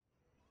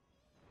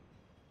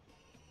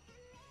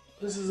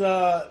This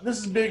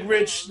is Big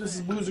Rich. This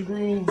is Booze and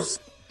Grooves,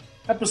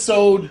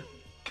 episode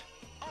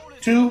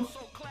 2.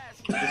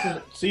 This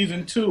is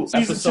season 2,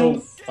 Season episode 2.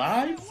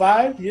 5?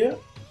 5, yeah.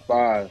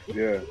 5,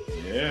 yeah.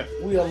 Yeah.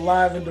 We are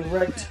live and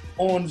direct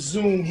on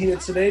Zoom here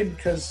today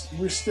because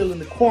we're still in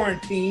the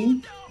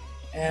quarantine,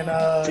 and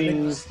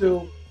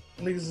niggas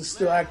are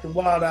still acting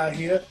wild out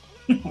here.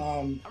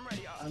 I'm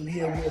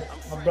here with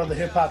my brother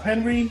Hip Hop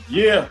Henry.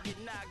 Yeah.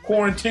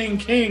 Quarantine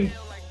King.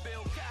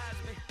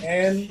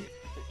 And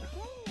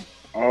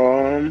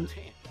I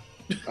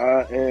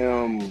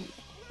am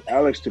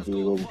Alex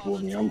typically go before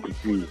me. I'm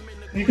confused.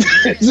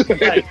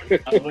 Right.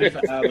 I'm waiting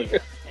for Alex.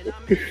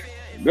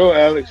 Go,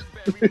 Alex.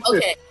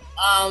 Okay.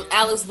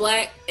 Alex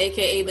Black,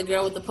 aka the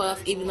girl with the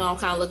puff, even though I'm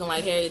kind of looking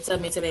like Harriet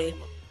Tubman today.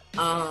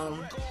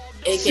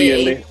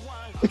 AKA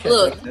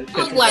look, I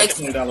look like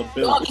 $20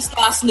 bill. Doggy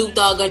Style Snoop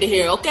Dogg under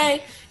here,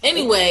 okay?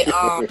 Anyway,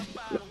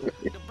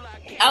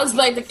 Alex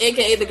Black,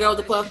 aka the girl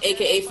with the puff,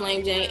 aka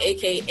Flame Jane,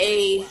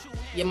 aka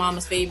your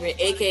mama's favorite,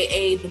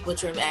 aka the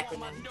butcher of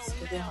acronyms.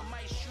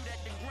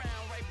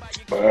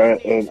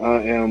 And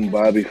I am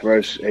Bobby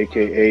Fresh,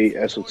 aka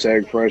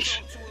Esoteric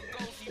Fresh,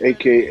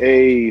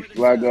 aka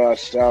Fly God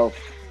South,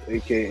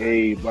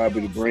 aka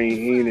Bobby the Brain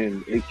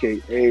Heenan,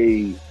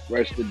 aka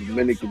Fresh the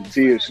Dominican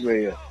Tear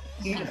Slayer,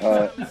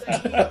 aka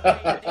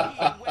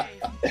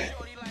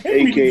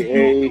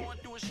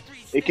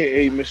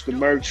Mr.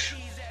 Merch.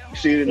 You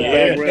see it in the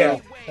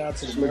background. Shout out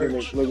to It's the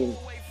merch.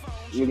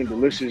 looking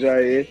delicious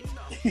out here.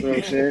 You know what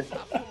I'm saying?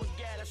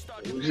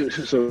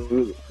 So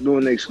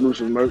doing the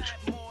exclusive merch.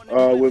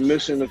 We're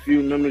missing a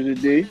few members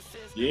of D.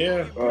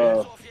 Yeah.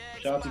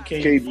 Shout out to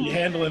KB.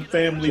 handling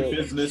family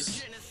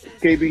business.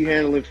 KB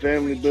handling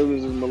family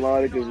business, and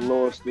Melodic is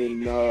lost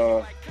in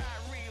Doing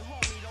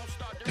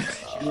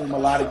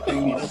melodic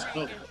things.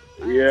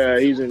 yeah,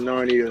 he's in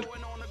Narnia.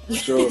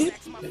 So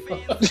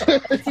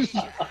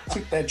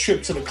Took that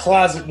trip to the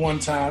closet one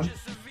time.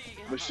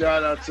 but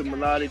shout out to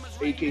Melodic,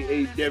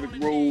 aka Derek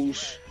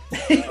Rose.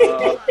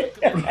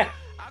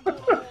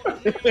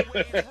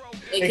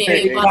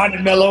 AKA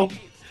Bonnet Mellow.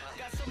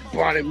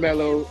 Bonnet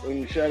Mellow,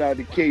 and shout out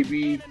to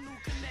KB,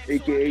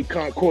 aka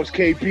Concourse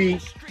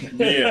KP.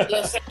 Yeah.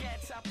 Yes.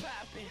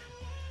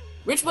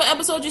 Rich, what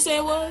episode you say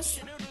it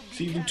was?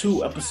 Season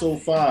 2,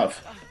 episode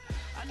 5.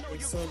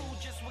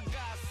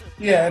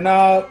 Yeah, and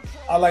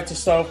I'd like to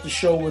start off the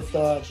show with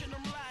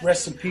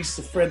rest in peace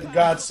to Fred the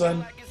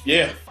Godson.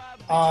 Yeah.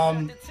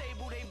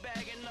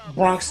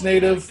 Bronx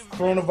native,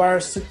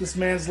 coronavirus took this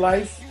man's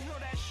life.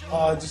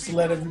 Just to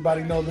let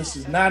everybody know, this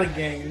is not a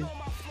game.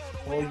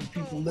 All you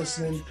people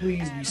listening,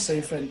 please be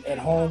safe at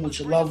home with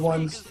your loved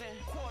ones.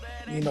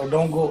 You know,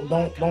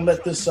 don't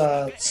let this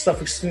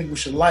stuff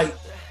extinguish your light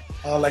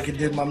like it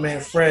did my man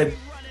Fred.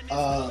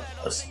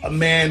 A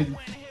man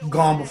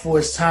gone before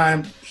his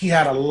time. He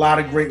had a lot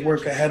of great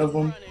work ahead of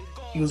him.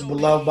 He was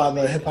beloved by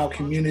the hip hop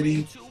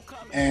community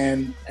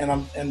and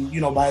you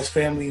know, by his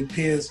family and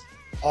peers.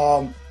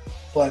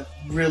 But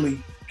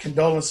really,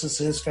 condolences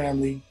to his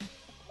family,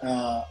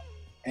 and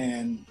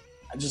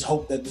I just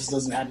hope that this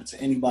doesn't happen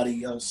to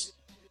anybody else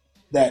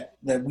that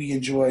we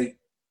enjoy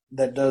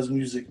that does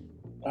music.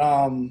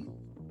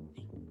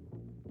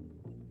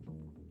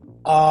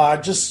 I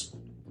just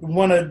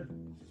want to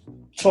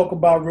talk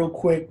about real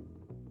quick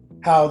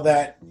how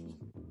that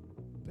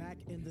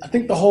I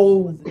think the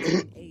whole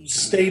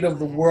state of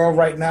the world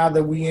right now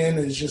that we in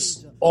is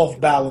just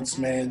off balance,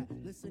 man.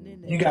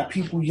 You got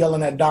people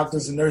yelling at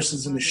doctors and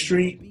nurses in the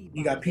street.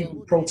 You got people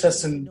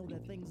protesting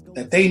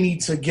that they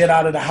need to get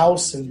out of the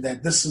house and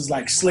that this is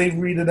like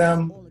slavery to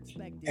them.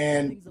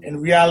 And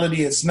in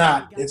reality, it's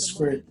not. It's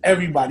for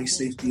everybody's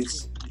safety.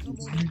 It's you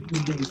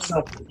being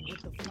selfish.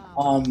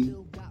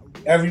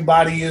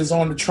 Everybody is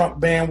on the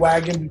Trump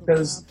bandwagon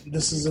because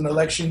this is an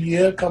election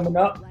year coming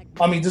up.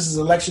 I mean, this is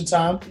election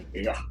time.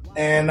 Yeah.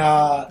 And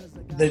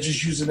they're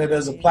just using it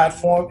as a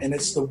platform, and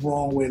it's the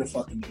wrong way to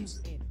fucking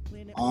use it.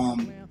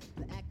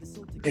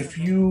 If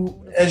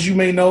you, as you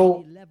may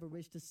know,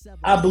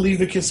 I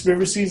believe in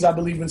conspiracies. I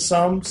believe in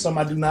some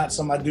I do not,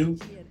 some I do.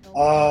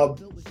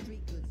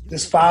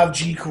 This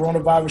 5G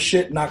coronavirus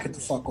shit, knock it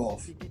the fuck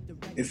off.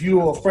 If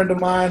you're a friend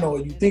of mine or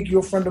you think you're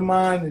a friend of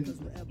mine and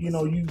you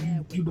know you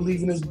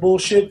believe in this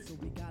bullshit,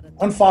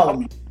 unfollow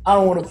me. I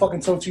don't want to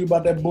fucking talk to you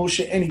about that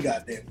bullshit any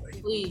goddamn way.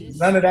 Please.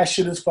 None of that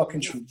shit is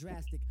fucking true.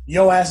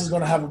 Your ass is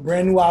gonna have a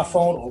brand new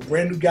iPhone or a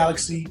brand new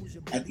Galaxy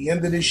at the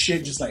end of this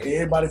shit, just like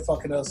everybody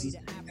fucking else's,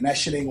 and that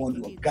shit ain't gonna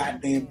do a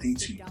goddamn thing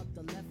to you.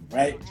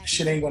 Right?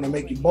 Shit ain't gonna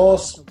make your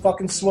balls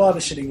fucking swell.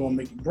 That shit ain't gonna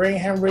make your brain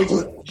hemorrhage.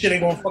 Shit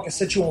ain't gonna fucking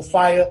set you on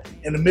fire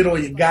in the middle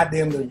of your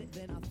goddamn living.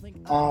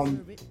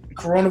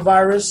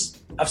 Coronavirus,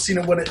 I've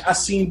seen what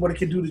it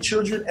can do to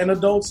children and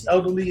adults,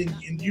 elderly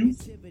and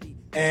youth,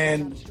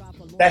 and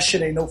that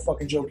shit ain't no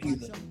fucking joke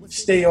either.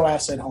 Stay your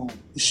ass at home.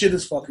 The shit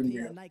is fucking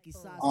real.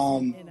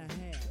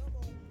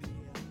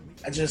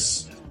 I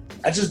just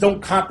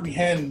don't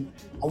comprehend.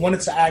 I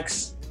wanted to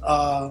ask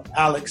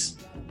Alex,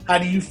 how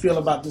do you feel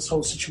about this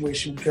whole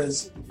situation?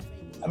 Because,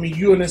 I mean,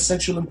 you're an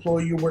essential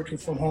employee, you're working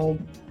from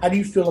home. How do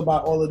you feel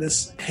about all of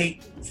this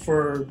hate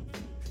for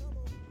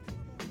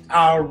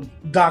our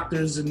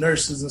doctors and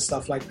nurses and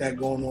stuff like that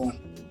going on.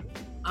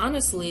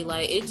 Honestly,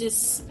 like, it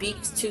just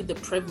speaks to the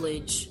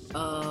privilege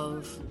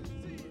of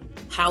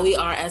how we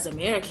are as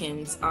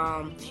Americans.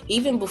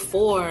 Even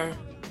before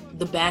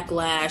the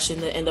backlash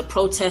and the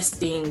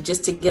protesting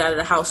just to get out of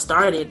the house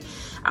started,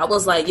 I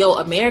was like, yo,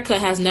 America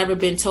has never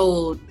been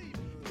told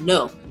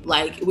no.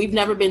 Like, we've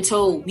never been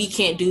told we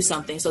can't do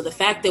something. So the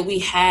fact that we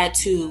had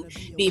to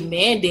be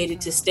mandated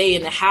to stay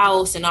in the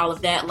house and all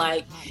of that,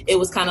 like, it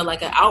was kind of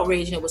like an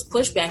outrage and it was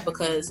pushback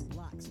because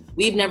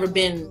we've never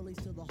been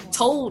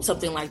told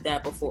something like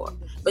that before.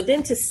 But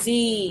then to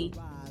see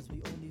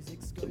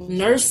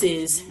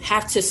nurses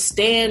have to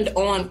stand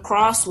on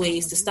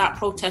crossways to stop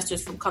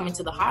protesters from coming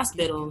to the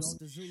hospitals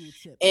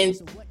and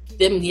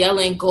them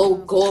yelling,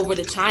 go over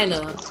to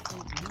China.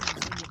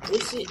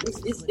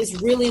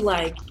 It's really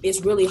like,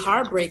 it's really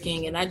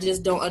heartbreaking. And I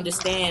just don't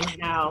understand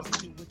how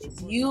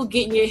you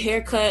getting your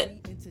hair cut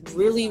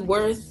really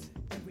worth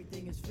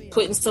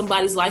putting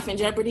somebody's life in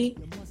jeopardy.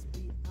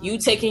 You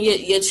taking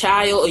your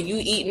child, or you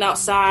eating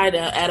outside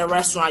at a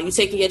restaurant. You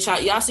taking your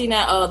child. Y'all seen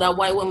that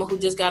white woman who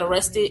just got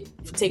arrested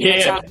for taking her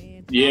child?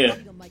 Yeah.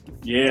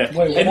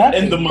 Wait,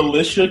 and the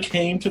militia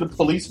came to the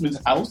policeman's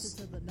house.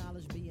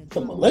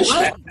 The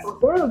militia?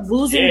 We're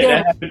losing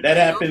that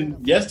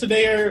happened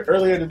yesterday or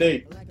earlier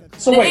today.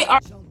 So wait,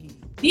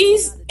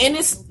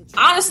 it's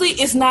honestly,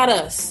 it's not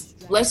us.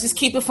 Let's just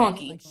keep it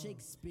funky.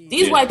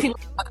 These white people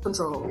are out of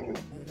control.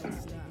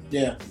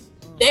 Yeah.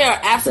 They are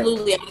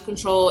absolutely out of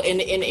control,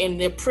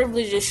 and their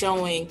privilege is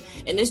showing,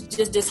 and it's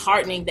just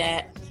disheartening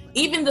that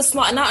even the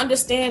small, and I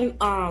understand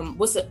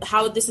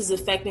how this is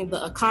affecting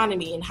the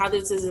economy and how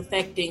this is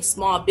affecting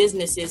small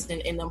businesses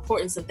and the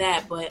importance of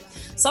that. But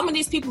some of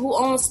these people who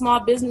own small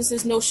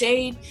businesses, no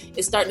shade,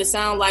 it's starting to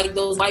sound like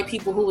those white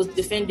people who was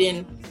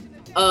defending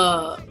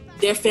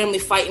their family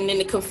fighting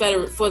in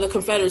for the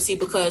Confederacy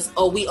because,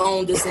 oh, we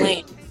own this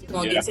land, we're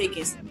gonna get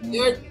taken.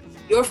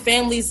 Your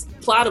family's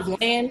plot of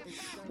land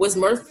was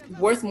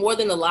worth more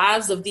than the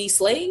lives of these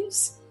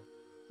slaves.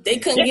 They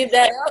couldn't give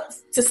that up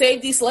to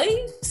save these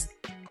slaves.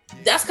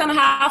 That's kind of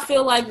how I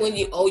feel like when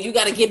you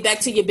got to get back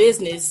to your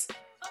business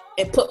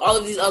and put all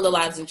of these other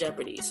lives in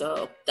jeopardy.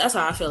 So that's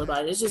how I feel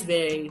about it. It's just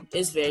very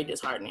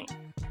disheartening.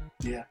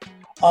 Yeah.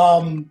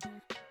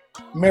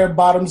 Mayor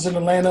Bottoms in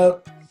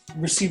Atlanta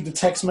received a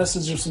text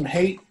message of some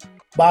hate.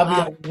 Bobby,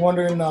 I was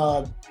wondering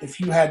if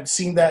you had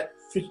seen that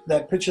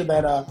picture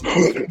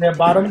that Mayor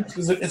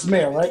Bottoms, it's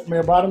Mayor, right?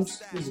 Mayor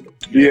Bottoms?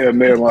 Yeah,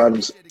 Mayor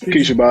Bottoms.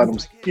 Keisha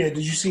Bottoms. Yeah, did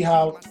you see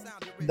how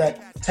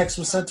that text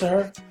was sent to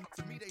her?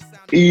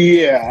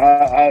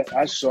 Yeah,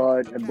 I saw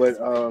it, but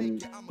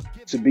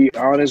to be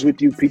honest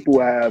with you, people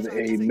have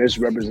a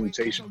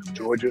misrepresentation of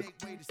Georgia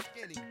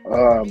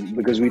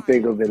because we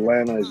think of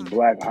Atlanta as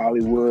Black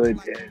Hollywood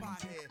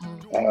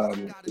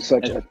and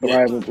such a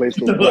thriving place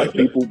for Black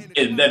people.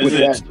 And that is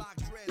it.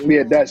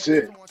 Yeah, that's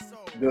it.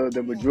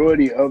 The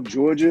majority of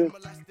Georgia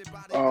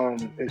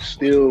is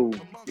still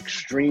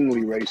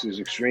extremely racist,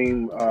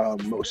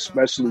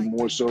 especially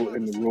more so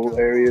in the rural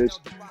areas.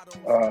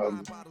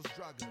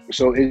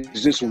 So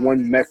it's just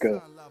one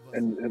mecca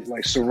and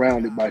like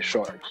surrounded by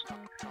sharks.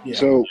 Yeah.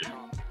 So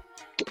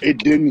it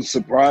didn't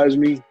surprise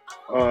me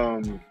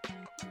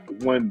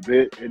one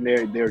bit, and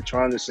they're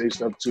trying to say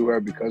stuff to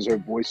her because her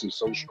voice is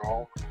so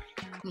strong.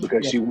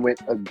 Because she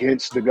went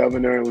against the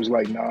governor and was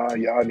like, nah,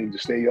 y'all need to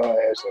stay y'all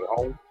ass at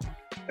home.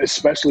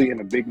 Especially in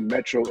a big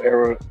metro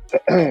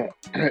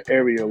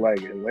area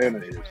like Atlanta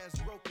is.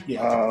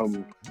 Yeah.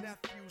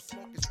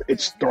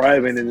 It's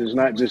thriving, and it's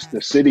not just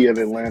the city of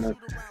Atlanta.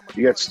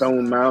 You got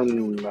Stone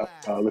Mountain,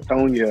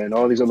 Lithonia, and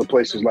all these other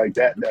places like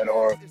that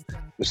are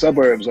the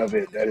suburbs of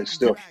it that is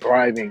still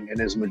thriving, and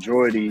there's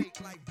majority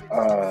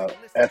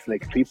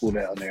ethnic people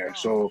down there.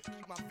 So,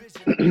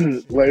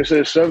 like I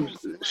said, some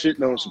shit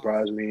don't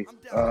surprise me.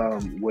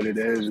 What it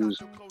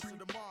is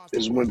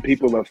when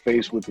people are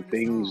faced with the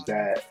things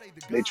that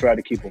they try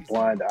to keep a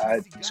blind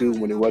eye to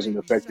when it wasn't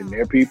affecting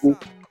their people.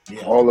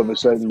 Yeah. All of a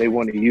sudden, they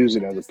want to use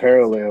it as a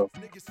parallel.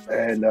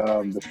 And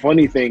the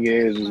funny thing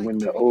is when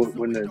the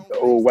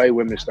old white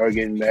women start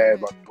getting mad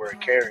about the word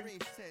Karen.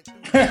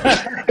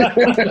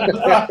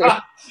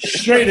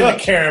 Straight in the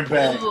Karen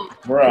bag,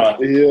 bro.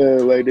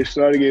 Yeah, like they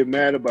started getting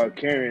mad about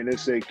Karen. They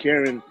say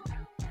Karen,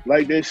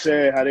 like they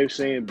said, how they're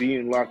saying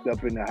being locked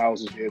up in the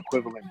house is the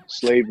equivalent to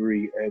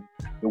slavery, and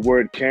the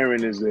word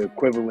Karen is the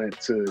equivalent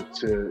to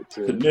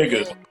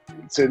nigga.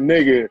 To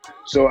nigga.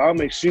 So I'm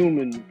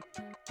assuming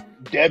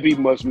Debbie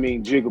must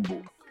mean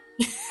jiggable.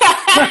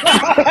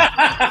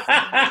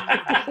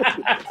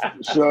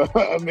 So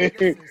I mean,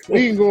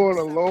 we can go on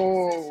a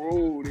long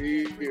road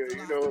here,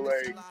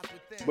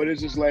 but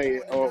it's just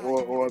like,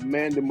 or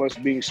Amanda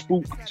must be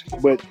spooked.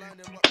 But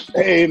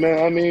hey,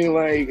 man, I mean,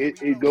 like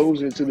it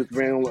goes into the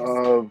realm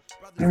of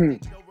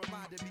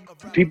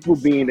people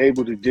being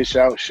able to dish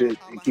out shit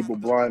and keep a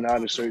blind eye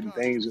to certain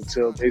things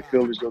until they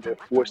feel as though they're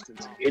forced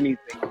into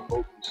anything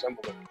remotely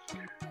similar.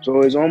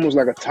 So it's almost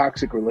like a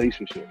toxic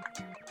relationship.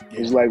 Yeah.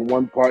 It's like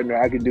one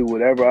partner, I can do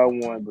whatever I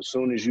want, but as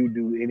soon as you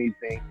do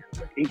anything,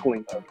 an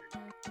inkling of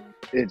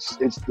it, it's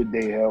the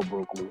day hell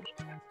broke loose.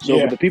 So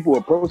when the people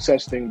are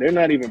protesting, they're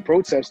not even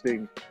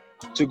protesting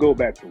to go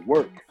back to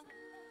work.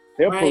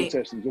 They're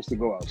protesting just to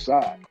go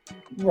outside.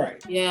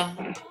 Right. Yeah.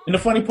 And the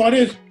funny part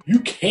is, you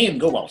can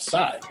go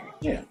outside.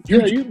 Yeah. You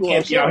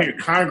can't be out here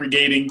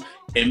congregating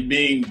and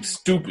being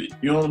stupid.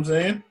 You know what I'm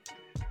saying?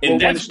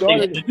 And that's what they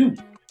had to do.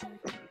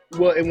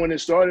 Well, and when it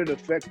started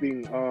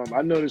affecting,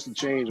 I noticed a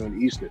change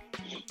on Easter.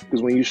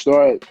 Because when you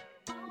start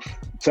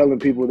telling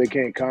people they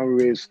can't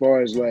congregate as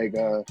far as like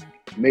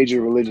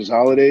major religious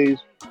holidays,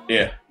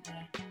 yeah,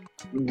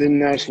 then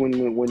that's when the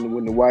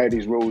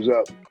Whiteys rose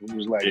up. It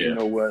was like, you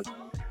know what,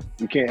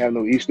 we can't have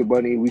no Easter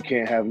bunny, we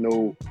can't have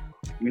no,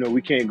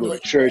 we can't go to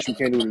church, we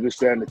can't do this,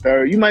 that, and the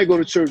third. You might go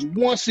to church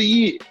once a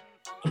year.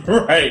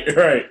 Right.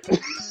 Right.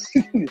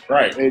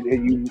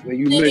 And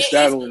you missed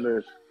out on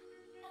this.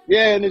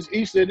 Yeah, and it's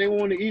Easter, and they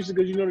want the Easter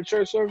because the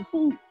church serving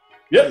food.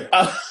 Yep.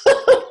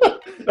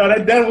 No,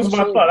 that was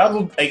my thought. That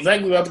was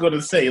exactly what I was going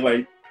to say.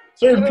 Like,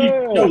 certain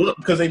people show up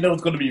because they know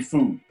it's going to be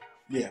food.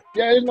 Yeah,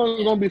 they know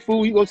it's going to be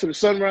food. You go to the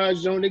Sunrise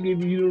Zone, they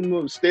give you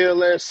the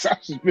stale ass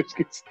sausage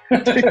biscuits.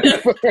 But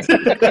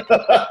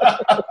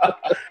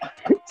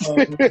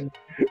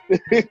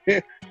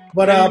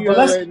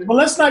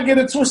let's not get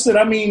it twisted.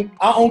 I mean,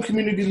 our own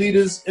community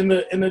leaders in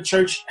the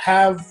church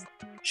have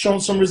shown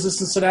some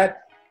resistance to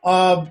that.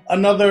 A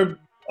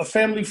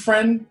family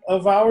friend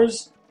of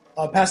ours,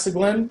 Pastor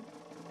Glenn.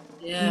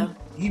 Yeah.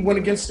 He went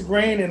against the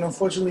grain, and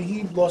unfortunately,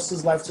 he lost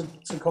his life to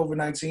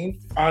COVID-19.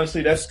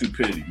 Honestly, that's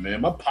stupidity,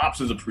 man. My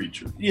pops is a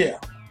preacher. Yeah.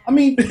 I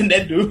mean, and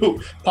that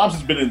dude, pops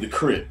has been in the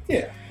crib.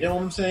 Yeah. You know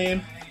what I'm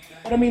saying?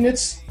 But I mean,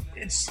 it's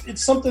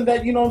something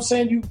that, you know what I'm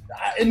saying,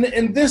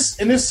 in this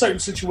certain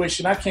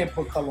situation, I can't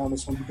put color on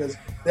this one because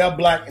they are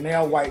black and they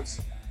are whites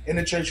in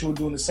the church who are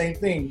doing the same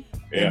thing.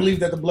 They believe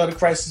that the blood of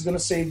Christ is going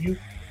to save you,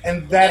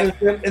 and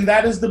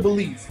that is the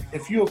belief.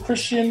 If you're a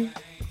Christian,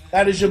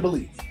 that is your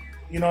belief.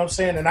 You know what I'm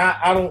saying? And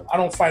I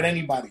don't fight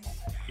anybody.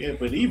 Yeah,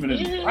 but even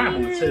in the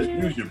Bible it says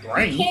use your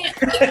brain.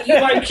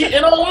 You like,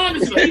 in all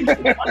honesty,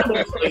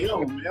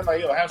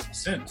 have some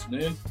sense,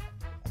 man.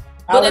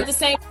 But at the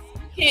same time,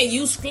 you can't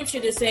use scripture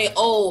to say,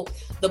 oh,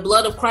 the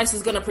blood of Christ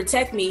is going to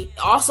protect me.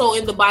 Also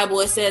in the Bible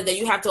it says that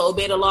you have to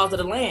obey the laws of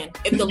the land.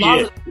 If the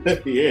laws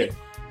of the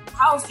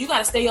house, you got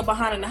to stay up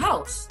behind in the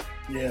house.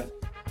 Yeah.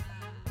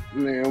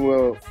 Man,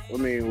 well,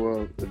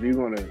 if you're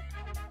going to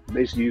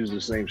basically use the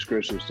same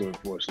scriptures to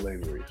enforce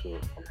slavery. So,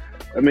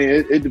 I mean,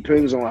 it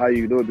depends on how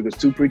you do it because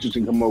two preachers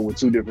can come up with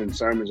two different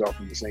sermons off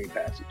of the same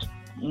passage.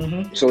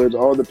 Mm-hmm. So it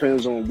all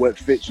depends on what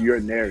fits your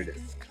narrative.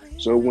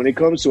 So when it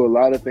comes to a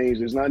lot of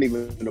things, it's not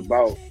even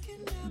about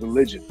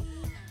religion.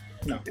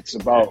 No. It's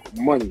about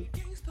money.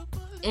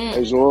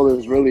 It's all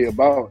it's really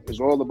about. It's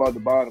all about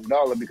the bottom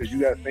dollar because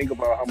you got to think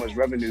about how much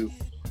revenue,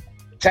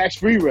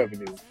 tax-free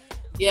revenue.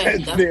 Yeah,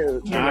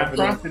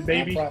 non-profit,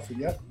 baby. Non-profit,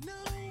 yep.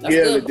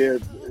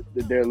 That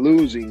they're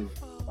losing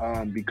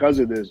because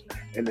of this.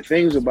 And the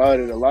things about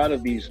it, a lot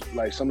of these,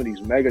 like some of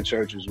these mega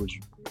churches, which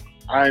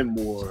I'm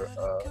more,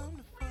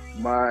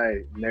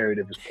 my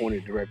narrative is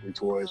pointed directly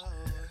towards,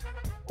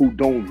 who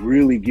don't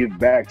really give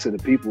back to the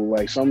people.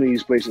 Like some of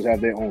these places have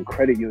their own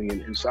credit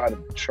union inside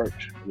of the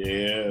church.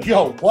 Yeah.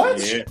 Yo,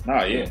 what? Yeah.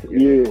 Nah, yeah.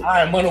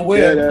 I am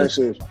unaware. They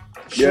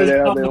have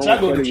their own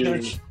credit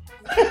union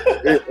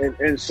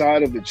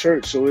inside of the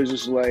church. So it's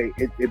just like,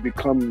 it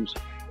becomes,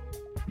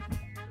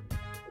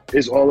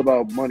 it's all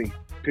about money,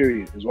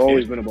 period. It's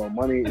always been about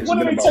money. It's what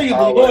been did about tell you?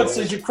 power. The Lord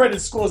says your credit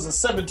score is a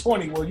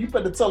 720. Well, you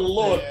better tell the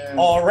Lord,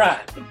 all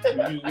right.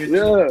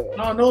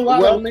 No lie.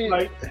 Well, I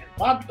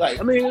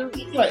mean,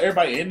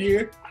 everybody in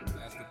here.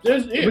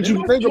 But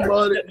you think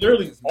about it.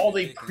 Literally, all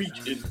they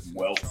preach is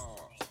wealth.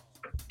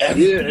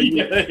 Yeah.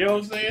 You know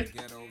what I'm saying?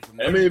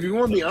 I mean, if you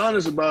want to be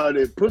honest about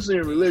it, pussy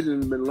and religion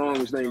has been the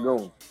longest thing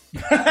going.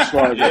 As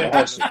far as the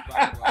hustle.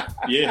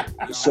 Yeah.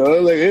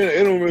 So like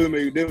it don't really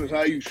make a difference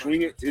how you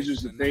swing it. It's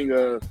just the thing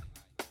of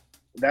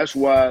that's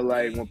why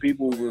like when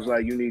people was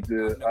like you need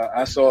to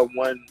I saw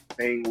one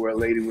thing where a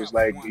lady was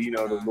like,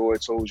 the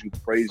Lord told you to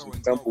praise the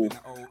temple,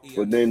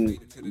 but then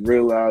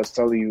realized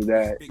telling you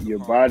that your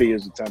body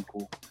is a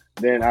temple.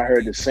 Then I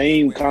heard the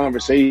same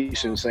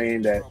conversation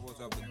saying that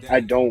I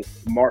don't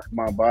mark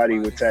my body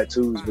with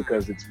tattoos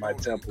because it's my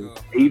temple,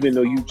 even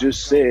though you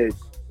just said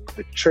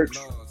the church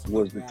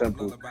was the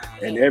temple,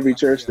 and every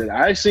church that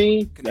I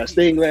seen got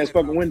stained glass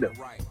fucking window.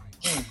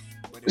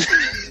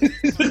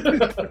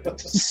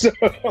 so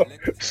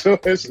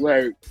it's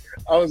like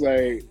I was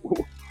like,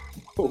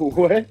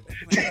 what?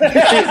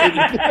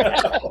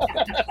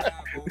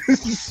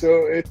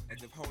 So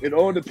it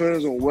all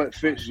depends on what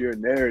fits your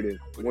narrative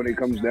when it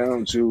comes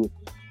down to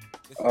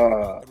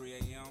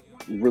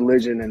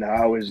religion and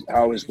how it's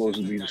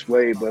supposed to be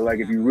displayed. But like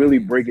if you really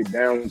break it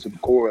down to the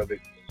core of it,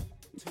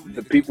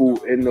 the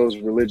people in those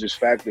religious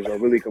factors are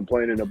really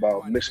complaining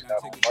about missing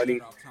out on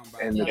money,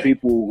 and the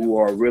people who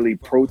are really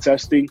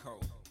protesting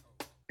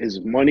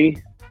is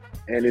money,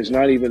 and it's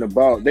not even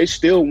about. They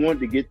still want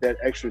to get that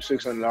extra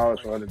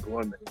 $600 for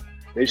unemployment.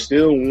 They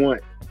still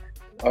want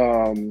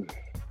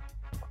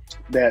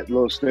that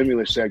little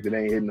stimulus check that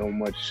ain't hitting no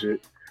much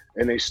shit.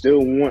 and they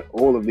still want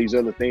all of these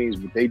other things,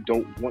 but they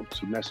don't want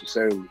to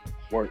necessarily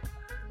work.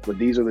 But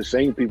these are the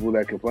same people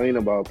that complain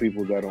about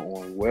people that are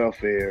on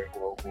welfare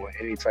or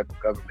any type of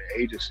government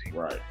agency.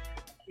 Right.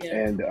 Yeah.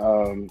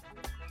 And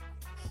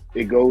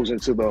it goes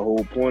into the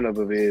whole point of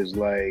it is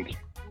like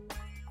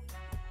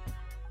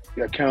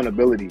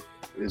accountability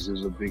is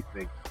a big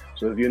thing.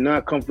 So if you're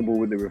not comfortable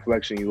with the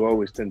reflection, you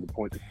always tend to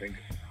point the finger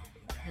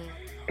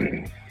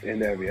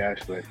in every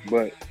aspect.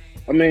 But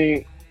I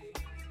mean,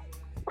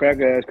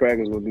 cracker ass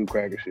crackers will do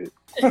cracker shit.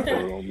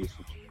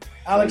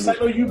 Alex, I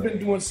know you've been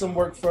doing some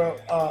work for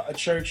a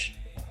church.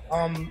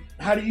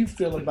 How do you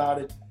feel about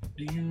it?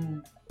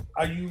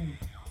 Are you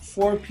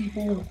for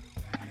people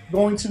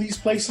going to these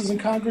places and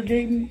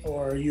congregating,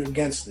 or are you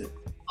against it?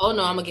 Oh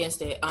no, I'm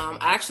against it. I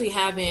actually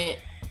haven't.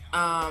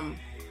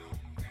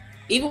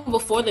 Even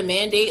before the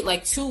mandate,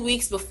 like 2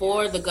 weeks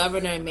before the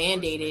governor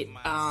mandated,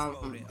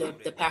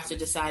 the pastor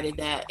decided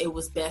that it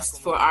was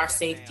best for our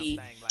safety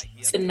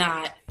to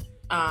not,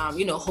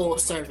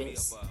 hold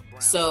service.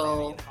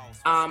 So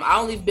I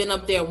only been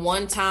up there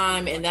one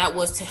time, and that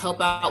was to help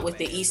out with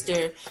the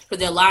Easter, because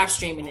they're live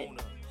streaming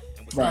it.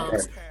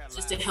 Right.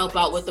 Just to help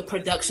out with the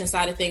production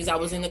side of things. I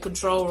was in the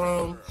control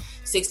room,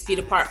 6 feet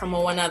apart from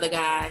one other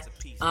guy.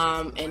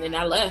 And then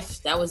I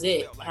left. That was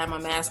it. I had my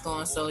mask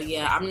on. So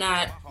yeah,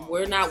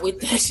 we're not with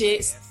that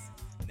shit.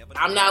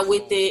 I'm not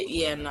with it.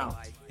 Yeah, no.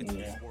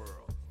 Yeah.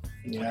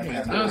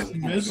 Honestly,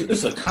 man,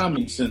 it's a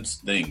common sense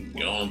thing.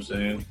 You know what I'm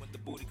saying?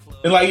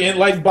 And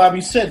like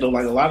Bobby said though,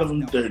 like a lot of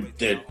them,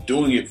 they're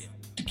doing it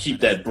to keep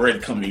that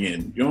bread coming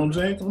in. You know what I'm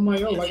saying? I'm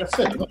like, like I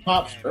said, my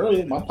pops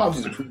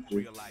is a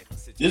preacher.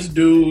 This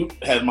dude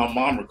had my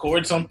mom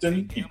record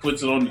something. He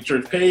puts it on the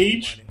church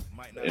page.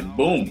 And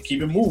boom,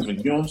 keep it moving.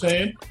 You know what I'm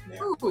saying?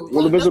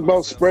 Well, if it's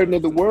about spreading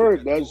of the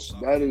word, that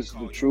is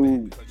the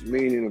true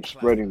meaning of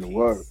spreading the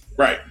word.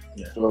 Right.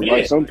 Yeah. So,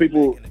 like some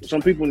people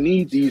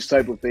need these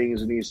type of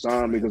things in these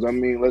times because I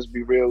mean, let's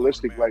be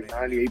realistic. Like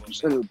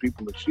 98% of the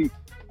people are sheep.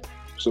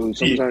 So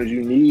sometimes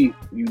you need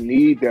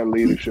that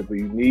leadership, or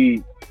you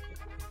need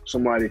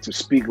somebody to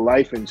speak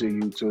life into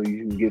you so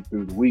you can get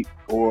through the week,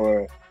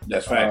 or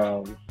that's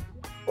right.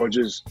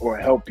 Or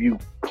help you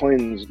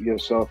cleanse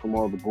yourself from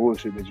all the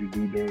bullshit that you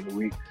do during the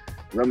week.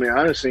 I mean,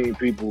 I've seen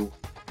people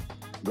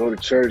go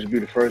to church, be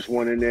the first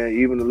one in there,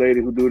 even the lady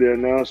who do their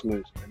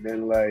announcements, and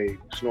then like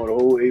snort a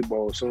whole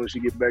 8-ball as soon as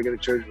she get back in the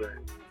church van.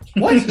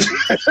 What?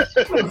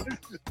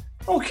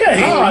 Okay.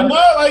 Yeah, I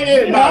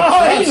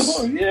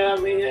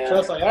mean, yeah.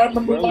 Trust, like, I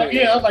remember,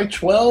 I was like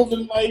 12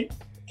 and like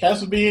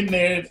Castle being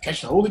there,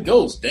 catch the Holy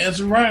Ghost,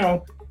 dance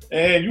around,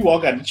 and you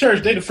walk out the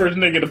church. They the first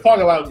nigga in the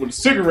parking lot with a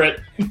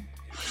cigarette.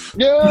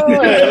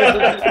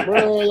 Yeah,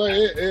 bro, like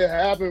it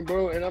happened,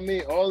 bro. And I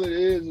mean, all it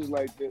is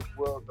like this.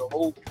 Well, the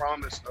whole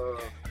promise of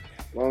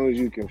as long as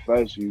you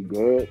confess, you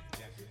good,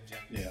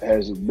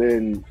 has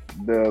been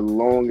the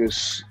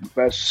longest,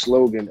 best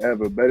slogan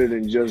ever. Better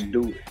than just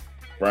do it.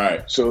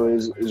 Right. So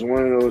it's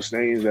one of those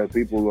things that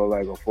people are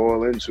like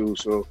fall into.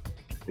 So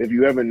if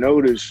you ever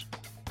notice,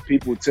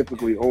 people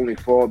typically only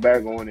fall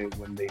back on it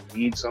when they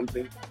need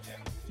something.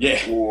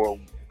 Yeah. Or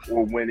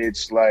when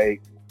it's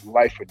like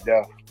life or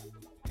death.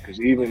 Because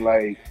even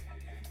like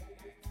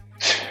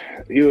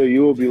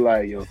you'll be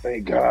like, yo,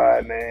 thank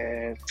God,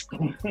 man.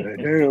 Like,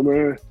 damn,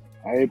 man,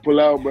 I ain't pull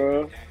out,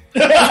 bro.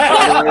 That's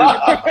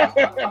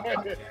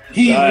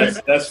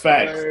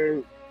facts.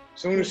 As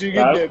soon as you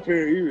get that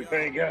period, you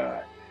thank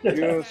God. You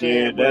know what I'm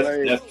saying? Yeah,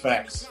 that's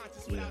facts.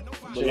 Yeah.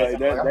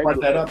 But I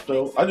brought that up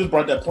though. I just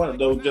brought that point up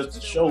though,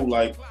 just to show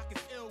like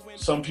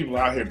some people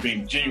out here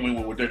being genuine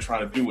with what they're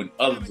trying to do, and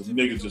others of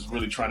niggas just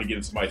really trying to get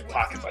in somebody's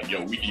pockets. Like,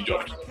 yo, we need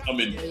y'all to come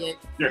in.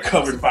 You're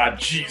covered by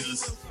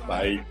Jesus.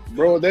 Like,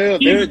 bro,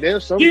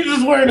 there's some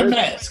Jesus wearing a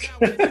mask.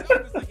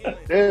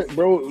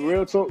 Bro,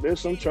 real talk. There's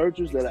some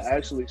churches that are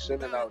actually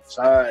sending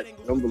outside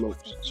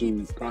envelopes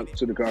to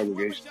the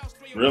congregation.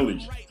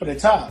 Really? For the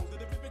top.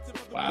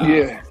 Wow.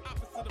 Yeah.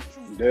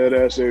 They're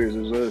that serious.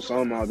 There's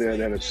some out there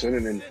that are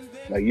sending in.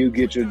 Like, you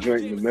get your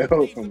drink in the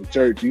mail from the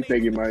church, you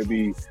think it might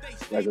be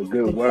like a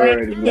good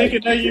word. You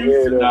thinking that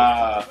you?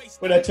 Nah.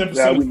 For that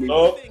 10%.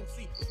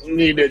 We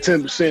need that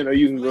 10%, or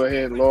you can go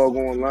ahead and log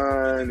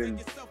online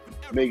and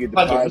make a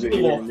deposit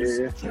here and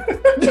there.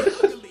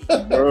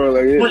 Bro,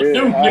 like it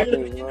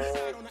happens,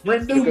 man.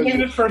 Brand new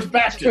nigga First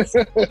Baptist.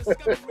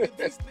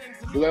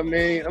 But I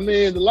mean,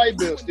 the light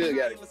bill still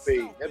got to get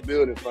paid. That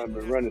building fund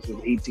been running since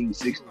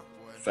 1860.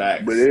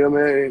 Facts. But yeah,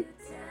 man,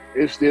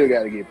 it still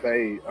got to get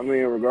paid. I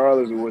mean,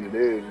 regardless of what it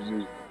is,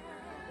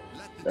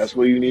 that's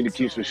where you need to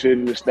keep some shit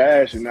in the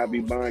stash and not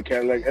be buying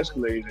Cadillac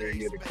Escalades every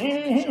year.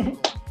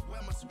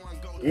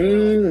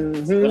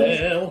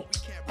 Well,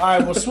 all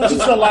right, we'll switch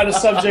to a lighter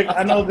subject.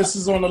 I know this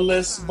is on the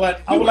list, but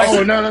I would like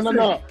to...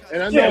 No.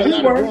 And I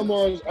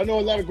know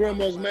a lot of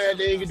grandmas mad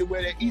they didn't get to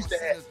wear that Easter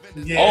hat.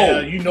 Yeah,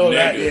 you know nigga.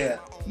 That, yeah.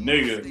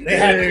 Nigga. They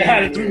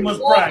had it 3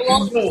 months prior.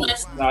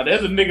 Nah,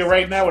 there's a nigga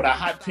right now with a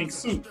hot pink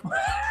suit.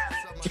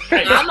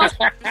 I know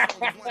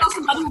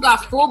somebody who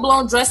got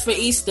full-blown dress for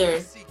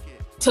Easter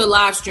to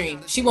live stream.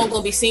 She won't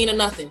gonna be seen or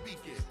nothing.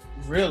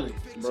 Really?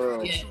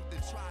 Bro. Yeah.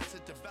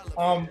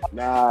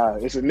 Nah,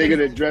 it's a nigga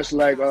that dressed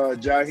like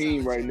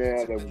Jaheim right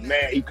now. That was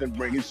mad he couldn't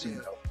bring his seat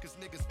out.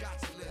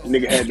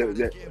 Nigga had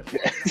that.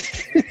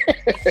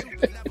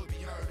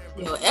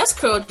 Yo, S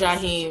Curl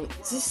Jaheim,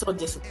 this is so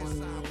disappointing.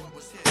 Man.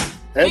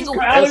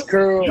 S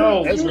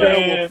curl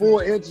with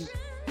 4 inches.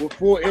 With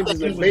 4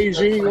 inches of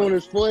Beijing on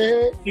his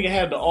forehead. Nigga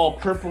had the all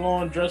purple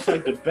on, dressed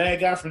like the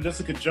bad guy from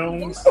Jessica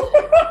Jones.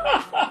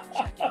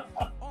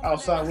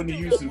 Outside Whitney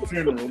Houston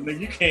funeral, nigga,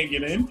 you can't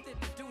get in.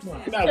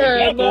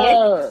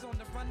 Nah.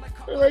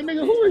 Like,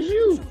 nigga, who is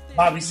you?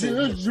 Bobby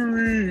said,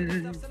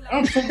 dream.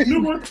 I'm from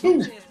Newark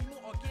too.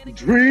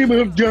 Dream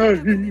of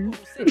Johnny.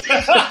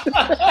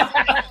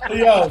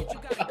 yo,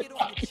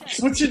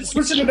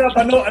 switching it up.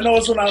 I know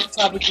it's one of the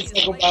topics to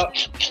talk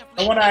about.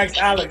 I want to ask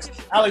Alex.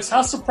 Alex,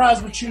 how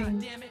surprised were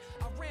you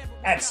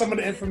at some of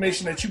the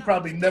information that you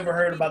probably never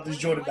heard about this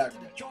Jordan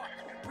documentary?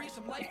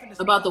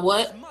 About the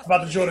what?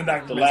 About the Jordan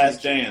documentary. The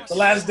Last Dance. The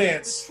Last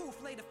Dance.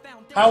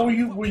 How were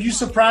you? Were you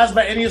surprised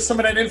by any of some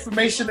of that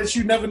information that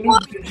you never knew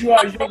because you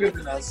are younger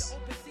than us?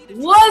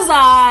 Was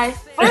I?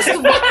 First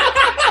of all,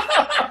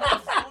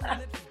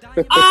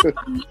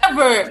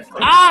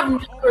 I've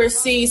never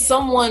seen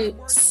someone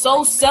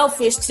so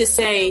selfish to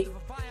say,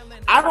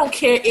 I don't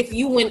care if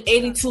you win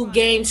 82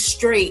 games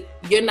straight,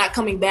 you're not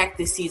coming back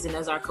this season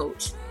as our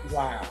coach.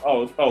 Wow.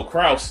 Oh,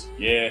 Krause.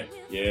 Yeah.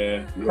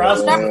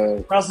 Krause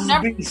is a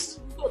beast.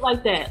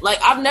 Like that.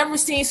 Like, I've never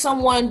seen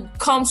someone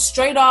come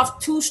straight off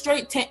 2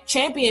 straight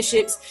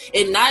championships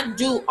and not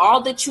do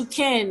all that you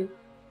can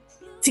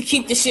to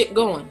keep the shit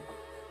going.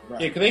 Right.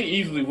 Yeah, because they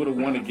easily would have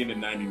won again in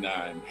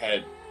 '99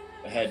 had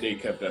they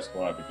kept that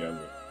squad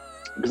together.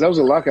 Because that was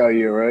a lockout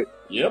year, right?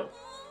 Yep.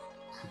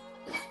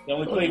 They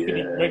only played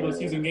 50 regular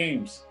season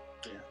games.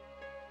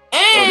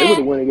 Yeah. They would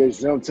have won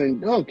against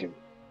Zelton Duncan.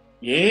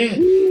 Yeah.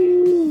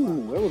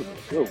 Ooh, that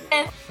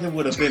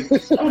would have been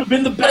good. That would have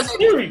been the best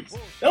series.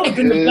 That would have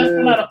been the best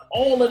one out of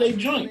all of their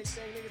joints.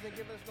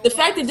 The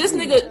fact that this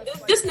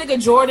nigga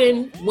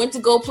Jordan went to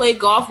go play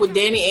golf with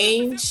Danny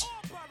Ainge.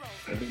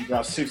 I think he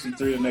got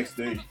 63 the next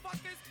day.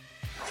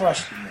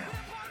 Crushed him, man.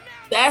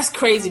 That's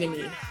crazy to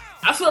me.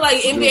 I feel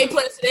like NBA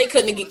players today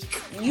couldn't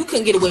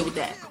get away with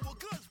that.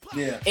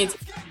 Yeah.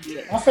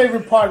 My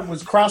favorite part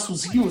was Krause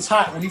was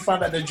hot when he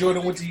found out that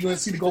Jordan went to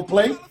UNC to go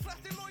play.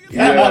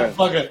 That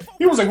motherfucker.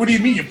 He was like, "What do you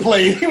mean you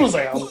playing?" He was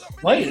like, "I was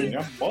playing.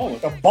 I'm balling.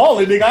 I'm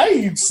balling, nigga. I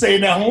ain't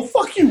staying at home.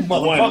 Fuck you,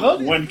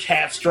 motherfucker." One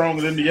calf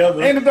stronger than the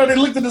other. And then they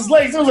looked at his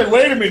legs. I was like,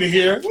 "Wait a minute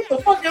here. What the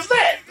fuck is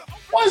that?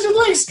 Why is your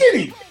leg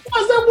skinny?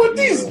 Why is that one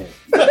diesel?"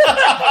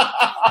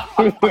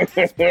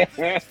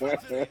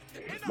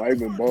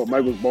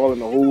 Mike was balling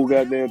the whole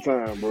goddamn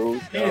time,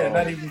 bro. Yeah,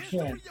 not even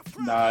playing.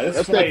 Nah,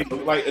 it's funny.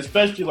 Like,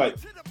 especially like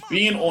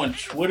being on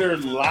Twitter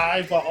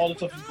live while all the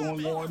stuff is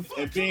going on,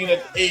 and being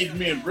at the age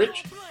me and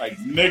Rich, like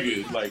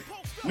niggas, like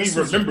we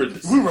remember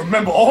this. We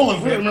remember all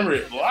of it. We remember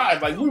it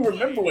live. Like we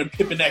remember when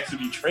Pippen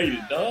actually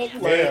traded, dog.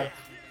 Like,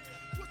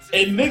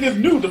 and niggas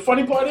knew. The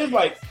funny part is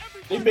like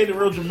they made it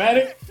real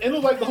dramatic. And it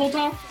was like the whole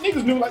time,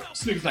 niggas knew like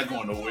this nigga's not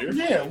going nowhere.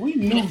 Yeah, we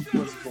knew he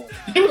was going.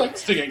 They were like,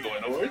 this nigga ain't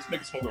going nowhere. This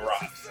nigga's smoking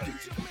rocks.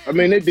 I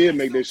mean, they did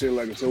make that shit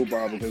like a soap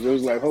opera because it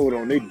was like, hold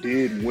on, they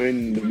did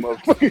win the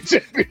motherfucking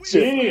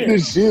championship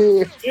this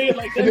year. Yeah,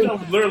 like that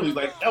was literally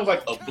like that was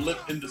like a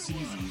blip in the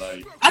season.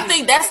 Like I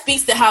think that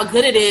speaks to how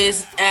good it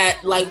is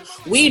at like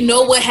we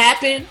know what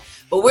happened,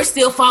 but we're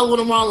still following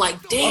them on like,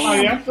 damn. Oh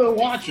yeah, I'm still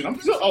watching. I'm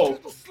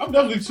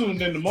definitely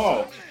tuned in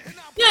tomorrow.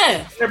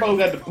 Yeah. Everybody who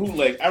got the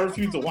bootleg, I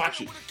refuse to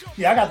watch it.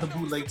 Yeah, I got the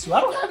bootleg too.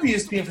 I don't have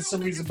ESPN for some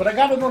reason, but I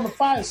got it on the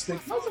Fire Stick.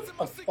 I was like,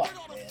 what the fuck,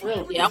 man?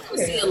 Really? Yeah, I want to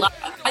see a lot.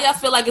 How y'all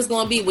feel like it's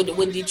going to be with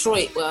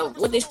Detroit?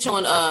 What they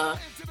showing?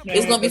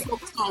 It's going to be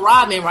focused on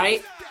Rodman,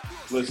 right?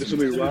 This will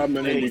be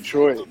Rodman in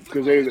Detroit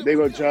because they're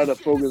going to try to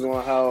focus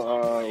on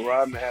how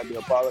Rodman had to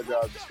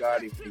apologize to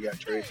Scottie when he got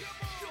traded.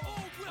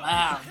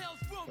 Wow.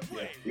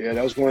 Yeah,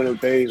 that was one of the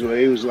things where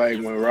he was like,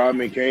 when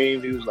Rodman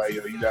came, he was like,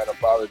 yo, you got to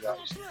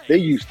apologize. They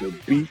used to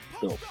beat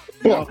the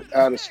fuck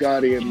out of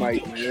Scottie and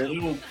Mike,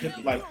 man.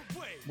 Like,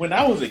 when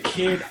I was a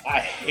kid, I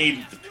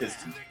hated the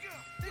Pistons.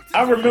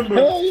 I remember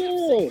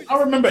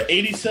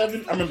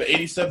 87. I remember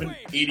 87,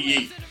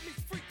 88.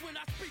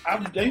 I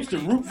used to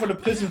root for the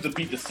Pistons to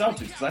beat the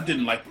Celtics because I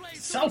didn't like the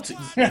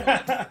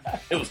Celtics.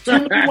 It was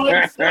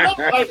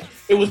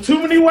too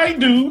many white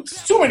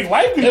dudes. Too many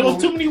white people. It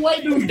was too many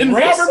white dudes. And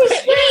Robert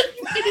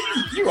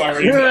you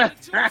already know.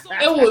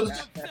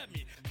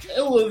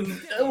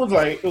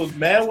 It was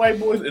mad white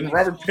boys and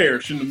Robert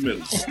Parrish in the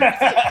middle.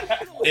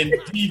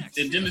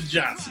 and Dennis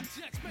Johnson.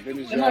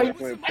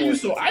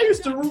 I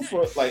used to root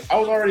for, like, I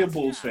was already a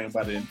Bulls fan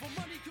by then.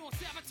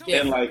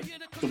 Yeah. And like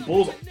the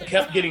Bulls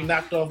kept getting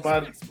knocked off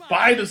by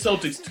the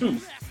Celtics too,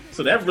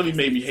 so that really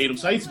made me hate them.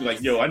 So I used to be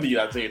like, "Yo, I need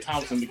Isaiah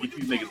Thompson to get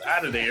these niggas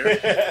out of there,"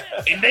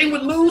 and they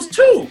would lose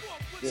too.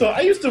 Yeah. So I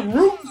used to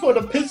root for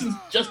the Pistons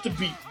just to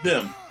beat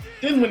them.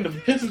 Then when the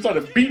Pistons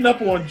started beating up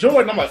on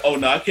Jordan, I'm like, "Oh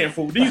no, I can't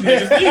fool with these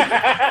niggas."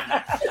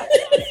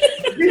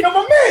 Beat up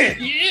my man.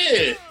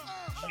 Yeah.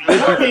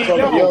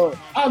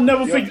 I'll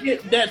never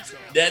forget that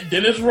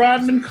Dennis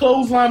Rodman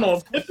clothesline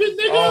on Pippen,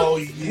 nigga. Oh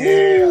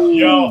yeah,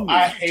 yo,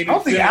 I hated. I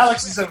don't think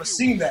Alex has ever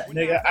seen that,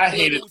 nigga. I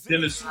hated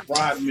Dennis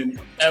Rodman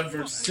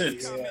ever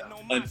since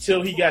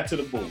until he got to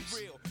the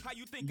Bulls.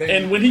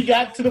 And when he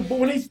got to the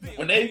Bulls,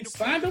 when they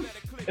signed him,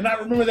 and I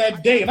remember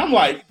that day, and I'm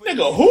like,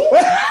 nigga, who?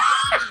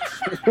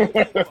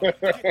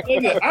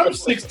 Nigga, I'm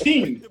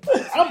 16.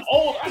 I'm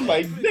old. I'm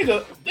like,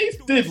 nigga, they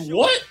did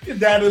what?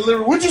 Daddy,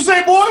 literally, what'd you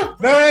say, boy?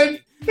 Man.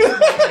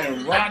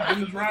 And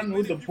Dennis Rodman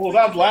with the Bulls.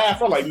 I was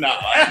laughing. I'm like, nah,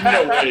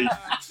 no way.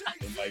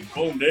 I'm like,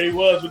 boom, there he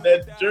was with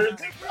that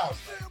jersey. I was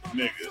like,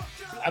 nigga,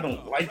 I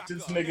don't like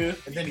this nigga.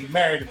 And then he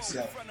married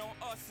himself.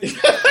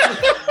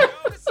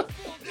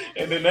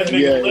 And then that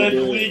nigga led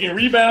the league and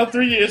rebound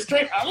 3 years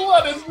straight. I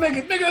love this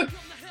nigga.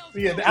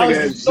 Yeah,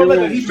 Alex, you know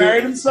that he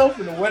married himself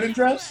in a wedding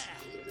dress?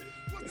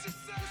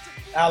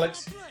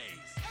 Alex.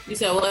 You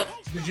said what?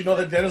 Did you know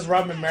that Dennis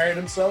Rodman married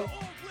himself?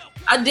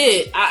 I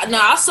did.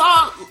 I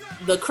saw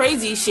the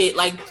crazy shit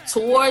like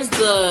towards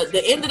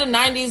the end of the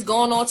 90s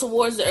going on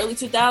towards the early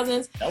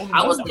 2000s.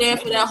 I was there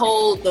for that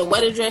whole the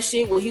wedding dress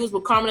shit where he was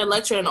with Carmen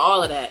Electra and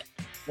all of that.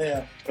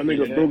 Yeah. That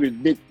nigga broke his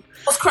dick.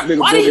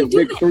 Why did he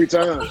do that? 3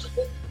 times.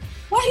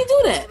 Why he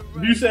do that?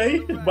 What you say,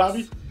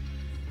 Bobby?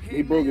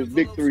 He broke his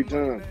dick 3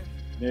 times.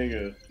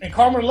 Nigga. And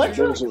Carmen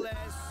Electra?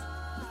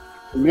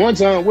 One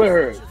time with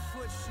her.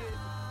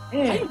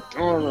 I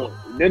don't know.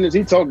 Dennis,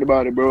 he talked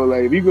about it, bro.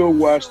 Like, if you go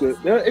watch it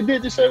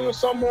did just say it was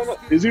something on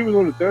because he was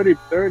on the 30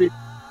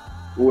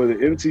 or the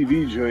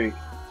MTV joint.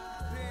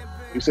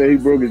 He said he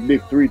broke his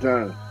dick 3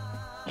 times.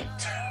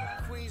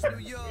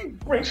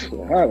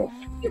 How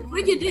You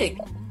break your dick.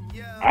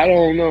 I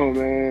don't know,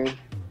 man.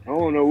 I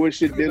don't know what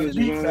shit Dennis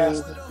was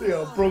on.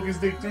 Yeah, broke his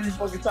dick 3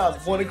 fucking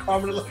times. One in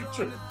Carmen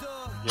Electra.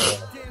 Yeah.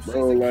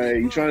 Bro, like,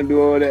 you trying to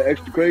do all that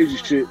extra crazy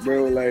shit,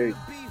 bro. Like,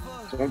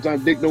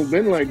 sometimes dick don't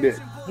bend like that.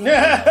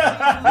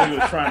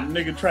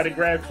 nigga try to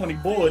grab 20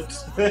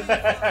 boards.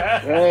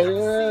 Yeah,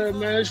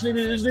 man, this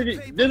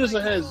nigga, Dennis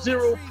has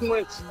 0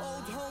 points,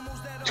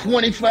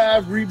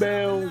 25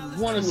 rebounds,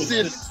 1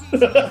 assist,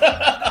 and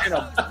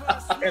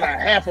a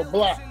half a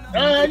block.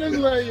 This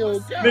like, yo,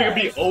 God. Nigga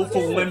be 0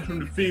 for 1 from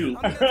the field.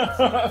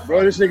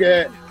 Bro, this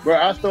nigga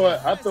I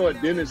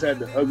thought Dennis had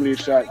the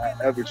ugliest shot I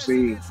ever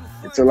seen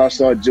until I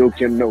saw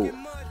Joakim Noah.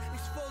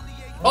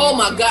 Oh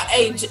my God,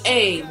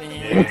 hey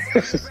man.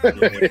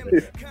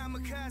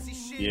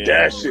 Yeah.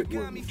 That shit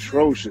was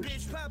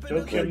atrocious.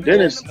 Joakim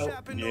Dennis.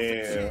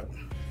 Yeah.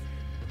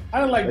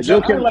 I didn't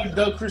like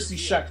Doug Christie's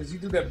shot because he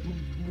do that boo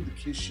the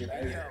kiss shit.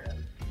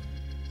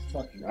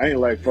 I ain't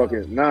like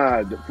fucking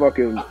the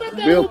fucking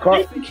Bill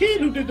Carter. The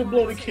kid who did the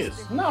blow the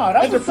kiss. No,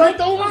 that was the front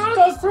throw line.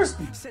 Doug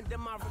Christie.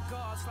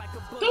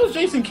 That was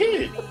Jason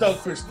Kidd. Doug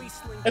Christie.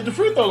 At the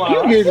free throw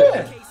line.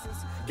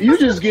 You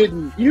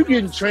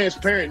getting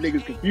transparent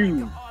niggas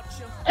confused.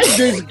 That's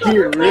Jason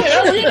Kidd, Rich.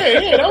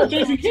 Yeah, that was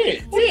Jason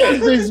Kidd. Yeah,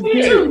 that's Jason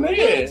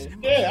Kidd.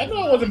 Yeah, I know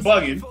I wasn't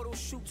bugging.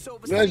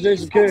 That's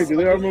Jason Kidd,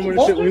 because I remember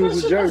the shit when he was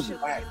with Jersey.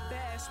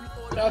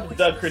 Shout out to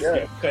Doug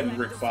Christie cutting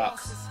Rick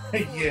Fox.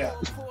 Yeah.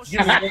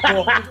 Give me one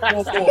more. I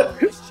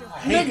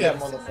hate that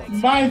motherfucker.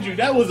 Mind you,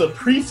 that was a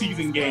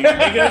preseason game,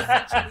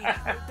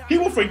 nigga.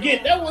 People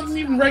forget that wasn't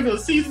even regular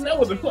season. That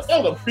was a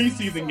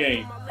preseason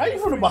game. How you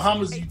from the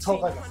Bahamas and you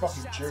talk like a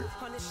fucking jerk?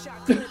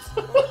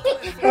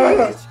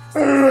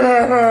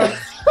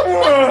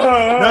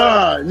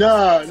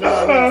 Nah.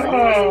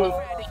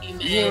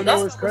 Man, know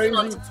what's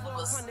crazy?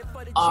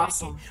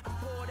 Awesome.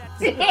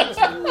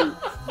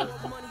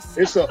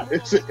 It's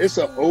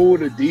a old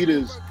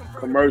Adidas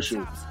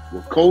commercial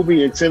with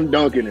Kobe and Tim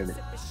Duncan in it.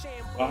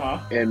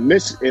 And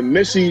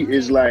Missy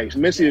is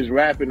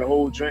rapping the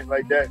whole joint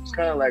like that. It's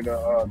kind of like an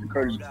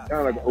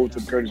ode to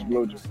the Curtis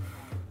Blow joint.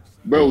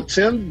 Bro,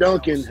 Tim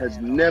Duncan has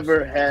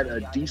never had a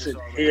decent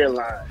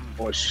hairline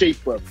or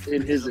shape up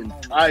in his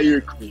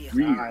entire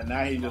career.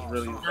 Now he just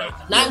really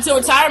like not until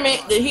retirement.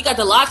 He got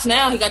the locks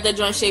now. He got that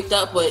joint shaped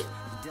up, but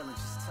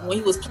when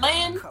he was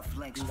playing,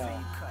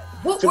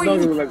 what Tim were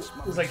Duncan you?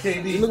 was like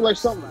KD. He looked like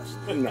something.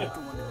 That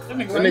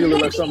nigga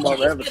looked like something off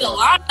Avatar.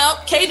 Line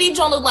up. KD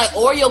John looked like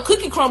Oreo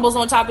cookie crumbles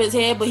on top of his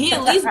head, but he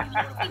at least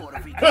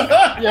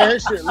yeah,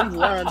 his shit at least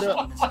lined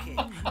up.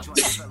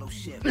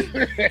 the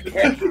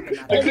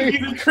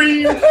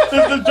cream,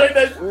 the drink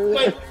that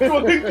like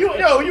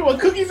you want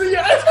cookies in your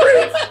ice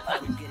cream?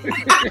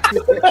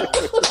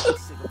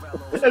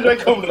 That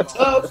drink come in a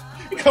tub.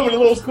 It come in a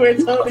little square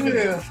tub.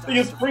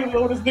 Nigga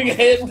sprinkle on this nigga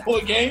head before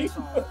a game.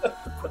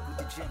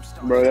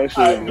 Bro, that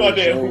shit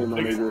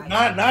nigga.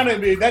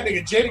 That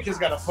nigga Jadakiss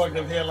got a fucked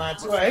up hairline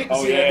too. I hate to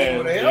see that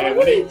nigga with a hairline.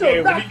 What are you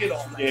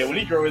doing? When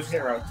he grow his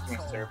hair out,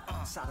 it's terrible.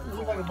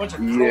 Like a bunch of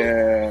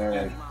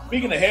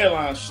Speaking of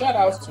hairlines, shout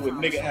outs to a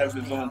nigga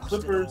having his own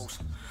clippers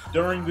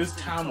during this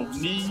time of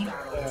need.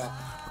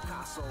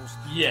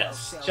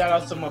 Yes. Shout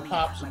out to my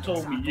pops who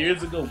told me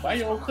years ago, buy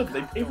your own clippers,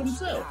 they pay for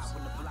themselves.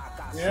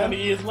 20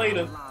 years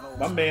later,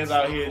 my man's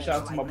out here.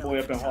 Shout out to my boy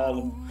up in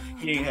Harlem.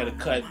 He ain't had a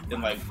cut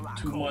in like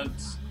 2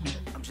 months.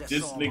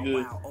 This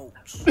nigga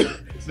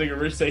This nigga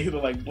Rich say he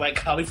look like black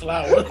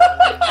cauliflower.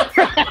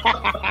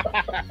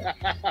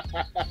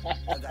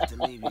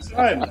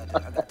 Son,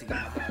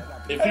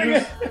 if he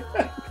was,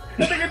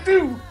 that nigga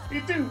do. He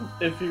do.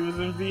 if he was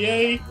in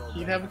VA,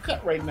 he'd have a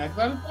cut right now.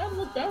 Cause I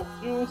looked out.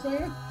 You know what I'm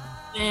saying?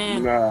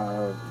 And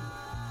Nah,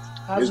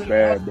 How's It's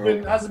bad, how's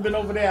bro. how's it been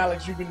over there,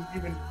 Alex? You been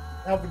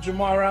helping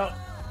Jamar out?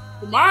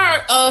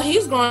 Lamar,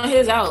 he's growing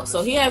his out,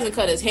 so he hasn't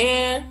cut his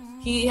hair.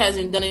 He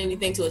hasn't done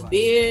anything to his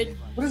beard.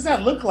 What does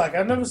that look like?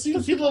 I've never seen.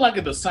 He look like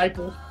a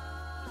disciple.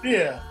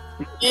 Yeah,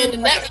 And the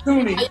next,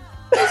 Toonie.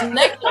 his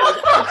neck,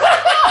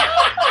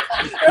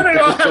 That ain't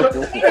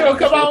gonna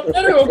come out.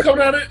 That ain't gonna come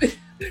out.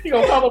 He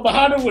gonna come up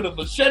behind him with a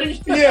machete.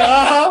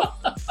 Yeah,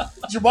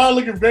 Jamar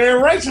looking very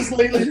righteous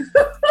lately.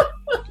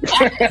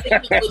 I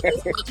haven't seen him with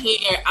this much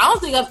hair. I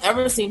don't think I've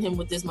ever seen him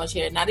with this much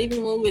hair. Not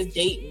even when we was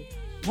dating.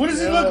 What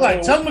does he look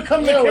like? Tell him to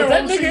come to Yo, the is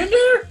that camera. nigga in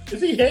there?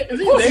 Is he? Is Of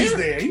he course there? he's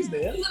there. He's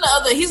there. He's in the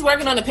other. He's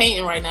working on the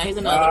painting right now. He's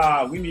in the other.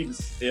 Ah, we need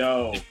to.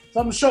 Yo,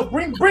 Tell him to show.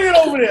 Bring it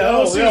over there. I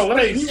don't see his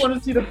wait, face. we want to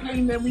see the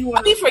pain that we I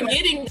want. be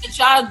forgetting that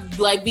y'all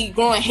like be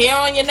growing hair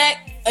on your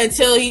neck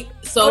until he.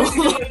 So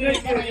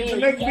The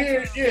neck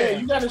beard, Yeah, yeah.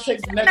 you gotta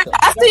shake the neck up.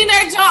 I seen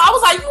that John. I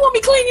was like, "You want me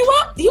to clean you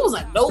up?" He was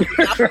like, "Nope."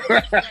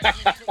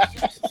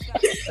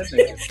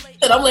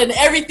 And I'm letting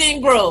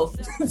everything grow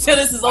until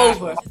this is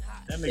over.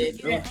 That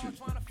nigga guilty.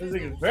 This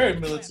nigga's very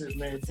militant,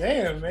 man.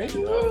 Damn, man.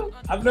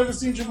 I've never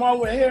seen Jamar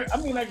with hair. I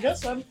mean, I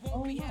guess I don't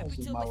know. This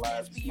is my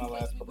last couple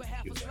of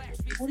years.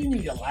 What do you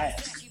mean your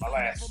last? My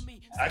last.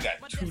 I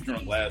got too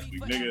drunk last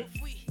week, nigga.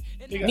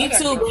 Nigga, Me I got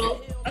too, drunk-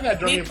 bro. I got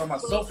drunk Me here by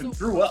myself and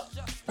threw up.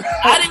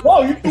 I didn't.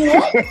 Whoa, you threw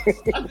up?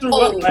 I threw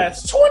Oh. up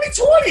last.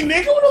 2020,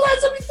 nigga. When the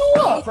last time you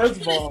threw up?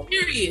 First of all,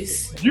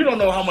 Serious. you don't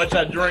know how much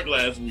I drank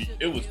last week.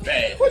 It was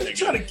bad. What, you nigga.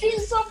 trying to kill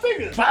yourself,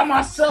 nigga? By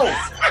myself.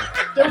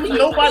 There was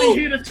nobody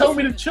here to tell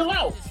me to chill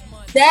out.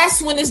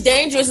 That's when it's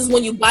dangerous. Is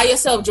when you by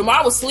yourself.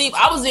 Jamar was asleep.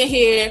 I was in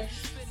here.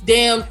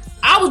 Damn,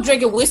 I was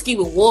drinking whiskey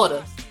with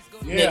water.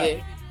 Yeah.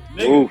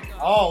 Nigga. Oof.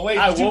 Oh, wait.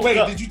 I Did you, woke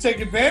up. did you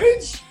take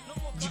advantage?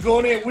 Did you go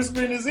in there and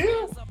whisper in his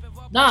ear?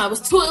 Nah, it was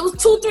 3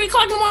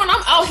 o'clock in the morning.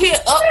 I'm out here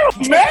up.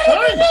 Man,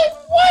 nigga,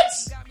 what?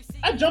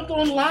 I jumped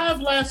on live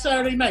last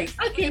Saturday night.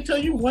 I can't tell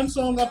you one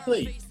song I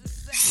played.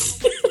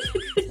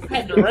 I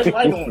had the red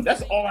light on.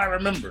 That's all I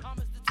remember.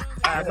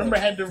 I remember I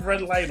had the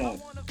red light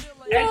on.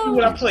 Ask me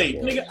what I played.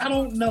 Nigga, I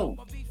don't know.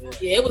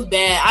 Yeah, it was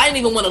bad. I didn't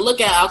even want to look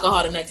at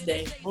alcohol the next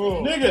day.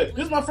 Bro. Nigga,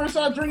 this is my first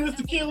time drinking this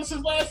tequila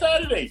since last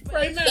Saturday.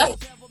 Right now.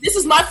 This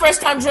is my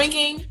first time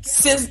drinking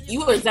since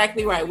you were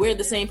exactly right. We're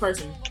the same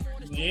person.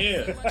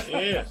 Yeah.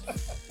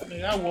 I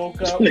mean, I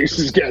woke up. Niggas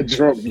just got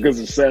drunk because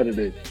it's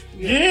Saturday.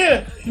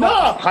 Yeah.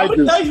 Nah, Hype I'm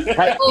gonna tell is- you.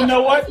 hype- You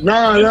know what?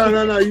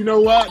 No. You know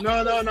what?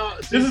 No.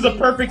 This is a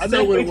perfect I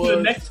know what segue it to the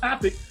was. next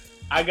topic.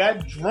 I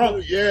got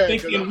drunk Yeah,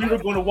 thinking we were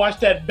going to watch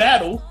that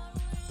battle,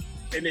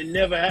 and it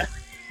never happened.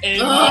 And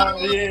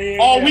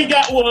all we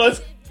got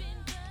was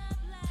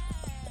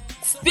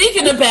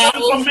Speaking of my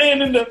battles,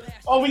 man in the.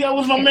 All we got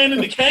was my man in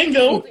the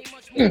Kango.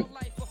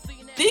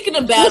 speaking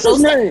of What's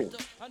his battles, name?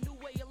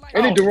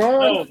 Eddie Duran?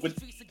 No, but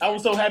I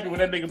was so happy when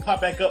that nigga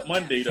popped back up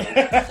Monday though.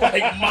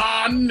 Like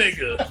my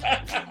nigga,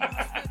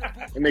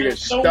 That nigga no way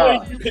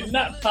stopped. you could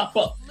not pop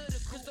up.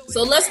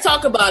 so let's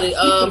talk about it.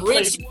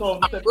 Rich, We'll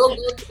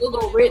we'll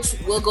go Rich,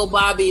 we'll go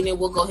Bobby, and then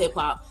we'll go hip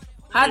hop.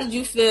 How did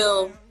you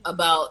feel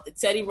about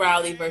Teddy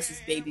Riley versus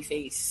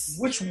Babyface?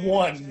 Which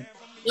one?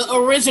 The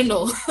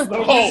original. The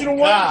Oh original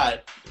one?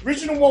 God.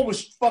 Original one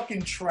was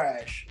fucking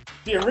trash.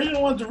 The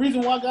original one's the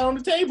reason why I got on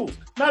the tables.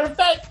 Matter of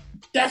fact,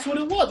 that's what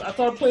it was. I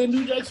started playing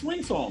New Jack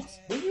Swing songs.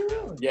 Did you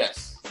really?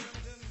 Yes.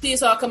 See,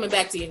 it's all coming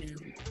back to you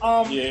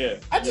now. Yeah.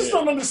 I just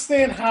don't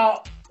understand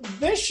how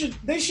they should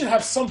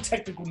have some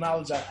technical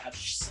knowledge of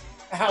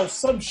how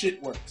some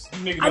shit works. You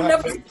niggas I have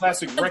never- a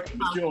classic record,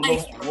 but you don't know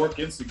how to work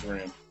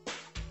Instagram.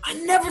 I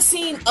never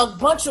seen a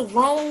bunch of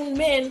grown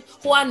men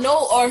who I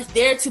know are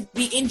there to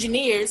be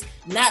engineers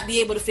not be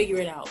able to figure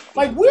it out.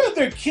 Like, where are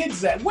their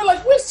kids at?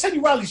 Where's Teddy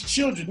Riley's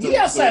children? He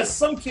has to have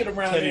some kid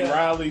around Teddy there.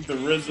 Riley, the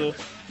RZA.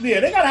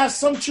 Yeah, they gotta have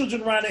some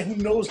children around there who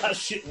knows how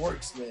shit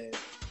works, man.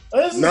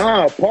 This is-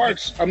 Nah,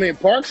 Parks. I mean,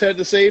 Parks had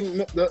the same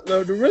the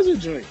RZA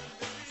joint,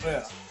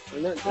 Yeah.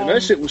 and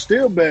that shit was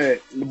still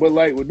bad. But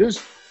like with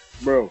this,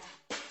 bro.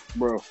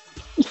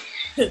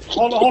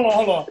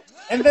 Hold on.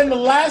 And then the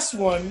last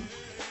one,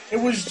 it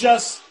was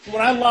just,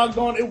 when I logged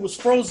on, it was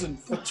frozen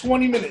for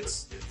 20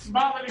 minutes.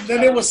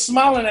 Then they were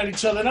smiling at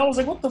each other, and I was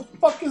like, what the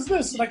fuck is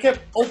this? And I kept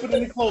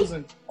opening and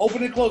closing.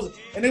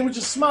 And they were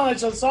just smiling at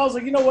each other, so I was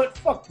like, you know what?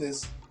 Fuck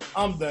this.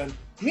 I'm done.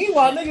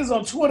 Meanwhile, niggas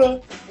on Twitter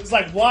is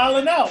like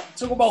wilding out,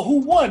 talking about who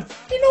won.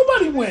 Ain't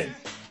nobody win.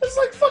 It's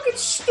like fucking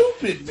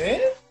stupid,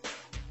 man.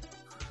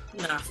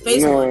 Nah,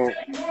 face one.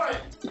 No,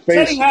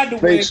 Teddy had to win.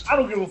 face. I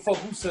don't give a fuck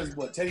who says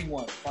what. Teddy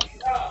won. Fuck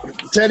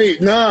it.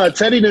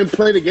 Teddy didn't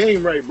play the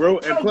game right, bro. I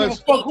And don't give a plus,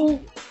 fuck who.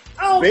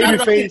 I don't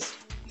Babyface,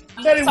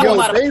 Teddy Talk yo,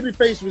 won. about it.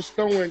 Babyface was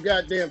throwing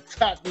goddamn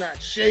top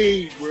notch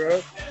shade,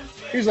 bro.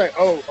 He's like,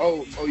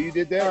 oh, you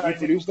did that? You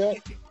produced that?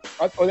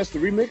 Oh, that's the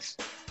remix?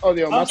 Oh,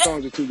 yeah, my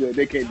songs are too good.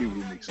 They can't do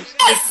remixes.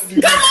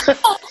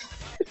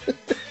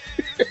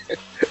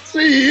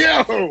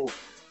 CEO,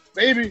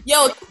 baby.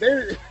 Yo,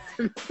 Teddy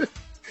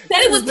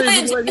was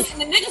playing, and the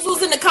niggas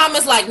was in the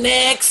comments like,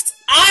 next.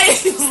 I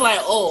was like,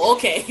 oh,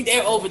 okay,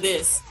 they're over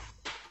this.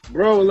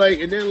 Bro, like,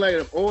 and then, like,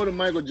 of all the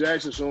Michael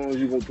Jackson songs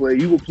you gonna play,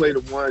 you will play the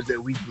ones that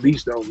we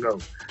least don't know.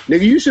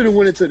 Nigga, you should have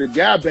went into the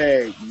guy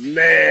bag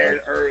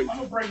mad early. I'm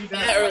gonna break it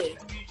down. Mad early.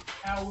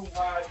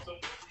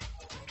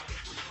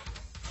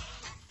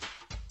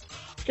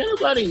 Can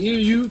anybody hear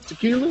you,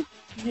 Tequila?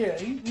 Yeah,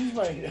 he's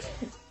right here.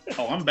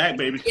 Oh, I'm back,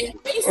 baby. Yeah,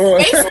 Oh. All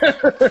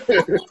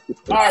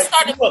right,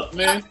 started- look,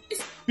 man.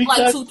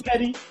 Like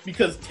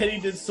Because Teddy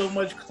did so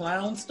much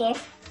clown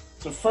stuff,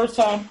 the first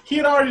time he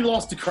had already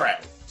lost the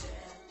crowd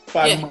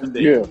by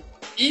Monday. Yeah.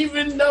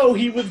 Even though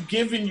he was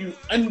giving you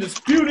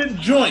undisputed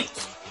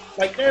joints,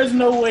 like there's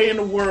no way in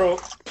the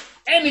world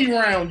any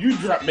round you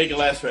drop Make It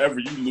Last Forever,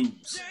 you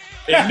lose.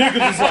 And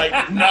niggas is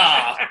like,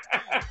 nah.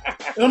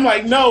 And I'm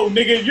like, no,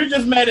 nigga, you're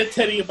just mad at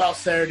Teddy about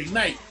Saturday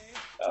night.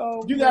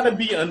 Oh, You gotta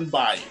be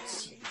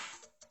unbiased.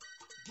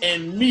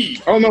 And me,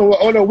 Oh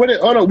no! When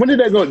did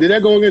that go? Did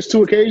that go against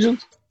 2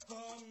 occasions?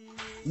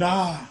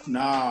 nah.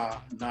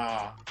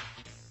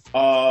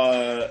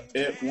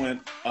 It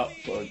went up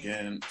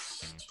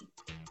against.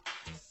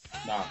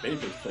 Nah,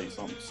 Babyface played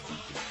something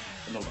stupid.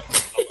 I know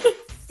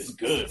it's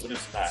good, but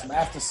it's not. some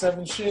after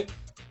 7 shit.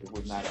 It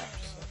was not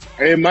after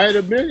 7. It might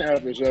have been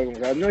after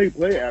 7. I know he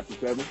played after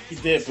 7. He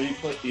did, but he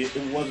played.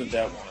 It wasn't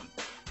that one.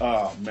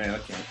 Oh man, I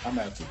can't. I'm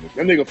gonna have to look.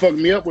 That nigga fucked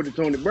me up with the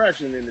Tony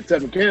Braxton and the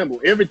Tevin Campbell.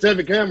 Every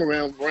Tevin Campbell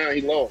round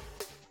he lost.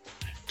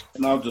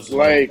 And I was just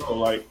Like-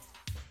 like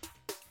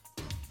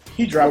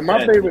he dropped Well,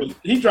 my that. favorite-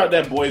 He dropped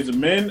that Boys and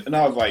Men, and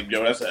I was like,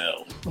 yo, that's an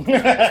L.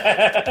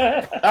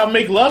 I'll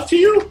Make Love to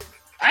You.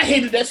 I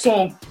hated that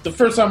song the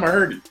first time I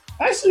heard it.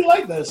 I actually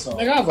like that song.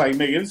 Like I was like,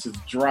 nigga, this is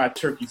dry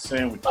turkey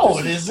sandwich. No,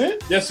 it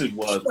isn't. Yes, it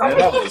was. I Man. mean,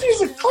 That was,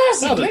 he's a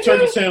classic. that was a nigga.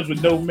 turkey sandwich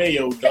with no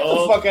mayo, Get the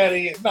dog. fuck out of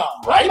here. No,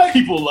 White I like.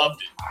 people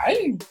loved it. I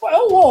ain't.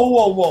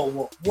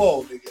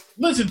 Whoa, nigga.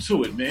 Listen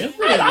to it, man.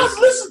 I've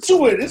listened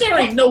to it. It's There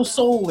ain't no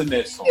soul in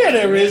that song. Yeah,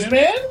 there is,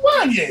 man.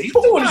 Wanye, he's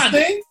doing his Wanye.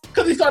 thing.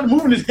 Because he started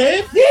moving his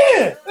head.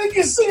 Yeah, they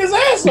can sing his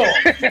ass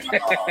off.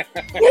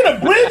 You had a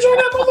bridge on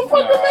that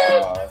motherfucker,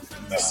 man.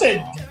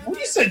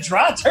 You said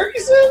dry turkey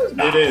sandwich?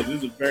 Nah. It is.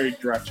 It's a very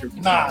dry turkey.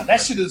 Nah,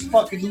 that shit is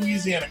fucking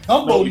Louisiana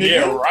gumbo, Oh, nigga.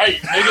 yeah, right,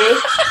 nigga.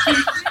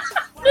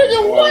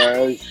 Nigga,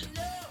 what?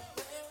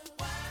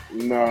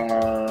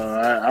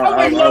 Nah,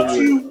 I Make Love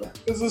to You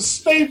is a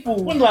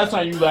staple. When's the last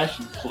time you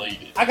actually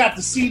played it? I got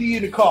the CD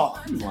in the car.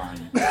 You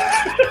lying.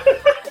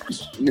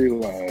 You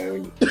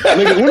lying.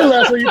 Nigga, when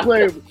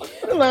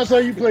the last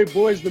time you played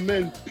Boys to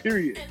Men,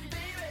 period?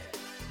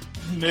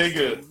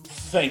 Nigga,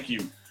 thank you.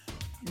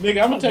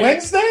 Nigga, I'm gonna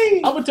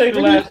tell you the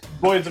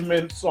last Boys and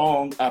Men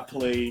song I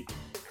played.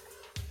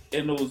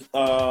 And it was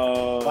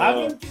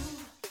Fire?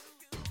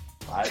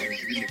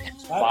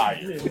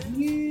 Fire.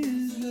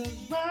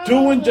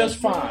 Doing just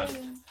fine.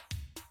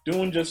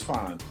 Doing just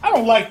fine. I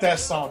don't like that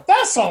song.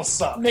 That song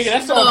sucks. Nigga,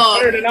 that song's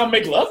better than I'll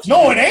Make Love to You.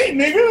 No, it ain't,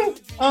 nigga.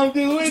 I'm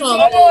doing No.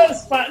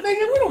 just fine.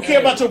 Nigga, we don't care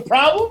about your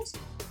problems.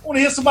 I want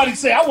to hear somebody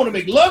say, I want to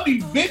make love to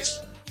you, bitch.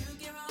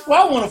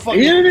 Well, I want to fucking...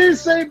 He didn't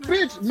say,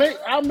 bitch.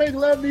 I'll Make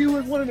Love to You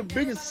is one of the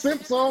biggest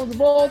simp songs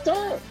of all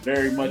time.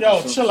 Very much.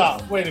 Yo, so. chill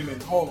out. Wait a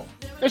minute. Hold on.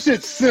 That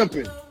shit's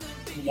simping.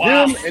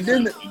 Wow.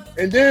 Him,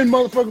 and then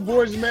motherfucking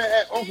Boys and Men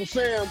at Uncle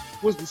Sam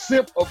was the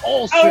simp of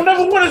all simps. I don't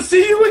never want to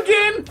see you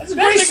again. That's a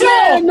great song,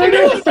 nigga.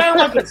 nigga. You sound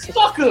like a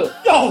sucker.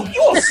 Yo,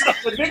 you a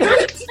sucker,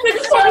 nigga.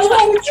 Nigga, what's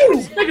wrong with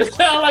you? Nigga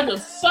sound like a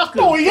sucker.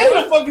 No, he ain't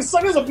a fucking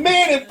sucker. He's a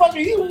man and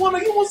fucking, he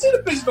won't see the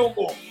bitch no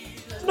more.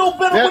 There's no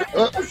better way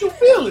to express your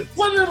feelings.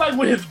 Wasn't it like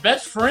with his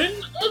best friend?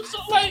 So,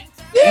 like,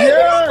 Yeah,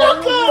 Yeah,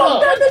 fuck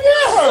that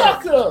nigga.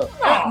 sucker.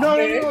 Nah, No,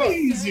 man, no, no.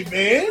 easy,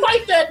 man.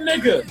 Fight that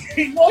nigga.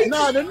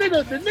 Nah, the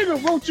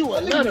nigga wrote you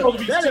a letter. supposed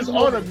to be That is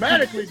simple.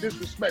 automatically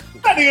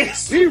disrespectful. That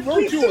nigga, He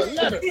wrote you a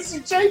letter. Easy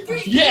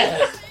JP.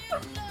 Yeah.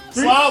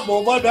 Slob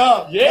on my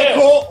dog. Yeah.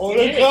 On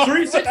the Yeah. go.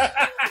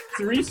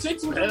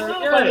 3-6 was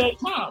around Yeah. by that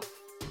time.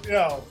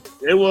 Yo.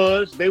 They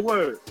were.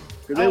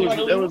 Cause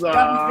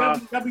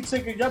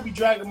Y'all be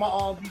dragging my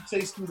R&B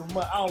taste through the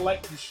mud. I don't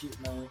like this shit,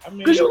 man. I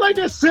mean, Cause you like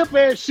that simp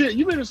ass shit.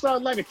 You better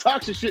start liking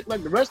toxic shit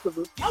like the rest of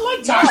us. I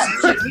like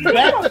toxic shit.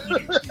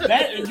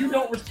 That and you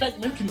don't respect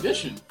mint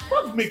condition.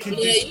 Fuck me Yeah,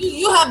 condition.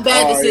 you have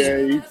bad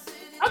decisions. yeah.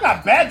 I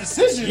got bad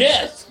decisions.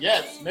 Yes,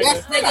 Yes,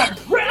 nigga.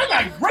 I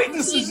got great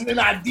decisions and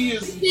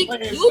ideas. You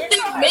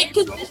think Make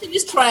Condition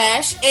is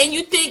trash, and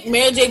you think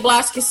Mary J.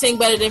 Blige can sing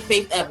better than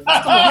Faith Evans.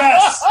 Come on.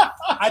 Yes,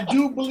 I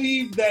do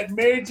believe that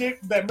Mary J.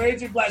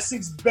 Blige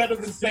sings better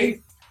than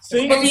Faith.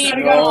 Singing,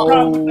 Anybody got a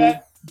problem with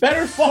that?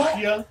 better Fuck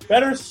song, yeah.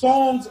 better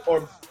songs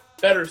or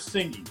better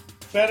singing.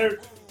 Better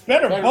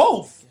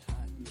both.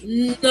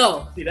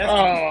 No. See,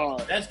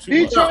 that's too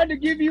He much. tried to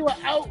give you an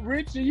out,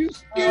 Rich, and you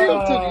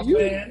still took it. You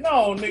Man,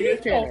 no, nigga. you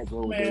can't No,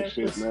 go with man. that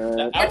shit,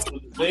 man. I was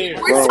there.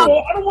 We're Bro.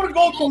 I don't want to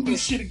go through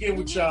this shit again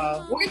with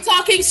y'all. We're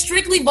talking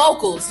strictly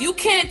vocals. You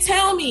can't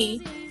tell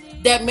me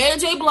that Mary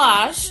J.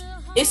 Blige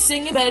is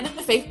singing better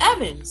than Faith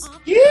Evans.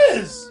 He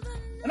is.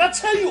 And I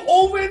tell you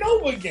over and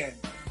over again,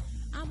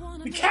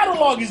 the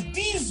catalog is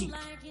diesel.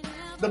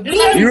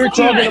 You're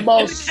talking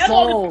about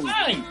songs.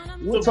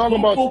 We're talking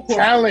about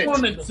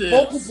talent. The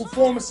vocal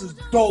performance is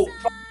dope.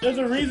 There's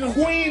a reason.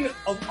 Queen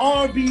of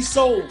R&B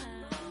soul.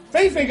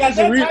 Faith ain't got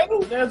that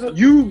title.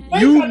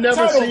 You've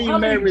never seen How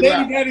many Mary baby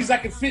Lie. daddies I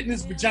can fit in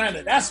this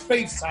vagina? That's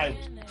Faith's title.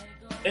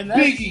 And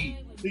Biggie,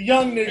 the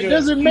young nigga. It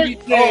doesn't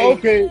make. DJ, Oh,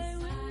 okay.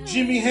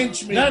 Jimmy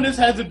Henchman. None of this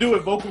has to do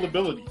with vocal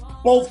ability.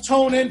 Both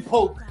tone and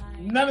poke.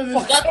 None of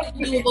this.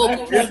 Nothing to do with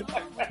vocal.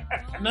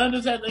 None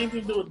of this has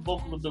anything to do with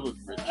vocal ability.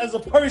 Rich. As a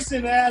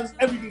person, it has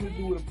everything to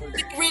do with a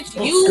person. Rich,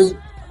 you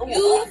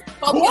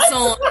focus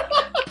on.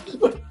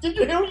 Did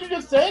you hear what you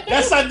just said?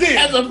 Yes, I did.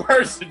 As a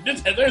person,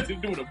 this has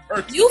everything to do with a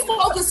person. You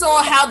focus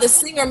on how the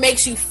singer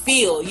makes you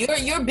feel.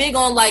 You're big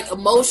on like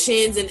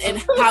emotions and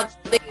how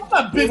they. I'm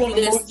not big on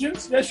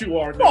emotions. Yes, you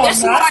are. No,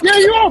 Yes, I'm not. Yeah,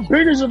 you are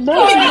big as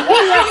emotion.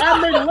 I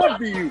make love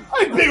to you.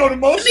 I ain't big on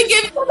emotions. Let me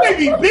give you- I may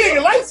be big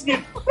and light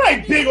skin. I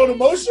ain't big on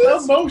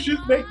emotions. Emotions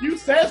make you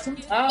sad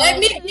sometimes. Let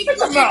me give you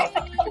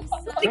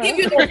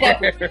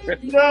the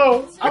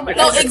No, I'm No,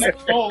 adding a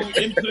song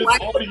into this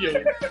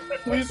audio.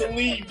 Please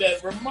believe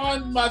that.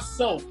 Remind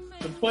myself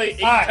to play 8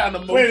 kind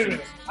of wait a emotions.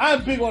 minute.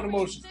 I'm big on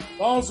emotions.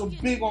 I'm also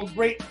big on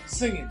great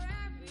singing.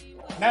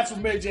 And that's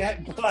what Mary J.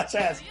 Blige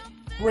has.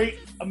 Great,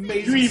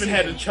 amazing You even singing.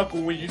 had a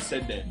chuckle when you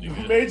said that,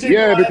 nigga. Mary J.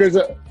 Yeah, Blige because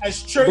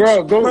as church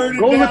bro, go burning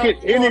look down at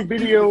any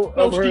video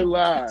of her she-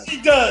 live.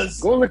 She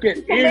does. Go look at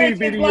Mary any J.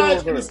 video Blige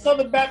of in her. the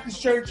Southern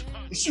Baptist Church,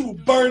 and she will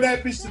burn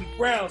that bitch to the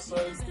ground, son.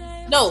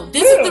 No,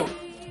 this Real. is the.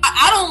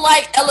 I don't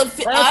like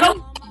I don't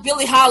like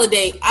Billie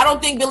Holiday. I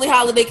don't think Billie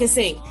Holiday can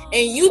sing.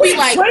 And you be Wait,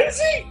 like,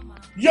 crazy?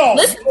 Yo,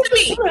 listen to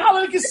me. Billie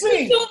Holiday can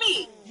sing.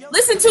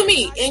 Listen to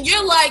me. And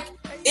you're like,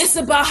 it's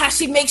about how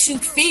she makes you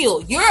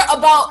feel. You're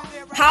about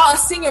how a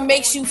singer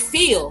makes you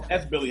feel.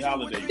 That's Billie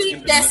Holiday. I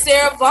think that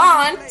Sarah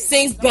Vaughan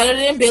sings better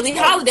than Billie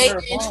Holiday,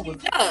 Sarah and Vaughan she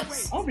was-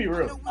 does. I'll be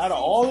real. Out of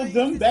all of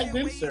them back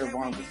then, Sarah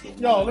Vaughan was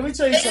the Yo, let me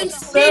tell you And something.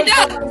 she Sarah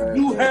does. Vaughan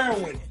do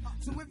heroin.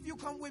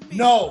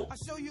 No.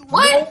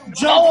 What? No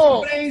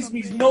jump brains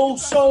means no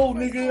soul,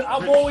 nigga.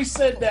 I've always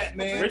said that,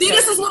 man. See,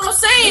 this is what I'm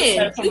saying.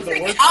 That's some You of the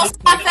freaking worst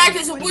outside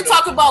factors, and we're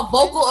talking about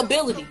vocal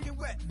ability.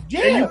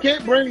 Yeah. And you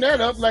can't bring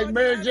that up like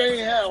Mary Jane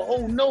had a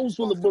whole nose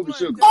full of booger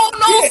sugar. Oh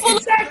no, full of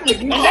Exactly.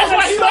 And that's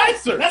why he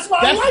likes her. That's why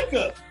I like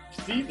her.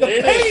 See, The there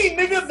it is. pain,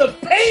 nigga, the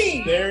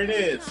pain. There it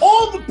is.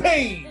 All the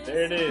pain.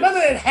 There it is. None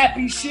of that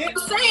happy shit. I'm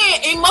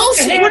saying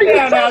emotion. What are you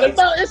down, talking Alex.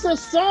 about? It's a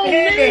song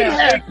Hand named down.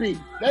 Happy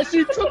that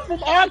she took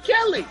from R.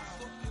 Kelly.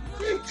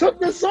 She took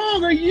the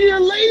song a year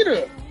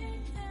later.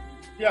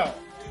 Yo,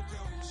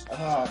 Oh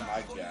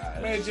my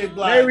god. Mary J.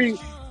 Blige.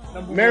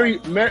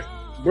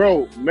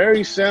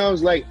 Mary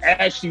sounds like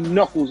Ashley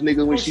Knuckles, nigga,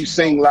 when No, she she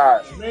sing don't.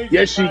 live. Mary J.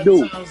 Yes, she Blige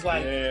do. Sounds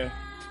like Yeah.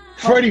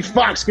 Freddie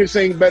Fox can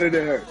sing better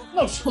than her.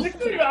 no. All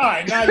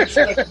right, now you're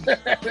stretching.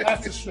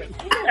 That's a stretch.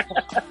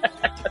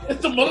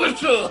 It's the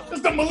militia.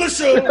 It's the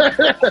militia.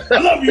 I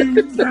love you.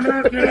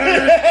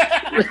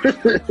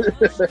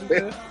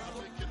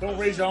 Don't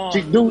raise your arm.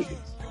 She do.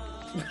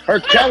 Her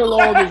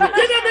catalog is Didn't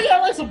that nigga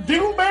have like some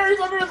dingleberries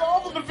under his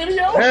arm in the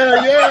video?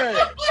 hell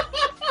yeah.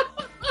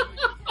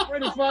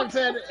 Freddie Fox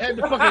had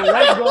the fucking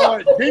right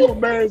guard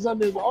dingleberries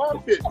under his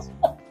armpits.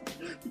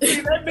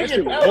 Dude, that That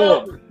shit nigga was LL,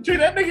 horrible. dude,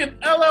 that nigga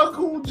LL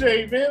Cool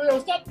J, man. Yo,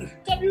 stop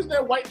using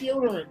that white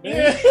deodorant,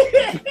 man.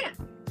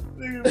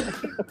 Yeah.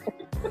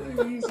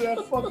 Nigga use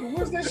that fucking.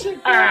 What's that shit?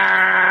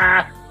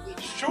 Ah,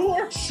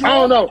 Sure. I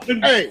don't know.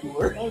 Hey,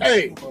 Sure.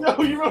 hey,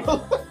 Yo, you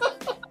remember?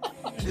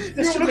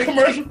 That shit make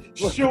commercial?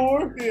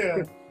 Sure.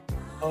 Yeah.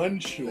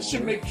 Unsure. That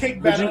shit make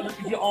cake batter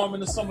underneath your arm in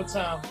the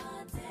summertime.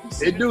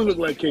 it do look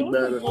like cake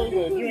batter.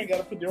 You ain't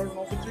gotta put deodorant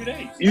on for 3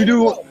 days. You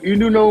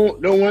do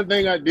know one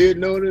thing I did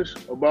notice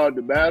about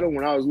the battle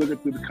when I was looking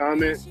through the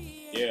comments,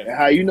 Yeah. and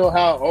how you know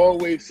how I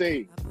always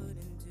say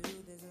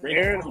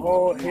Aaron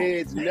Hall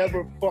heads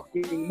never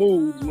fucking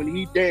moves when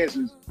he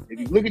dances. If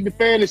you look at the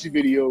fantasy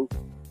video,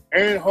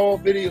 Aaron Hall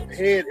video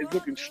head is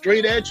looking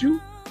straight at you,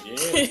 Yeah.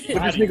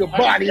 but this nigga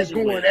body is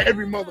going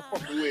every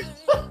motherfucking way.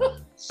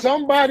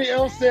 Somebody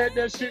else said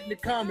that shit in the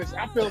comments.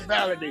 I feel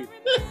validated.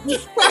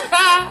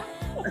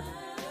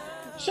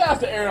 Shout out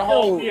to Aaron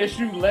Hall, Oh.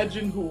 PSU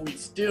legend, who we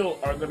still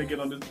are gonna get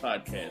on this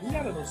podcast We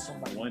gotta know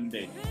somebody. one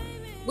day.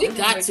 We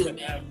got to,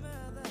 man.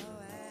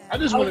 I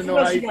just want to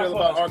know how you feel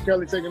about R.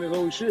 Kelly taking his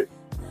own shit.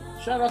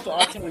 Shout out to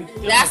R. Kelly.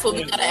 still That's what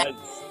we listening, gotta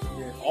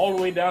guys. All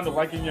the way down to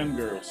liking young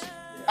girls.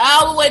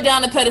 All the way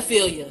down to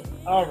pedophilia.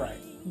 All right.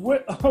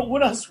 What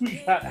else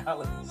we got,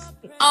 Alex?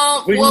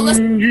 Well, let's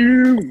When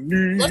you talk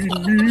need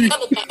about me. the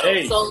other battle.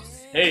 Hey. So,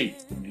 Hey,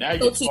 now so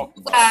you're to talking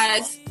you about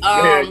guys,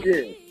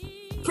 Yeah.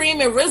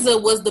 Cream and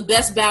RZA was the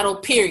best battle,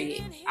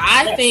 period.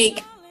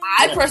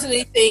 I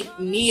personally think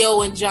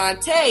Neo and John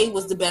Tay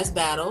was the best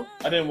battle.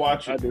 I didn't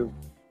watch I it. do.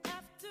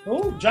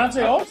 Who?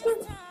 Jonte Austin?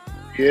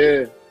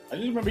 Yeah. I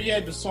just remember he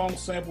had the song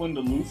sampling the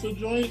Luther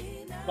joint,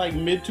 like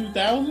mid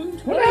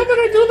 2000s. When the hell did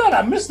they do that?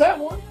 I missed that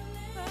one.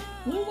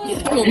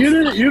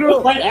 You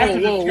don't. Right after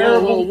the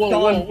terrible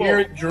Sean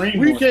Garrett dream.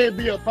 We can't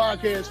be a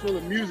podcast full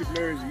of music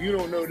nerds and you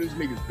don't know this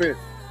nigga's been.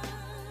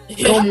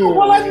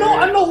 Well,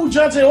 I know who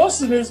Jonte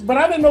Austin is, but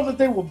I didn't know that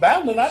they were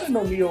battling. I didn't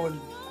know Neo and.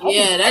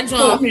 That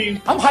joint. I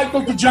mean, I'm hyped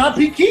up the John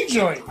P. Key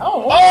joint.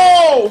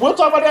 Oh, we'll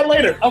talk about that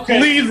later. Okay.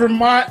 Please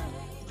remind.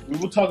 We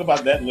will talk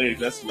about that later.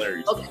 That's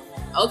hilarious.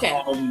 Okay.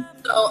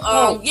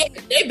 Yeah,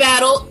 they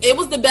battled. It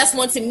was the best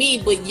one to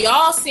me, but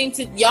y'all think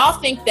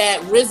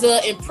that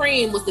RZA and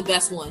Preem was the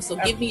best one. So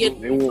give me a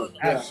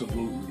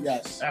absolutely,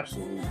 yes,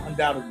 absolutely,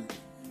 undoubtedly.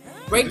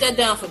 Break that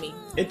down for me.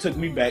 It took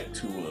me back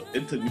to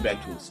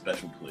a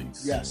special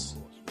place. Yes.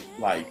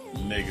 Like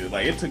nigga,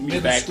 like it took me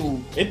middle back.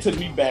 School. It took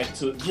me back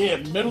to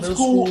middle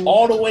school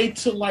all the way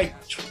to like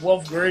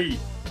 12th grade.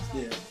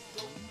 Yeah.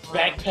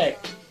 Backpack.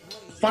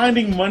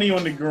 Finding money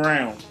on the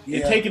ground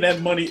and taking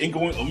that money and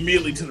going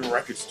immediately to the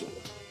record store.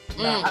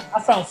 I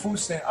found food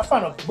stamps. I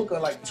found a book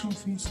of like 2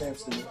 food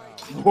stamps in it.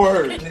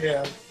 Word.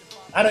 Yeah.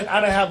 I didn't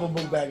have a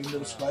book bag in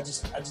middle school. I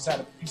just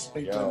had a piece of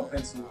paper and a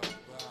pencil.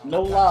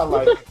 No lie,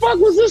 like what the fuck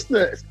was this?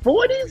 The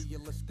 40s?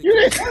 You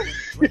didn't.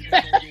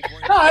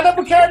 No, I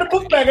never carried a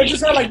book bag. I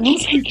just had like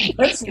loose leaf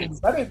pencils.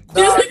 I didn't.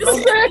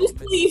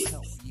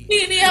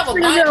 He didn't have a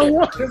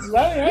binder.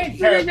 I ain't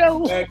carrying a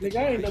book bag, nigga.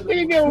 I ain't never.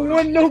 He got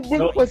one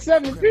notebook for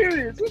 7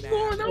 periods. What's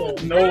going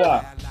on? No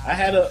lie.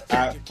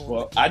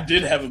 I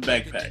did have a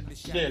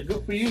backpack. Yeah,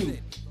 good for you.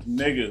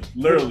 Nigga,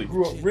 literally.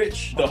 Grew up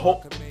rich.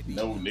 No,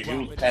 nigga,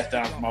 it was passed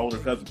down from my older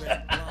cousin.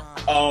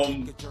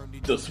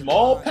 The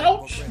small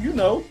pouch, you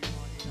know,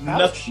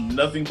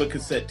 nothing but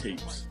cassette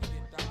tapes.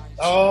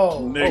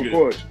 Oh, nigga, of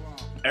course.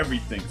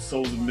 Everything.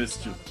 Souls of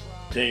Mischief,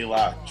 De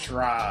La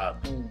Tribe,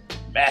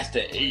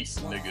 Master Ace,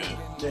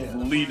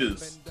 nigga,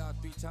 Leaders.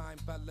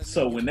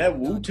 So when that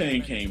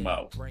Wu-Tang came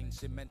out,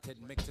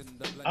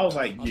 I was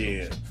like,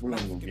 yeah, we're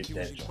gonna go get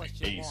that joint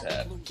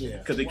ASAP. Yeah.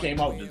 Because it came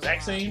out the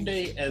exact same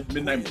day as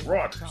Midnight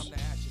Marauders.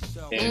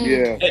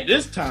 And at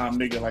this time,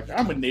 nigga, like,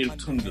 I'm a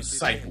Native Tongue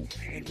disciple.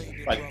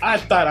 Like, I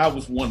thought I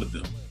was one of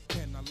them.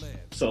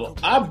 So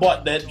I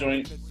bought that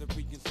joint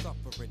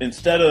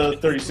instead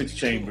of 36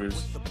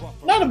 Chambers.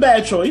 Not a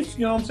bad choice,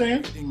 you know what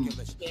I'm saying?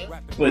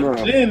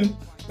 But then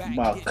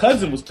my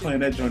cousin was playing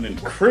that joint in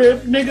the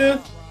crib,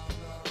 nigga.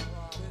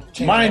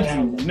 Mind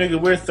you, nigga,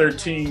 we're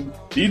 13.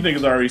 These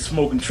niggas already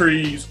smoking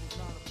trees.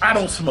 I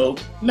don't smoke.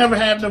 Never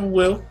have, never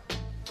will.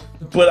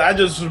 But I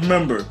just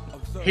remember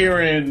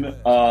hearing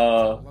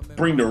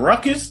Bring the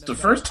Ruckus the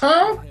first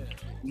time.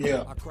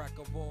 Yeah.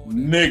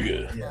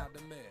 Nigga. Yeah.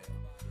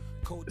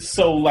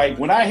 So, like,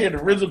 when I hear the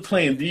RZA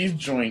playing these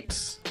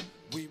joints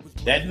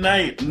that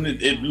night,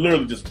 it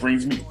literally just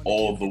brings me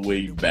all the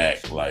way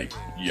back. Like,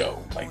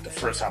 yo, like the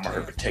first time I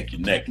heard Protect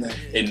Your Neck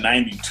in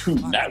 92.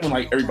 Not when,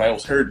 like, everybody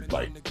else heard it.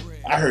 Like,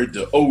 I heard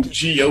the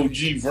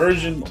OG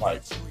version.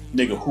 Like,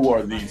 nigga, who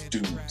are these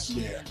dudes?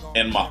 Yeah.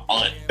 And my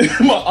aunt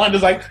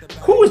is like,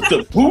 who is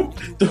the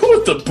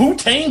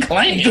Wu-Tang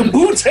Clan? The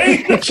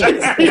Wu-Tang.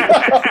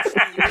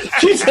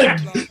 she said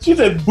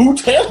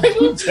Wu-Tang?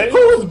 Who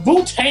is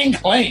Wu-Tang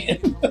Clan?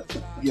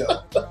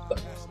 Yeah.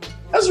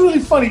 That's really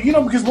funny, you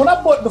know, because when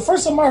I bought the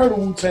first time I heard of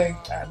Wu-Tang,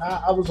 and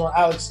I was on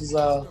Alex's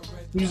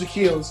Music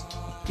Heals,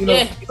 you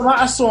know,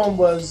 I saw him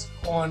was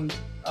on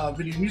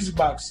Video Music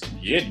Box.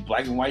 Yeah, the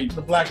black and white.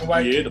 The black and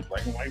white. Yeah, the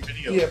black and white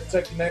video. Yeah,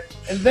 Protecting That.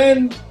 And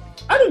then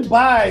I didn't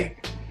buy,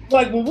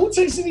 like, when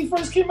Wu-Tang CD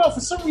first came out,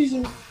 for some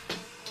reason,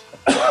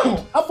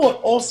 I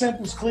bought All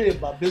Samples Cleared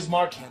by Biz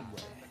Markie.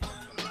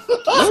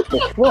 What the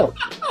fuck?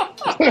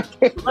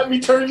 Let me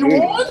turn you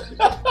on?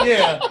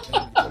 Yeah.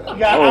 You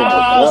got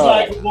eyes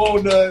like a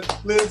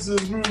walnut, lips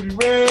is ruby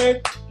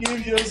red.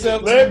 Give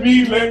yourself let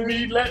me turn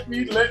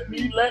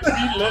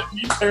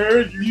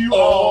you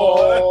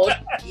on.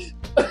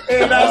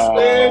 And I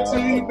swear to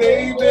you,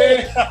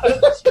 baby. I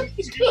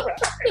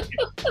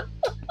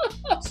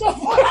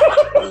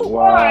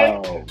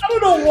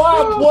don't know why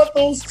I bought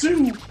those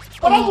two.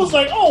 But I was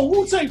like, oh,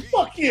 Wu-Tang,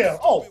 fuck yeah.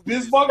 Oh,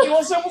 Biz Markie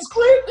on Samples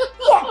Cleared?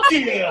 Fuck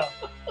yeah.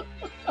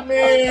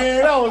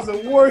 Man, that was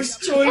the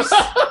worst choice.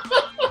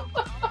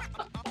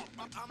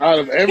 Out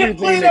of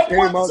everything that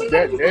came out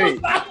that day.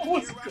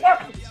 Was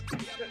garbage.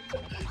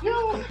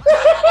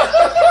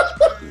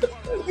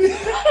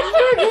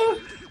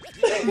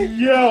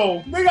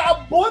 Yo, nigga,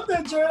 I bought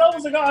that joint. I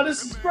was like, oh,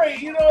 this is great.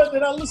 You know, and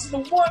then I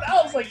listened to one.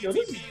 I was like, yo,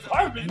 this is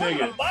garbage.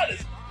 Nigga, I'm buy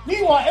this.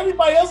 Meanwhile,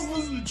 everybody else is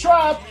listening to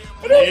Tribe.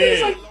 And then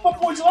he's like, my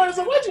boy Jelani was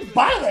like, why'd you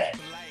buy that?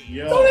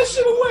 Yo. Throw that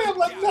shit away. I'm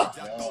like, no, I'm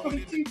just going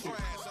to keep it.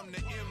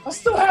 I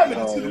still have it.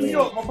 It's in New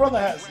York. My brother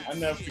has it. I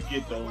never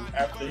forget, though,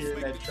 after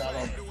hearing that Tribe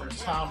on the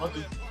first time,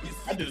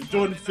 I did a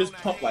Jordan fist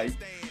pump like,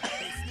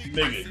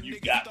 nigga, you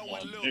got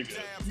one, nigga.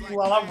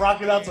 Meanwhile, I'm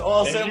rocking out to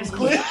All Samples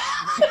Cleared.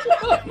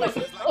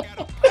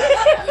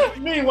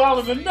 Meanwhile,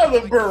 in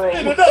another borough.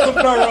 In another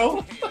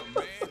borough.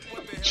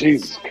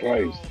 Jesus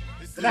Christ.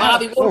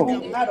 Bobby,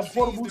 I had a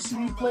portable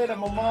CD player that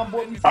my mom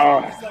bought me.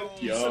 For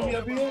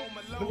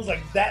it was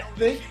like that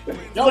thick.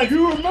 Yo,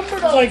 you remember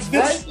that? Like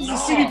this, the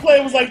CD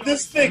player was like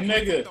this thick,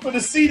 nigga. Put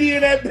a CD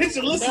in that bitch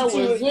and listen That to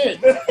was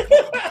it.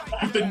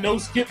 With the no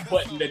skip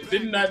button that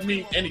did not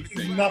mean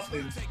anything.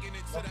 Nothing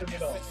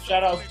at all.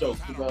 Shout out though,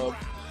 because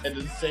at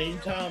the same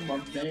time, my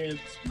man's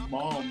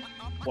mom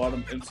bought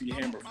him MC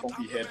Hammer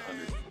Funky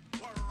Headhunter.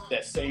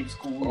 That same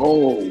school.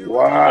 Oh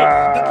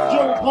wow!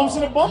 Yo, Bumps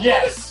in the Bump?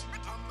 Yes.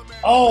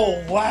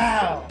 Oh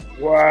wow!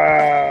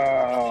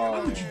 Wow! Why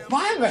would you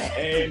buy that?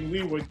 And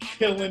we were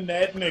killing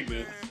that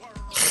nigga.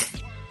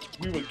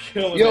 We were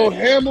killing. Yo, that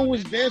Hammer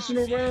was dancing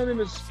around in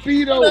a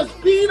speedo.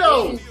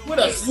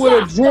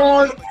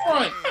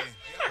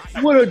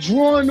 With a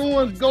drawn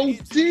on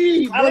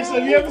goatee. Alex,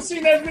 have you ever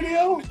seen that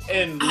video?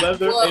 And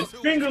leather and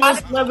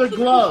fingerless leather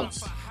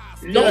gloves.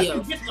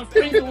 Don't forget the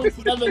fingerless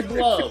leather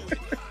gloves.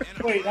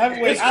 Wait,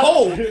 it's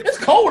cold. It's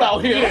cold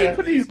out here. Let me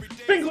put these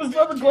fingerless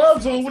leather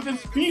gloves on with this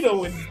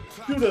speedo and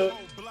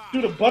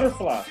do the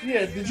butterfly.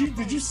 Yeah, did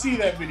you see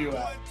that video,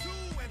 Alex?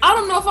 I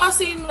don't know if I've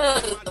seen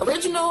the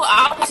original.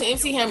 I watched the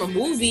MC Hammer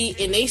movie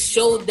and they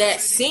showed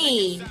that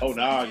scene. Oh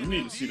nah, you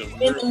need to see the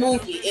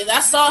movie. And I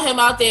saw him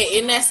out there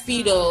in that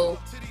speedo.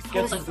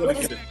 Guess who's gonna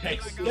get the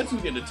text? Guess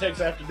who's getting the text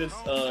after this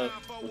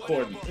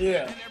recording?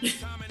 Yeah.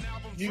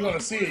 You're gonna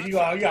see it. You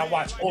gotta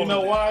watch all. You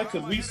know why?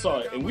 Because we saw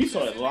it, and we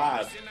saw it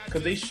live.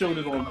 Because they showed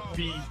it on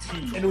BT,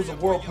 and it was a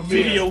world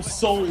premiere. Video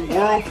Soul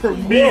world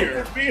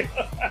premiere.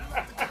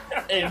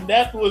 And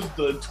that was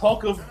the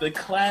talk of the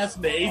class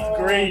in the 8th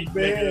grade,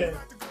 man.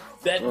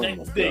 That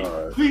next day.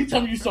 Please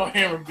tell me you saw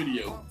Hammer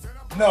video.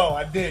 No,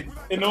 I didn't.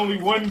 And only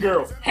one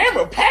girl.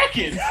 Hammer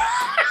packing.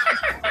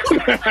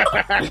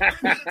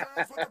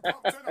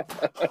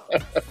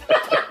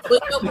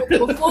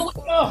 Before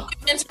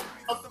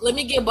let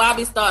me get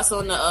Bobby's thoughts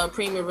on the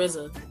Premier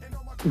RZA.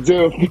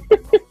 Dude.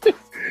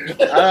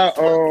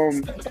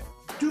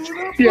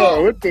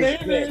 Yo, what the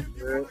fuck, man?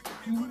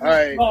 All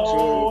right.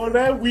 All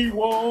that we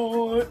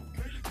want.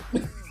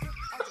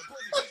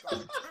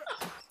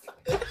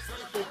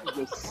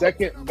 The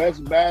second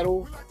best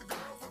battle,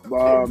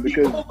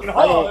 because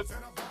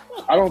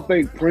I don't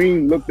think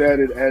Preem looked at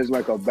it as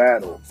like a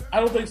battle. I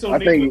don't think so. I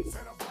think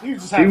he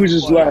was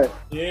just like,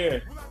 yeah,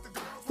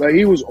 like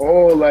he was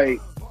all like,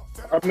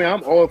 I mean,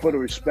 I'm all for the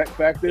respect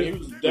factor. Yeah,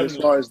 he was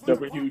as far as the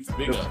huge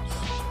big ups.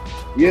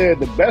 Yeah,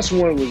 the best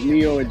one was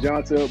Neo and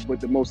Jonta, but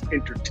the most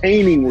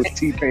entertaining was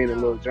T-Pain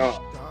and Lil Jon.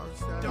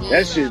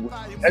 That shit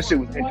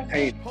was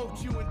entertaining.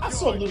 I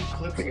saw little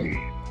clips.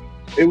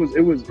 It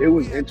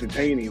was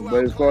entertaining,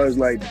 but as far as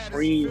like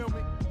the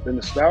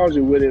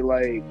nostalgia with it,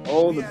 like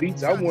all the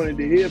beats I wanted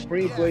to hear,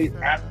 Preem played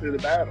after the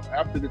battle,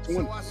 after the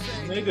 20s.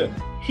 Nigga,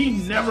 he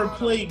never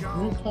played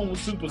Group Home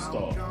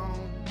Superstar.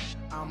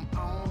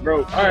 Bro,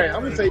 all right,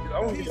 I'm gonna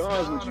be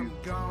honest with you.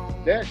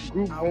 That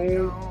Group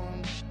Home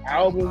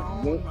album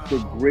wasn't the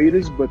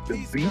greatest, but the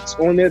beats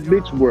on that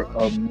bitch were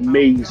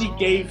amazing. He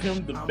gave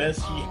him the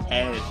best he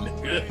had,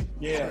 nigga.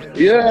 Yeah,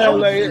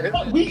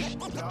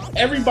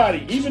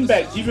 everybody, even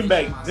back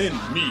then,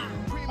 me,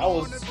 I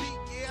was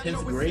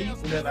 10th grade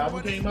when that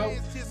album came out,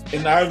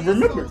 and I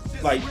remember,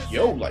 like,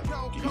 yo, like,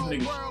 these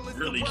niggas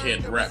really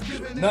can't rap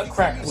good.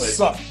 Nutcrackers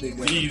suck,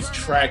 nigga. These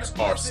tracks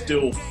are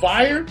still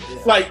fire.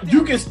 Like,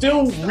 you can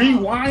still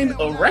rewind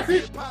a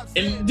record,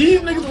 and these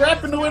niggas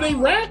rapping the way they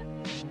rap.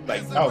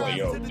 Like, I was like,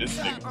 yo, this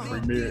nigga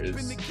Premier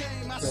is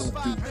so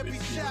stupid.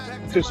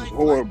 This is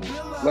horrible.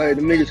 Like,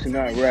 the niggas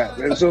cannot rap.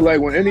 And so,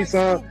 like, when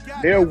anytime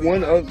they're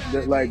one of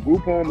the, like,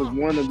 Group Home is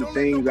one of the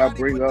things I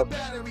bring up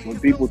when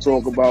people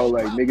talk about,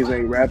 like, niggas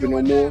ain't rapping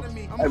no more.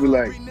 I be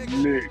like,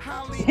 nigga.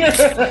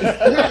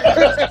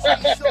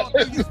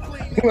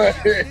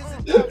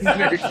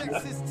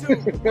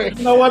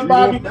 You know what,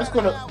 Bobby?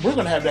 We're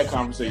gonna have that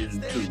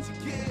conversation too.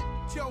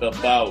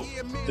 About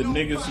the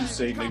niggas who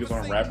say niggas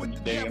aren't rapping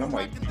today, and I'm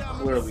like, you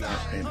clearly aren't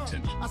paying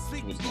attention to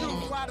what's going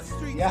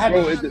on. Yeah, I had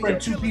to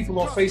friend 2 people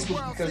on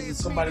Facebook because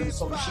somebody was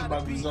talking shit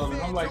about Griselda.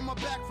 And I'm like,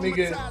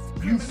 nigga,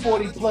 you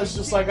 40 plus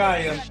just like I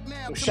am,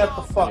 so shut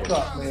the fuck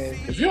up, man.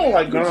 If you don't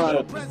like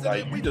Griselda,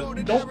 like, you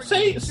just don't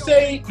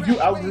say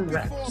you outgrew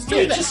rap.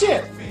 Just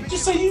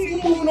say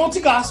you moving on to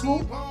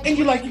gospel and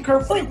you like your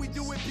Kurt Franklin.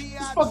 Just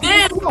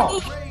fucking move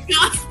on.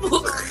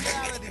 Gospel.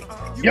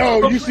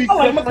 Yo, you see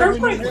Kurt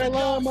Franklin's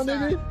hairline, my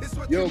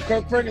nigga? Yo,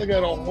 Kurt Franklin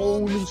got a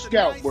whole new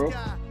scalp, bro.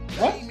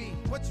 What?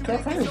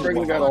 Kurt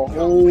Franklin got a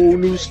whole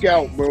new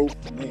scalp, bro.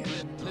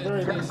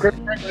 Kurt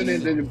Franklin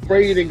and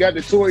prayed and got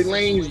the Tory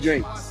Lanez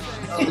drink.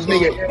 This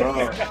nigga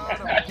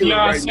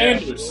Deion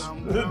Sanders.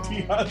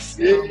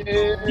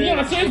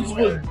 Deion Sanders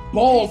was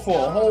bald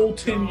for a whole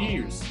 10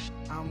 years.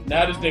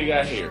 Now this nigga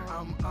got hair.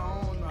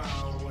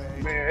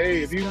 Man,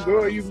 hey, if you can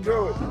grow it, you can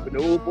grow it. But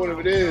the whole point of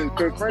it is,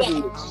 Kurt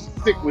Franklin looks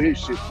sick with his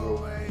shit,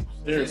 bro.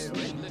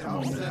 Seriously.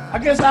 I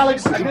guess,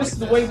 Alex,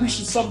 the way we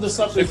should sum this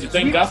up is, you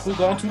think gospel's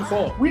gone too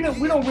far? We don't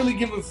really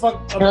give a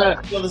fuck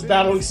about the other's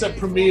battle except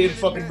Premier and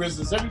fucking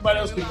RZA. Everybody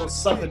else can go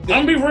suck a dick.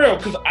 I'm gonna be real,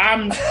 because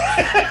I'm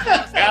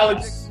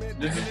Alex.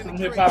 This is from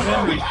Hip Hop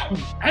Henry.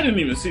 I didn't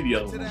even see the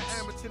other ones.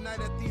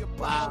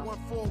 Wow.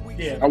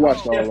 Yeah, I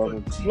watched all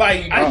of them.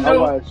 Like I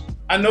watched.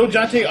 I know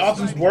Jonte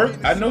Austin's work.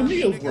 I know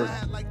Neo's work.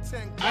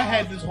 I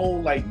had this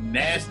whole like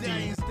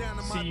nasty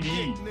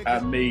CD I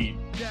made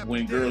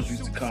when girls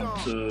used to come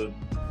to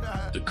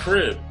the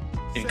crib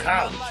in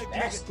college.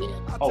 nasty.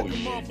 Oh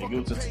yeah, nigga, it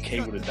was just a K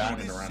with a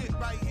diamond around it.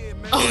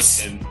 Oh,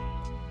 And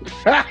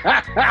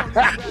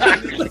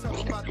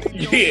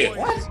yeah,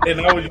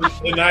 and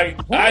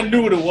I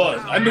knew what it was.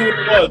 I knew what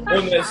it was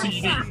on that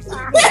CD.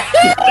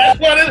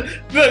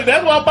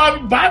 That's why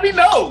Bobby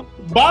knows.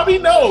 Bobby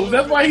knows.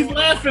 That's why he's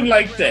laughing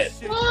like that.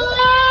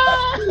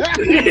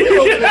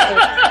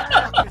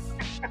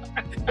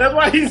 That's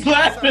why he's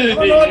laughing.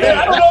 I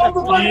don't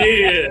know.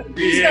 Yeah.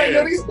 These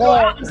niggas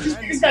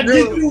got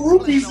deep blue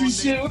rupees and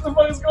shit. What the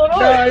fuck is going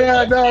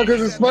on? No,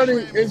 because it's funny.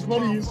 It's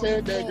funny you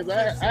said that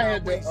because I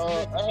had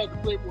the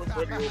Playboy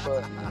video,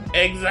 but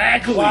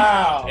Exactly.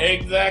 Wow.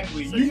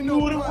 Exactly. You knew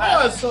what it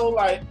was. So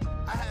like,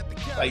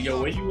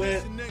 yo, where you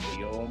at?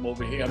 Yo, I'm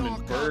over here. I'm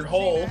in Bird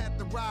Hall.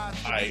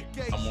 Alright,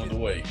 I'm on the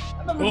way.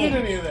 I never Boom. did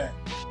any of that.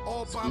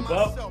 Scoop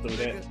up, throw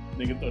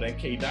that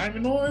K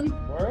Diamond on.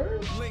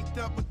 Word?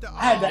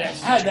 I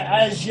had the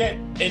as yet.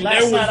 And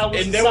Last night I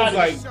was there was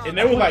like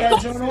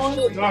that joint on?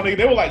 no, nigga,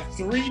 there were like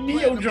 3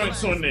 Neo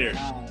joints on there.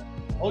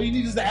 All you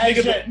need is the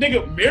as yet.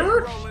 Nigga,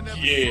 Mirror?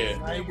 Yeah.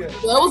 Now you good. there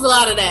was a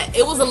lot of that.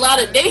 It was a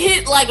lot of. They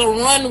hit like a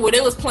run where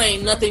they was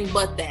playing nothing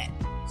but that.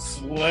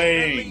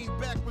 Slay.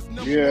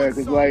 yeah,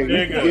 because like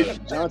Nigga.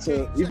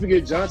 you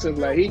forget Johnson,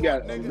 like he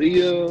got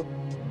Aaliyah,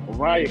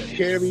 Mariah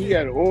Carey, he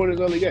got all this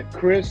other, he got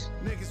Chris,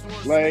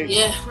 like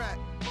Yeah.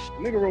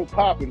 nigga wrote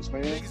Poppins,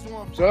 man.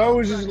 So I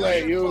was just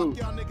like, yo,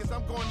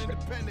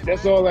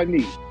 that's all I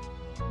need.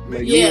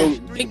 Like, Yeah. you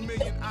know, Big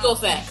real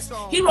facts.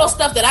 He wrote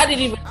stuff that I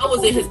didn't even know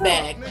was in his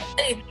bag. I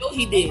didn't even know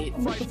he did.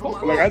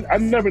 like I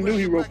never knew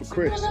he wrote for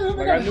Chris.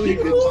 Like I knew he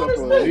did stuff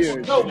for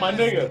Aaliyah. No, my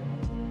nigga.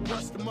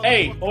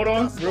 Hey, hold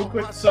on, real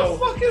quick. What the So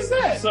fuck is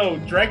that?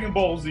 Dragon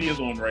Ball Z is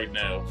on right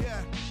now.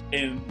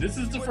 And this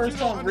is the first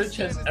time Rich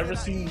has ever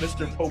seen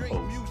Mr.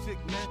 Popo.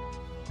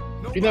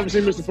 You never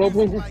seen Mr.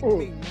 Popo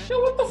before? Yo,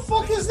 what the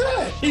fuck is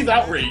that? He's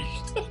outraged.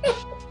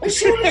 They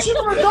shooting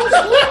for adults.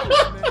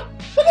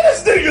 Look at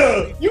this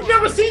nigga. You've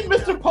never seen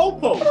Mr.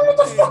 Popo. I don't know what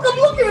the fuck I'm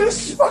looking at.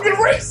 This is fucking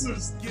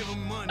racist.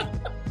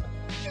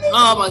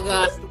 Oh my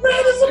god. Man,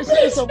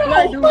 It's a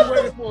black dude what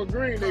waiting for a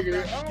green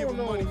nigga. I don't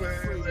know, man.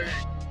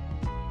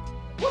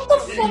 the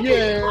fuck Yeah.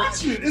 are you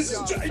watching? Is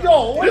this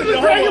yo? Wait This a is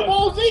minute, Dragon hold on.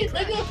 Ball Z, nigga.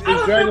 I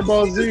don't Dragon never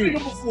Ball seen Z.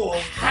 this nigga before.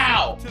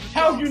 How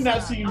have you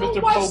not seen I Mr.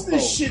 don't watch Popo?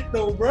 this shit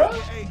though, bro.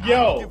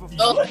 Yo,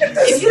 Oh, Look at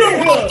this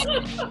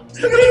nigga.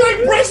 This nigga look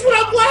like Bryce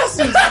without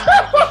glasses.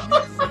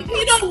 if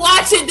you don't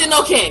watch it, then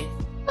okay.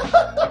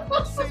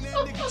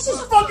 This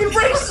is fucking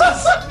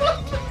racist.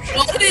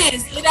 Well, it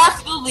is. It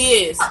absolutely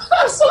is.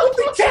 So with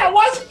the cat,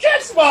 why is the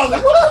cat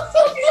smiling? What the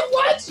fuck are you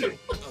watching?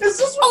 Is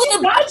this All what the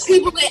you black watching?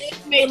 people that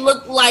anime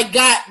look like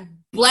got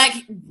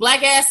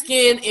black ass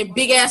skin and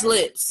big ass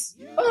lips.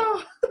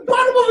 The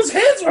bottom of his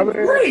hands are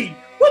gray.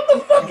 What the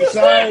fuck is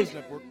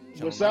that?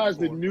 Besides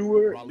the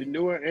newer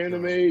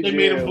anime, They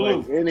made him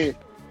blue. They made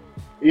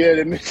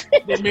they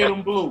made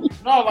him blue.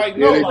 No, like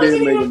Yeah, no, they like, did It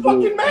make even him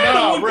blue. fucking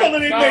matter what color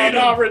they made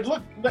him. Rich.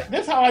 Look,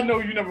 this how I know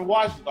you never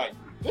watched it. Like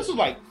this was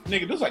like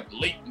nigga, this was like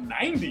late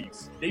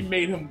 '90s. They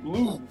made him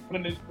blue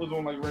when it was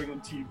on like regular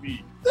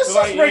TV. This So, is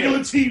like, regular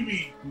yeah.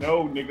 TV.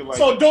 No, nigga, like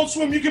So Don't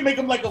Swim, you can make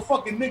him like a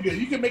fucking nigga.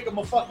 You can make him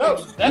a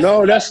fucking...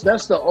 No, that's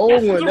the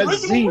old the one.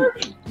 That's original Z.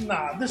 version.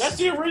 Nah, this That's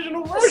the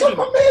original What's up version.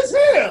 my man's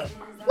hair?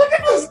 Look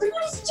at this. Look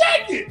at this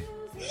jacket.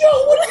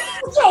 Yo,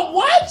 what y'all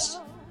watch?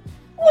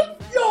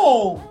 What?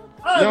 Yo.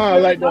 No,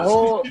 like the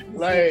whole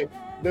like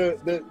the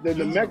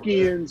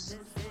Namekians.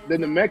 The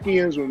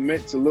Namekians were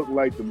meant to look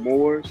like the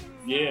Moors.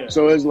 Yeah.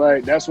 So it's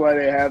like that's why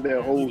they have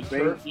their whole The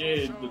thing.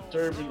 the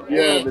turban.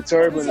 Yeah, the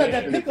turban It's like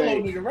that and the Piccolo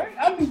thing. nigga, right?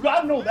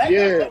 I know that.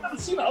 Yeah. I've never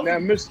seen the other Now,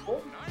 one Mr.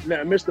 before.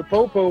 Now, Mr.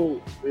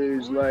 Popo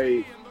is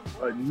like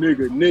a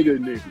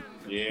nigga.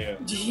 Yeah.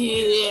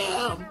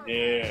 Yeah.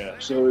 Yeah.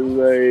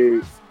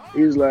 So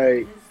he's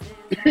like,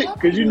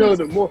 because you know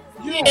the more.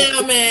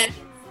 Yeah, man.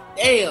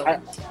 Damn.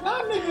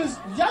 Y'all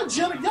niggas,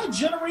 y'all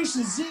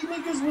Generation Z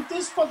niggas with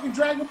this fucking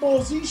Dragon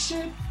Ball Z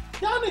shit.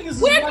 Y'all niggas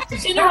is We're watching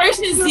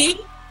Generation caricatures. Z.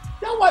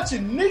 Y'all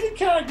watching nigga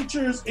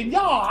caricatures and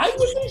y'all hype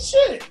with this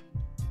shit.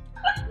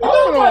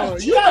 Hold on,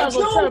 watch you G.I. not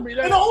gonna Joe, tell me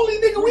that. and the only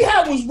nigga we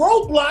had was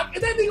Roadblock,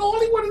 and that nigga all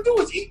he want to do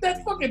is eat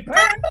that fucking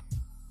parrot.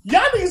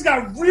 Y'all niggas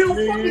got real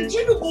Nigga, fucking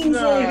jigaboos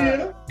nah. on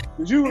here.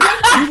 You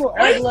gonna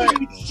act like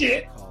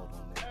shit.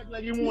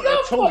 you want Y'all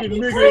a token fucking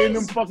nigga crazy. in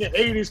them fucking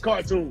 80s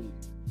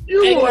cartoons.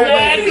 You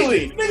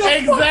Exactly. Nigga, fuck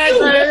Exactly.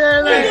 you.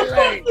 Yeah, Nigga,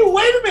 like- fuck you.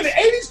 Wait a minute.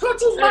 80s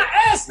cartoons my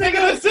ass,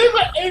 nigga. This is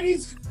an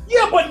 80s.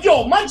 Yeah, but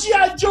yo, my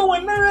G.I. Joe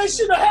and none of that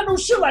shit I had no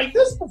shit like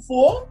this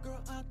before.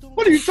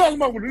 What are you talking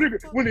about with the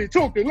nigga when they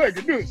talking like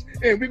this?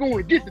 And we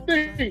gonna get the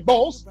thing,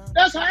 boss.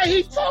 That's how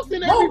he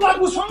talking. Roadblock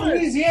was from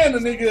Louisiana,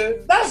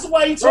 nigga. That's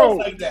why he Bro, talk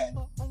like that.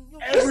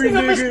 Every This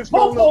nigga nigga is Mr.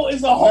 Popo gonna-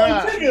 is a whole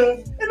Nah.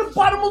 nigga, and the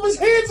bottom of his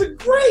hands are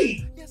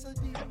gray.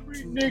 Every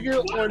nigga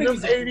on them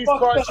Niggas 80s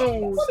fucked up.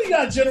 cartoons. What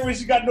y'all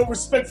generation got no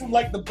respect from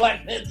like the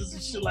Black Panthers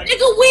and shit like that?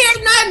 Nigga, we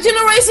are not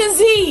Generation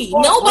Z.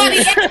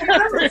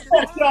 Nobody.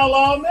 Fuck y'all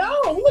all, man.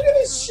 Oh, look at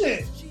this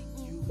shit.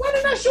 Why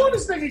did I show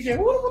this thing again?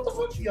 What the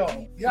fuck,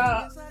 yo?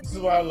 Yeah, This is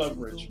why I love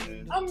Rich,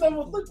 man. I'm never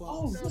look.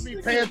 Oh, this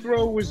nigga.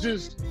 Panthro was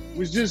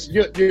just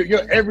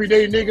your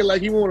everyday nigga,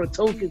 like he want a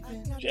token.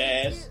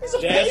 Jazz. He's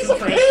a Jazz panther.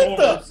 from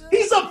Transformers.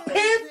 He's a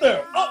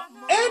panther.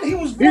 And he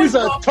was. He's a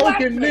voiced by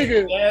token black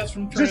nigga, Jazz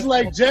from just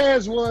like Transformers.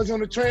 Jazz was on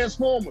the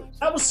Transformers.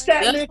 That was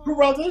Scatman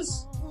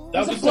Carruthers. That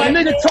He's was a That black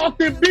nigga man.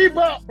 talked in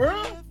bebop,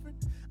 bro.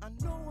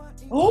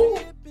 Who?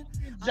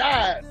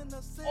 Jive.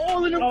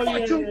 All of them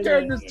cartoon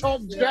characters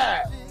talk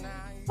jive.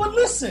 But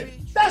listen,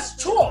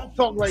 that's talk.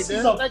 Talk like This that.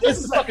 is a- Like this it's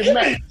is a fucking an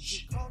match.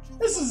 image.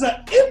 This is an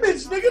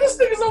image, nigga. This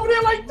nigga's over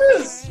there like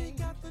this.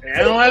 And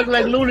I don't act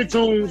like Looney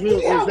Tunes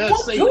is that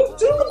safe.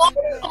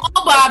 Come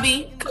on,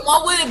 Bobby. Come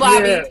on with it,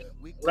 Bobby. Yeah.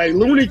 Like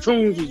Looney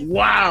Tunes was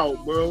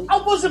wild, bro. I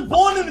wasn't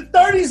born in the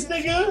 30s,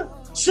 nigga.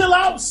 Chill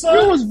out, son.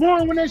 You was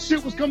born when that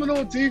shit was coming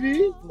on TV.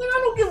 Nigga, I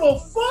don't give a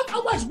fuck.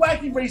 I watch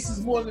Wacky Races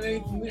more than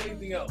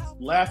anything else.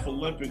 Laugh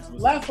Olympics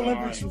was Laugh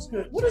Olympics was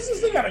good. What is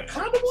this? They got a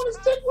condom on his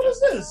dick? What is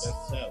this?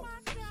 That's Cell.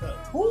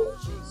 Who?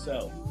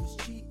 Cell.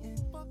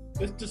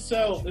 It's the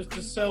Cell. It's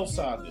the Cell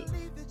saga.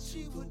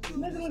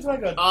 Nigga looks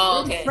like a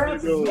Oh, okay.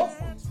 crap Yo. Look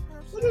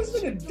at this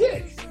nigga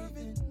dick.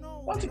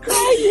 Watch it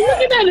Hey, you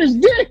looking at his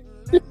dick?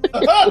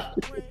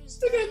 This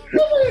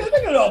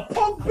nigga a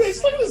punk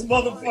bitch. Look at this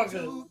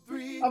motherfucker. I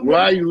mean, Why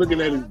are you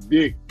looking at his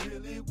dick?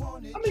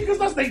 I mean,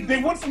 because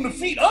they went from the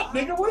feet up,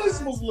 nigga. What are they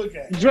supposed to look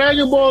at?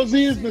 Dragon Ball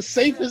Z is the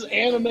safest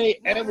anime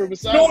ever.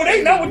 Besides No, it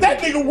ain't not with that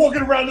nigga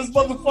walking around this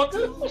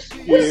motherfucker. What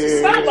does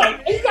it sound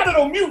like? He got it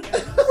on mute.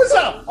 What's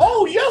up?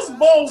 Oh, yes,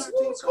 balls.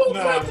 What's going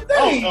on Nah. today?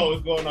 Oh no,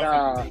 it's going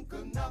Nah. off.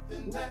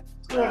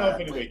 It's going off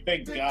anyway.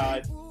 Thank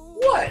God.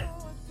 What?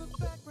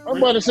 I'm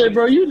about to say,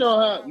 bro, you know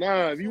how.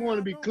 Nah, if you want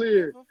to be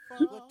clear,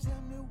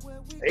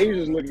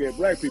 Asians looking at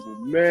black people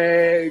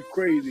mad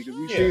crazy because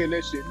we seeing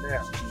that shit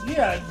now.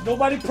 Yeah,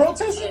 nobody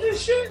protesting this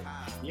shit?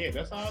 Yeah,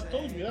 that's how I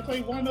told you. That's how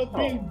he wound up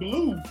being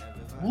blue.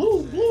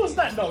 Blue is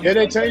not, no. Yeah, you they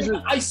make that changed nigga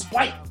it. ice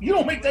white. You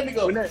don't make that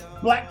nigga When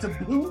that- black to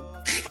blue.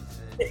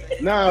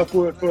 Nah,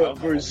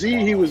 for Z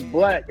he was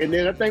black, and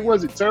then I think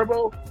was it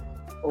Turbo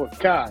or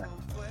Kai?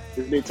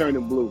 They turned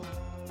him blue.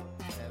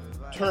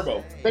 Turbo.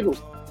 I think it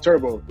was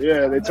Turbo.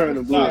 Yeah, they turned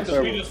him blue. Nah, and 'cause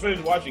we Turbo. just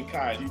finished watching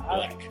Kai. He's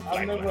black.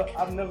 Black, black.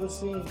 I've never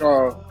seen that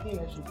Uh,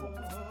 shit before.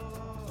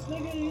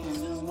 Nigga, this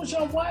is what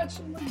y'all watch?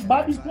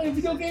 Bobby's playing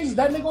video games? Is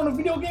that nigga on a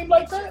video game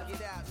like that?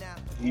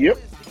 yep.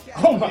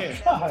 Oh my Yeah.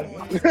 god.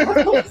 What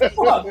the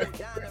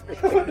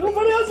fuck?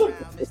 Nobody else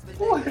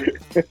what?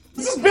 Is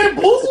this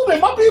bamboozled?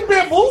 Am I being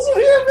bamboozled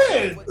here,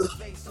 man?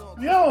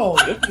 Yo,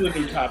 This is a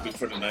new topic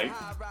for tonight.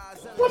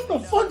 what the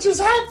fuck just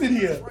happened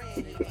here?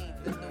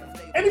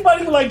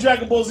 Anybody who like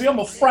Dragon Ball Z,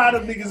 I'ma fry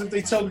them niggas if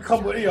they tell me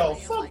come with yo,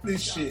 fuck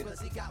this shit.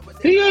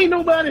 He ain't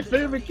nobody's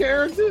favorite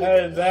character.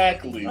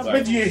 Exactly. I Like,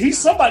 bet you he's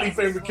somebody's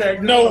favorite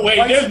character. no way.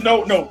 There's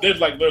there's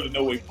like literally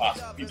no way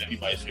possible he's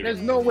anybody's favorite. There's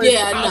no way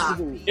Yeah, nah.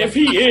 possible. If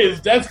he is,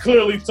 that's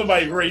clearly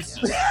somebody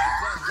racist.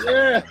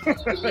 Yeah.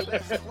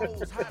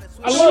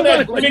 I love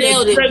that Like,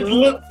 nailed nigga it, Fred bro.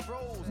 look,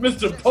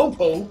 Mr.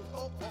 Popo.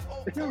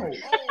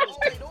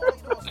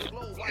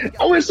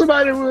 I wish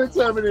somebody would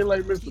tell me they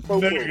like Mr.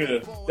 Popo.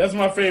 Nigga, that's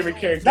my favorite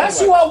character. That's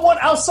I'm who like, I want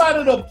outside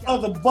of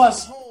the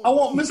bus. I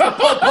want Mr.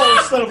 Popo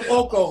instead of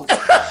Poco.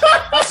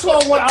 That's who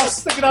I want. I'll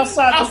stick it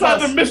outside the outside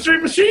bus. the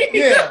mystery machine.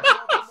 Yeah.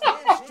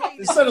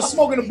 Instead of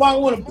smoking a bong, I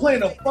want him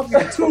playing a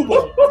fucking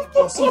tuba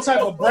or some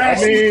type of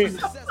brass. I mean,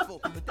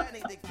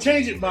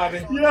 Change it,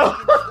 Bobby. Yo,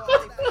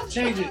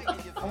 Change it.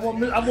 I want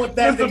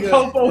that Mr. nigga.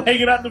 Popo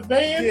hanging out the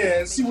van.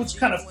 Yeah, see what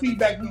kind of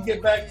feedback we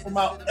get back from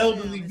our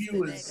elderly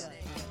viewers.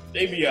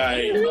 They be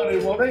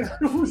alright.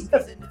 Who's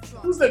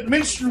that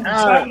minstrel?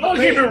 Ah, I'll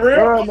keep it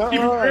real.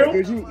 Keep it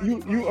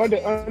real.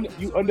 because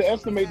you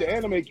underestimate the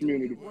anime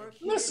community.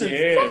 Listen,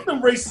 Yeah. fuck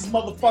them racist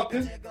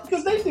motherfuckers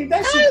because they think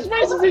that How shit is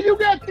racist if you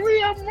got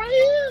 3 of them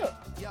right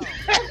Yeah.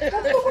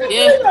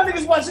 Y'all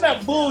niggas watching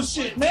that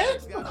bullshit, man.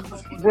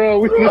 here? Bro,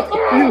 What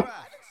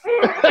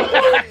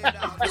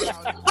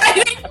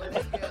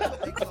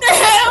the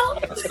hell?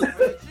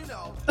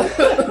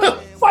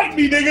 Fight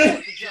me,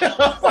 nigga.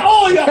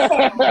 Oh, y'all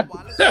fight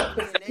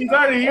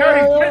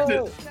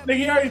me.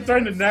 He already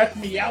threatened to knock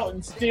me out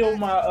and steal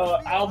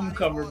my album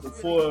cover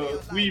before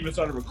we even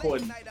started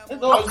recording. I'm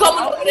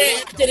coming over there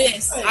after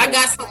this. I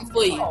got something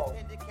for you.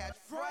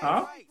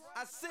 Huh?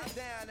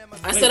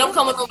 I said I'm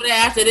coming over there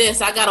after this.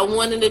 I got a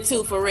 1 and a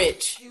 2 for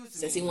Rich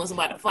since he wants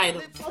somebody to fight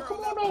him. Oh, come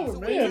on over,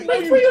 man. Yeah,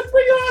 Bring your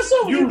ass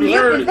over. You be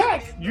limping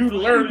back. You You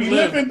learn be to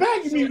live. limping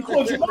back. You mean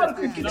call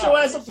Jamaica, get your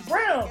ass up the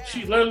ground.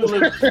 She literally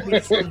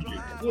lives from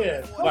you.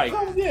 Yeah, Like-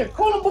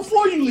 call him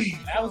before you leave.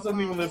 Alex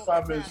doesn't even live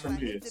 5 minutes from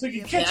here. So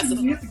you catch you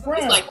when you hit the It's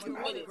ground. like 2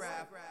 minutes.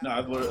 No,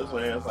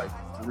 it's like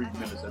 3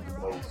 minutes at the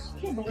most.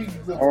 I can't believe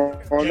you live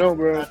Oh no,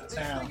 bro. out of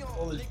town.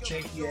 All this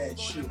janky ass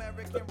shit.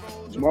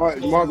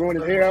 Jamal growing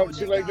his hair out and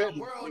shit like that.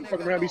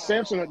 Fucking around, be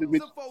Samson at this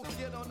bitch.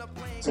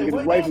 Say, Get his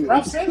what wife now? in-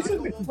 Ralph Sampson?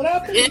 What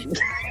happened?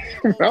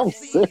 I'm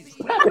sick.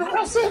 What happened to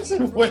Ralph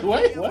Sampson? Wait,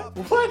 what?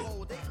 What?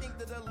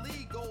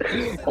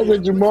 I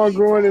said Jamal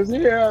growing his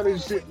hair out and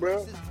shit,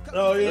 bro.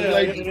 Oh yeah,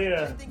 Like-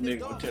 yeah.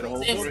 Nigga would tear the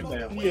whole forest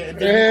down. Yeah,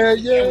 and Yeah, then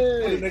put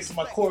it yeah. next to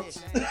my corpse.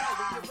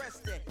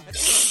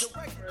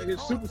 Get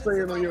Super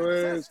Saiyan on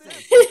your ass.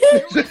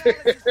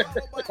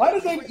 Why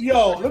did they?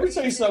 Yo, let me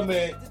tell you something,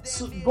 man.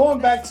 So, going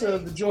back to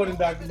the Jordan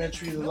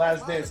documentary, The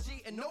Last Dance.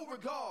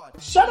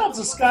 Shout out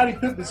to Scottie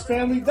Pippen's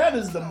family. That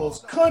is the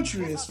most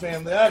countryest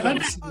family I've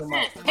ever seen in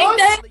my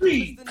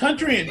life.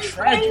 Country and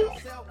tragic.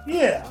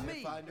 Yeah,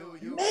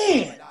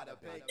 man.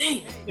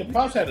 Your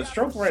pops had a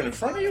stroke right in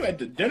front of you at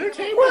the dinner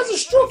table. Where's a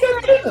stroke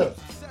at dinner?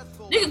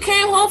 Nigga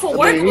came home from I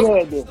work. mean, he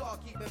had the,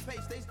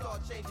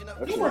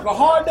 You work a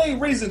hard day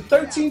raising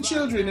 13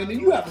 children, and then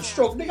you have a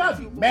stroke. Nigga, I'd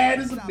be mad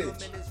as a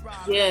bitch.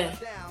 Yeah.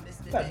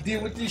 Gotta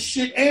deal with this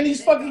shit and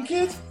these fucking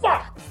kids.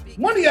 Fuck.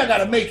 One of y'all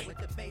gotta make it.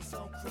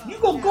 You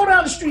gonna go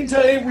down the street and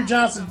tell Avery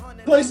Johnson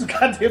play some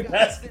goddamn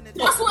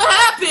basketball. That's what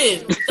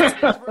happened.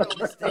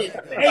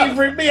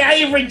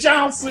 Avery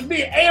Johnson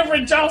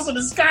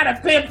and Scottie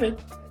Pippen.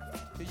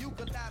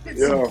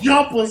 yeah.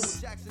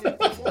 Jumpers.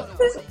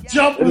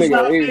 Jumpers That nigga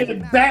out there Avery.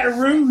 in Baton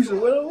Rouge. Or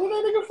where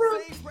that nigga from?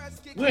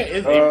 Where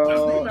is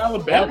Uh,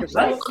 Alabama? Arkansas.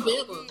 Right?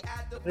 Alabama.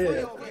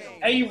 Yeah.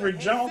 Avery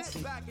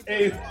Johnson.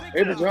 Avery.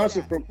 Avery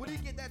Johnson from,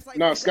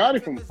 Scotty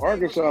from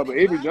Arkansas, but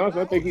Avery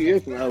Johnson, I think he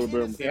is from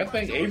Alabama. Yeah, I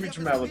think Avery's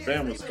from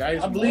Alabama. Sky's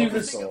I from believe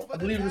it's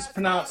Arkansas.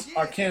 pronounced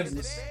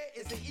Arkansas.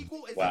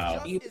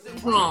 Wow. You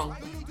wrong.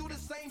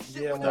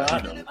 Yeah, No, well,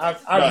 he knows. I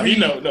No, he read-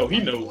 knows. No, he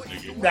knows,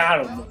 nigga. Nah, I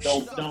don't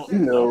know. Don't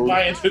knows.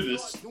 buy into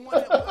this.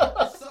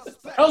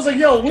 I was like,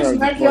 yo, what's Sorry,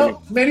 Pacquiao?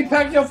 Manny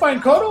Pacquiao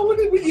fighting Cotto? What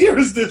year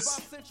is this?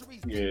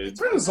 Yeah,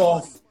 Turn this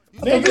off.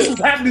 I thought this was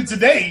happening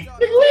today.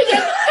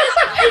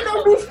 Ain't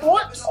no new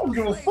sports. I don't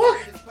give a fuck.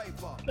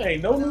 there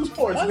ain't no new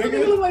sports, Why nigga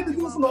nigga. look like the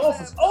dude from The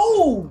Office?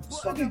 Oh, it's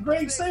fucking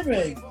Greg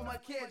Sabag.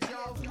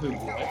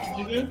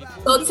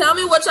 So tell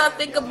me what y'all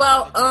think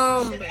about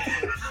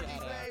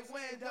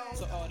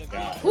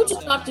who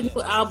just dropped a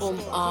new album?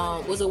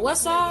 Was it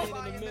West Side?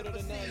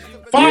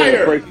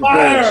 Fire! Break the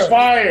Fire! glass.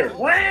 Fire!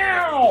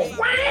 Wow!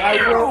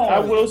 I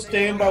will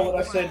stand by what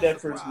I said that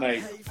first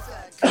night.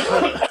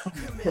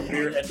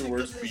 Premier had the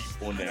worst beat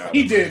on there.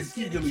 He did.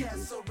 He really did.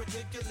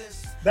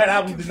 That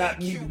album did not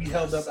need to be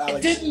held up,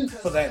 Alex. It didn't.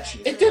 For that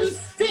shit. It didn't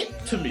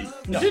fit to me.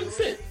 No. It didn't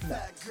fit. No.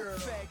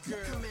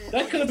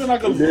 That could have been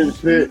like a It didn't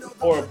fit.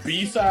 or a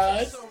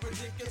B-side.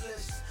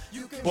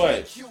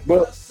 But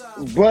But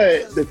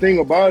the thing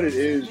about it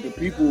is the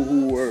people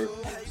who were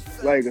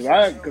like,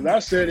 cause I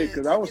said it,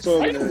 cause I was are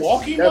talking you to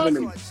walking,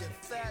 Devin. Mark?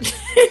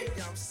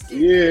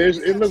 Yeah,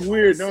 it looked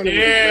weird, don't it?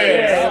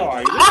 Yeah. All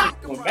right.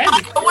 This is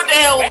magic. What the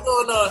hell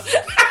was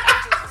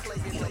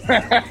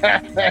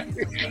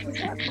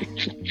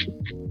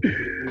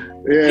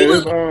Yeah,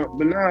 it's,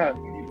 but nah,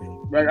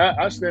 like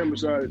I stand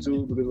beside it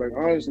too because like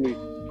honestly,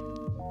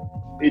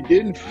 it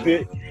didn't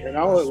fit, and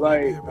I was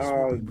like,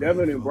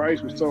 Devin and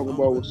Bryce was talking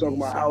about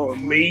how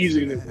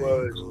amazing it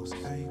was,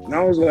 and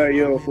I was like,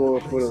 yo, for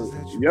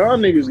the, y'all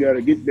niggas got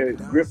to get that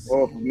grip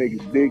off of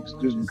niggas' dicks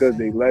just because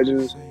they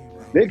legends.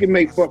 They can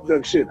make fucked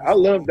up shit. I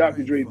love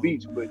Dr. Dre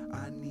beats, but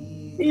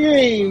he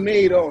ain't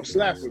made all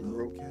slapper,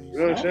 bro. You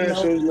know what I'm saying?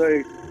 So it's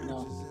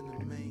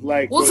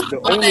like We'll the talk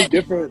about only that.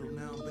 difference.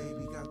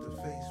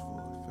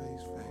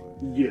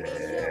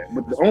 Yeah,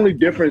 but the only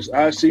difference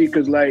I see,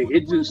 cause like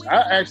it just,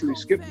 I actually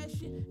skipped it.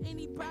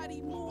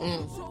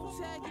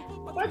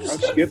 Why'd you I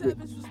skip skipped it.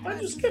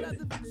 Why'd you skip it?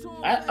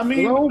 I mean,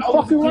 I don't I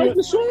was fucking like good.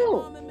 the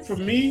song. For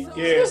me,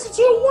 yeah. Listen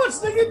to it once,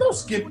 nigga. Don't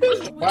skip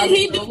it. What did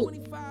he do?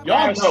 Y'all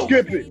I know.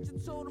 skip it.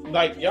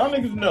 Like y'all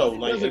niggas know,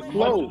 like Doesn't as much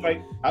flow. as,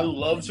 like I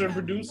love certain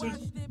producers,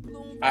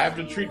 I have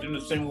to treat them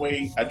the same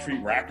way I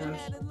treat rappers.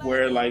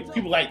 Where like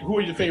people like, who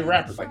are your favorite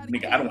rappers? Like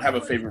nigga, I don't have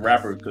a favorite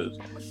rapper because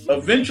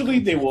eventually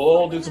they will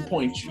all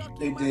disappoint you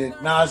They did.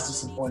 Nas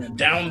disappointed.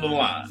 down the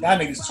line. Y'all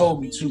niggas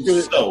told me too.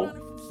 So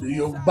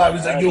Yo,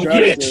 Bobby's like, I yo, tried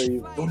to bitch. tell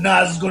you. Yo,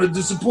 Nas is gonna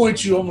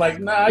disappoint you. I'm like,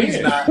 nah, he's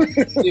Yeah. not. yeah.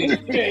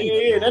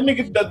 That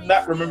nigga does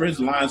not remember his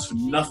lines for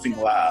nothing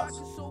live.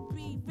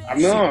 I've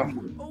No.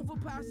 seen-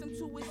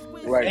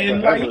 Like,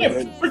 and forever, like yeah,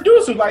 man.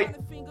 producer, like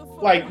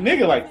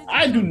nigga, like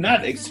I do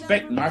not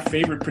expect my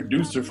favorite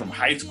producer from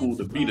high school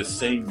to be the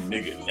same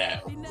nigga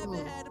now.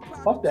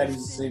 Fuck that,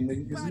 he's the same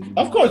nigga. 'Cause he-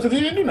 Of course, because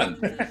he didn't do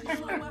nothing.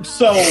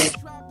 So,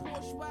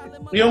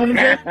 you know what I'm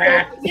saying?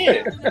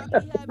 Yeah.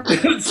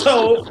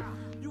 so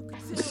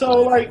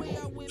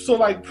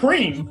like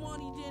Preem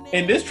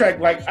in this track,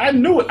 like I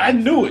knew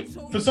it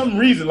for some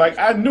reason. Like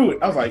I knew it.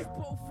 I was like,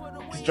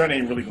 this joint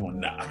ain't really gonna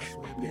knock.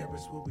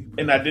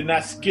 and I did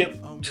not skip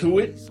to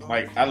it.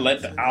 Like I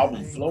let the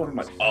album flow, and I'm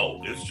like,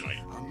 oh, this joint.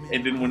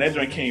 And then when that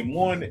joint came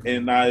on,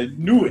 and I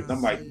knew it,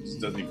 I'm like, this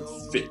doesn't even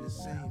fit.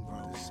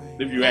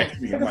 If you ask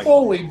me, Like I'm a like,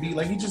 four-way beat,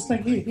 like he just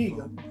think, here you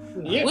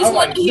go. yeah, Which I'm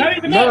like, one do you- not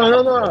even that.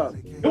 No.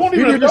 It won't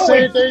You even did the know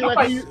same it. thing I'm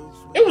like you.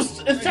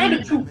 It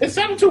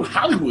sounded too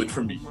Hollywood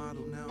for me.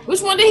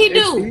 Which one did he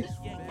do?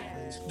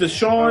 The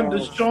Sean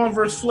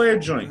versus Flair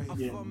joint.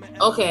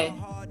 Okay.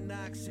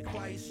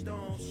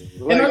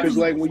 Like, cause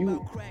like when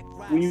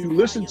you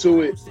listen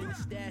to it,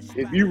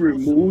 if you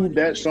remove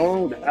that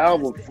song, the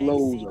album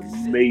flows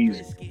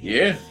amazing.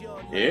 Yeah.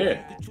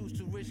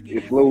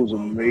 It flows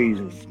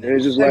amazing. And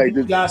it's just That like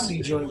this.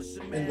 Yasi joint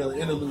in the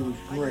interlude was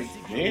great.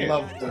 Yeah.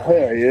 Loved the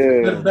Hell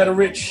yeah. Better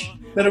Rich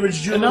And that was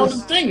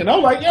Julius. the thing. And I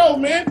was like, yo,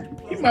 man,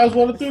 he might as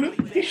well have threw it.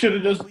 He should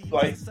have just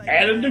like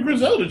added the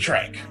Griselda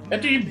track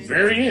at the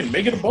very end,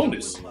 make it a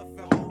bonus. If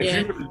Yeah.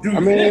 you're gonna do I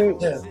mean,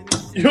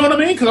 that, you know what I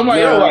mean? Because I'm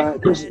like, yo,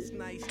 like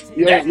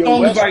that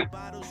song is like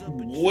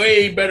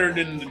way better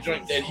than the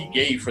joint that he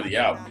gave for the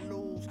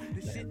album.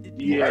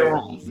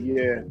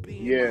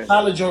 yeah.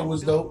 Tyler joint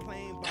was dope.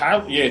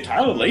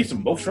 Tyler laced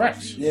them both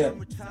tracks. Yeah.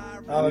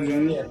 Tyler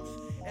joint, yeah.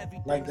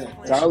 Like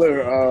that.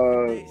 Tyler,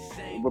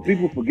 but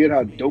people forget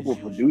how dope a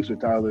producer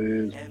Tyler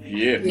is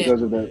Yeah.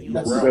 because of the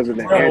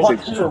Pharrell.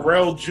 antics,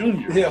 Pharrell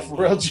Jr. Yeah,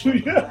 Pharrell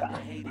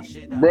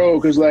Jr. bro.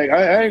 Because like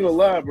I ain't gonna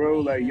lie, bro.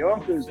 Like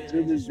Yonkers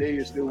to this day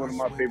is still one of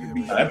my favorite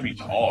beats. That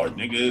beat's hard,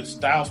 nigga.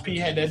 Styles P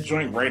had that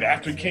joint right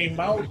after it came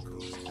out.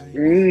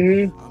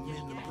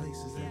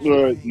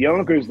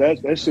 Yonkers, that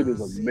shit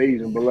is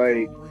amazing. But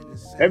like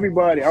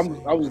everybody, I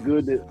was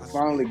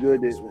finally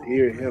good to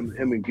hear him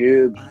and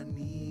Gibbs.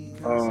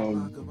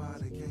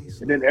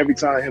 And then every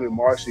time him and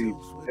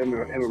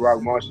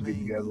Rock Marcy get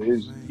together,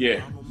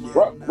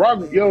 Rock,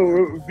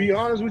 yo, be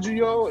honest with you,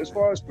 yo, as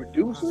far as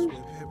producers,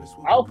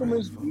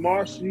 Alchemist,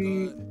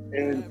 Marcy,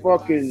 and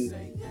fucking,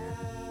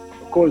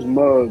 of course,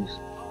 Muggs,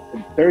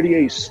 and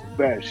 38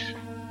 Special.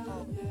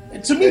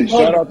 And to me, Hey,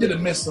 shout Muggs out to- did a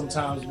miss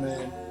sometimes,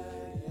 man.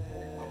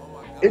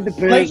 It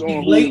depends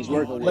on who he's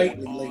working with.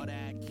 Lately.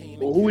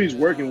 Or who he's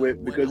working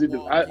with, because I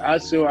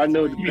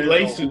know it He depends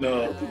lacing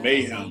on,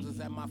 Mayhem.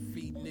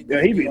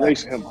 yeah, he be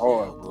lacing him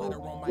hard,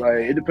 bro. Like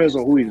it depends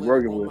on who he's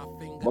working with.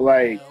 But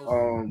like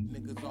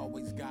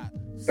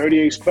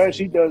 38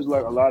 Special, he does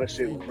like a lot of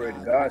shit with Fred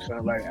the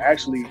Godson. Like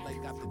actually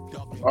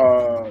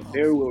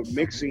they were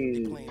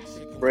mixing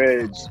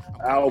Fred's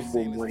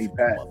album when he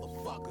passed.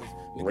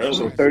 Really?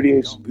 So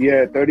 38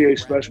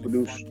 Special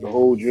produced the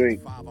whole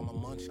drink.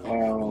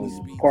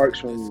 Parks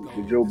from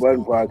the Joe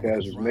Budden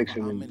podcast was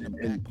mixing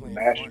and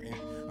mastering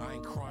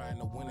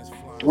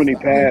when he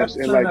passed.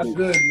 And like Turned out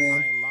good,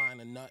 man.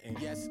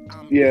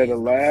 yeah, the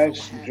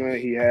last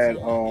joint he had,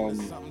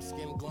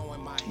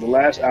 the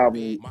last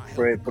album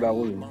Fred put out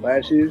was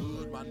last year.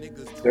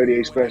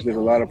 38 Special did a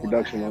lot of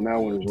production on that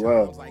one as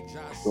well.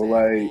 So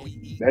like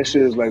that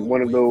shit is like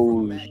one of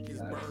those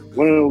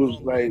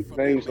like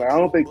things. Like I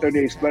don't think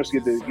 38 Special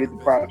get the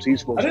props he's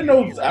supposed I to.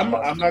 didn't know.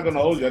 I'm not gonna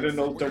hold you. I didn't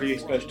know 38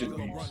 Special did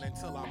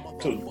beats.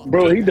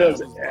 Bro, he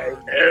does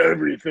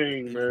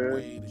everything,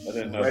 man. I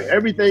didn't know. Like That.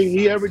 everything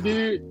he ever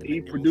did,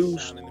 he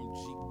produced.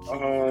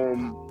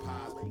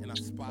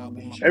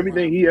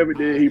 Everything he ever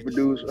did, he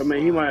produced. I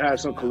mean, he might have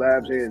some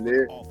collabs here and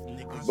there,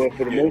 but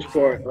for the most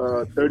part,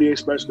 38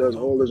 Special does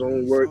all his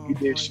own work. He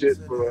did shit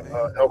for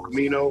El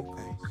Camino.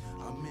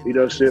 He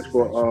does shit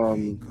for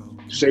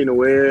Shay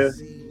Noir.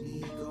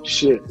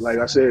 Shit, like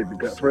I said,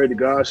 Fred the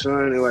Godson,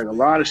 and like a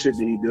lot of shit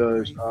that he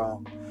does.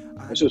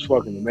 It's just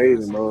fucking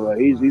amazing, bro. Like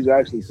he's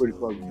actually pretty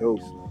fucking dope.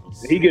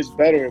 And he gets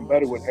better and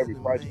better with every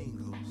project.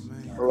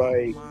 But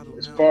like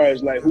as far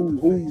as like who's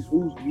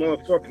the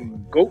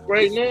motherfucking GOAT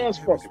right now, it's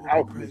fucking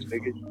Alchemist,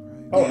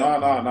 nigga. Oh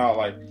no!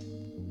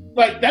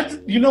 Like that's,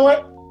 you know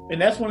what? And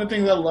that's one of the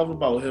things I love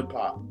about hip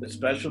hop,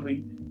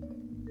 especially.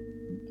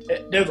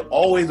 There's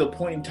always a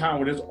point in time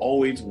where there's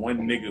always one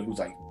nigga who's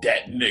like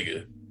that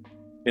nigga,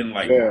 and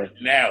like right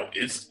now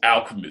it's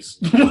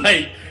Alchemist.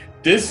 Like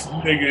this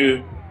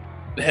nigga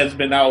has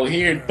been out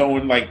here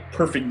throwing like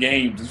perfect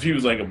games. If he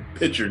was like a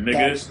pitcher,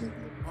 nigga.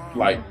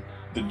 Like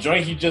the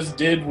joint he just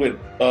did with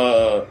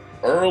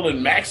Earl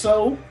and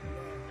Maxo.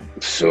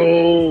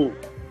 So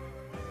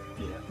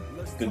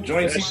the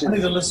joints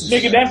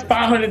nigga, that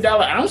 $500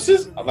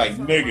 ounces. I'm like,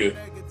 nigga.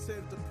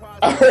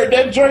 I heard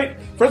that joint.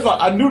 First of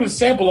all, I knew the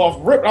sample off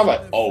rip. I'm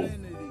like, oh,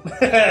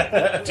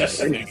 this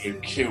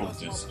nigga killed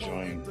this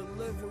joint.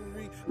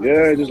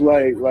 Yeah, just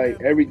like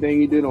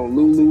everything he did on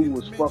Lulu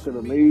was fucking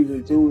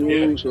amazing too.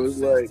 Yeah. So it's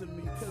like,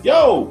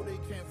 yo,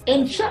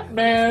 and Chuck,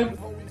 man,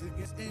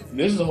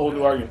 this is a whole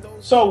new argument.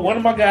 So one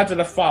of my guys that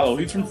I follow,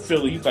 he's from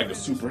Philly. He's like a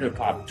super hip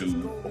hop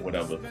dude or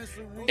whatever,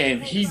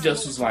 and he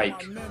just was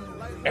like,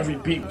 every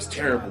beat was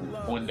terrible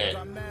on that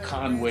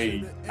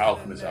Conway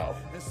Alchemist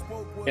album,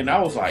 and I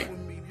was like,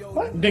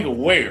 what, nigga,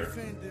 where?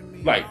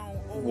 Like,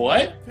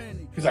 what?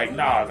 He's like,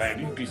 nah, man,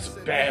 these beats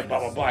are bad, blah,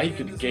 blah, blah. He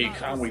could have gave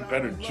Conway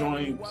better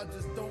joints.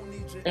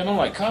 And I'm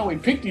like, Conway,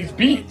 pick these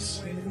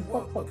beats.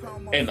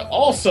 And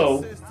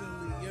also,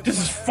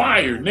 this is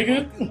fire,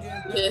 nigga.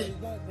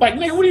 Like,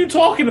 nigga, what are you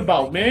talking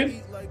about,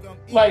 man?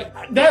 Like,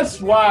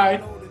 that's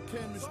why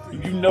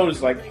you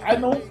notice, like,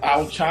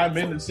 I'll chime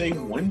in and say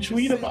one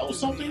tweet about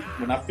something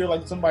when I feel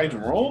like somebody's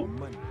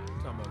wrong,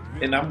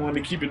 and I'm going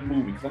to keep it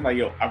moving. Cause I'm like,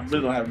 yo, I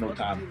really don't have no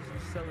time.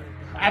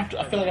 I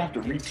feel like I have to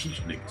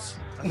reteach niggas.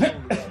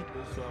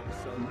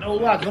 No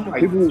lie, I'm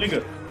like,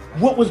 nigga,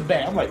 what was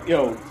bad? I'm like,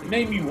 yo,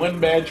 name me one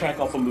bad track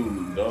off of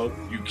Lulu, dog.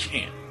 You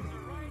can't.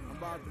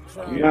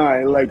 Nah,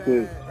 and like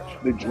the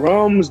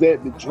drums that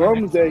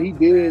he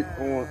did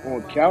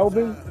on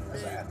Calvin,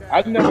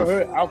 I've never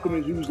heard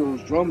Alchemist use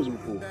those drums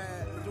before.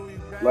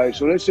 Like,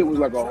 so that shit was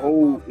like a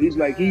whole. He's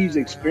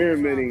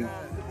experimenting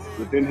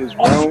within his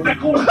realm.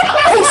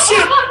 Oh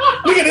shit!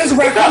 Look at this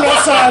raccoon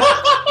outside.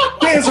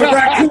 There's a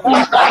raccoon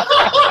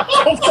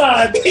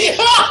outside.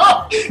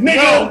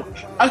 Nigga,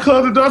 I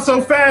closed the door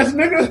so fast,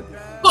 nigga.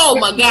 Oh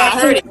my god, I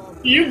heard it.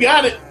 You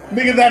got it.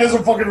 nigga, that is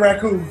a fucking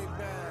raccoon.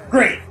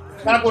 Great.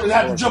 Now I'm gonna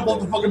have to jump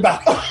off the fucking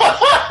balcony.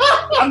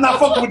 I'm not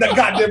fucking with that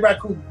goddamn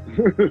raccoon.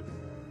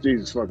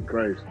 Jesus fucking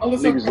Christ.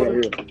 Niggas right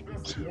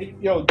here.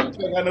 Yo, I got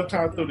enough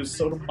time to throw this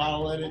soda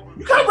bottle at it.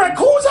 You got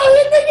raccoons out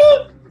here,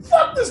 nigga?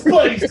 Fuck this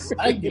place.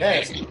 I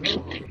guess.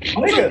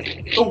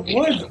 Nigga, the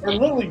woods are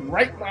literally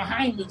right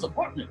behind this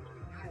apartment.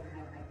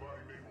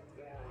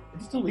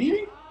 Is he still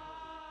eating?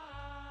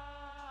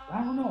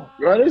 I don't know.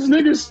 Bro, how this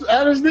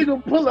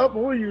nigga pull up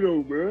on you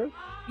though, bro?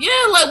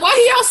 Yeah, like why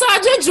he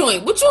outside your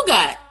joint? What you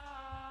got?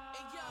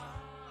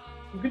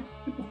 Get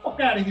the fuck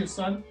out of here,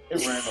 son.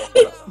 It ran off.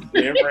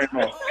 It ran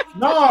off.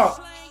 Nah,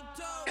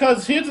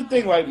 because here's the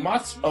thing, like,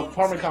 my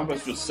apartment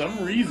complex, for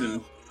some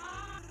reason,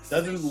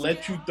 doesn't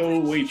let you throw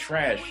away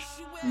trash.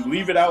 You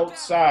leave it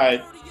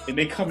outside, and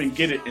they come and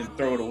get it and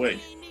throw it away.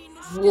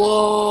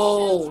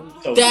 Whoa.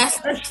 So that's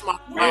my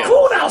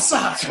Raccoon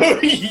outside. So,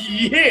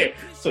 yeah.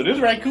 So this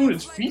raccoon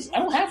is feast. I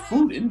don't have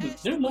food in the.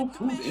 There's no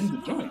food in the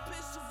joint.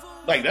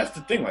 Like, that's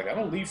the thing. Like, I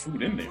don't leave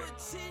food in there.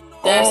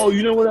 Oh,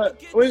 you know what?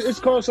 It's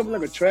called something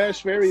like a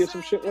trash fairy or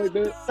some shit like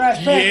that.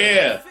 Trash pan.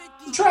 Yeah.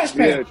 Trash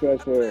pan. Yeah, trash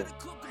fairy.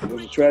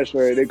 There's a trash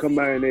fairy. They come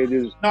by and they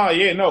just. No,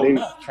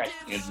 not trash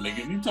cans,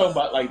 nigga. You talking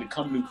about like the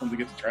company who comes to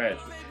get the trash?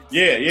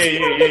 Yeah.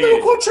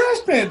 They're called trash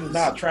pandas.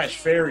 Nah, trash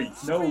fairy.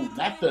 No,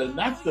 not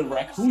the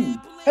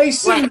raccoon. Hey,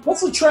 Siri,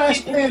 what's a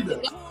trash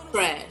panda?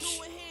 Trash.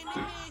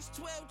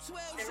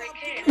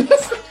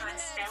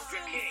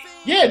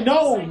 Yeah,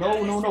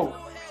 no.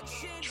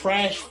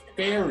 Trash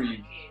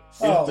fairy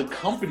is the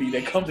company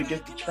that comes to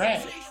get the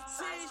trash.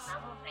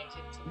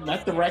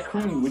 Not the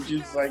raccoon, which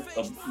is like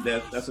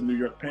that's a New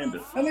York panda.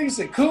 That nigga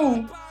said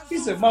coon. He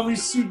said, "Mommy,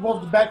 sweep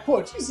off the back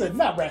porch." He said,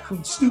 "Not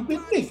raccoon, stupid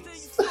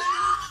niggas."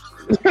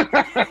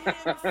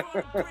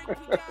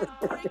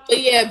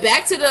 Yeah,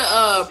 back to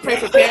the pray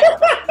for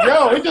parents.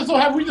 Yo, it just so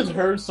happened we just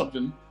heard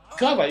something.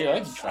 Cause I was like, yo,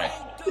 that's trash.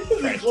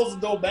 Close the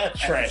door back.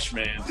 Trash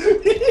man.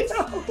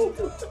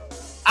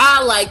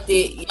 I liked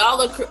it.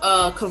 Y'all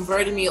are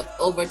converting me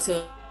over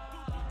to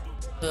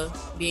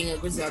being a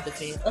Griselda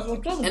fan. That's what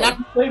I'm talking and about.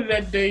 I played it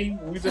that day.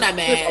 We just not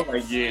mad. I was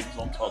like, yeah, that's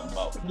what I'm talking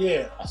about.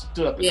 Yeah. I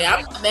stood up. Yeah,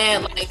 I'm not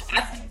mad. Like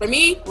for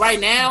me, right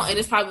now, and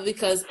it's probably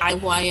because I'm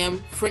who I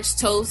am. French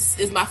toast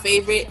is my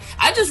favorite.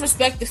 I just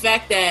respect the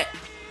fact that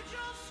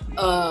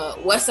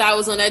Westside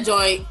was on that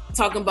joint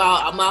talking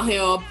about I'm out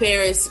here on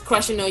Paris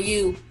crushing on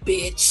you,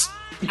 bitch.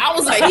 I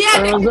was like,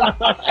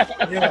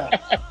 yeah.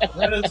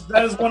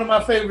 That is one of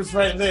my favorites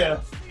right there.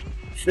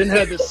 Then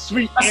had the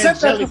sweet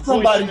angelic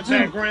voice in the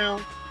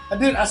background.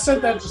 I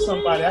sent that to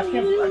somebody. I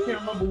can't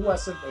remember who I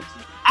sent that to.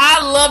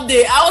 I loved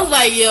it. I was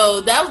like,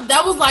 yo,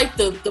 that was like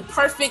the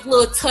perfect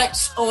little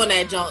touch on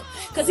that junk.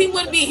 Because he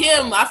wouldn't be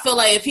him. I feel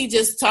like if he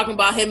just talking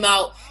about him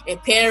out in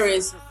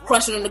Paris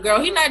crushing on the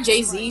girl, he not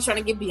Jay-Z trying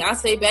to get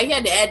Beyonce back. He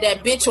had to add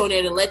that bitch on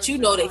there to let you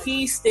know that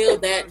he's still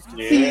that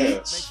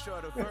bitch.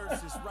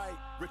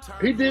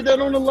 He did that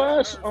on the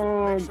last,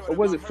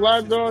 was it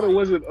Fly God or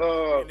was it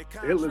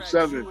Hitler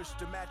 7?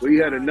 Where he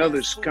had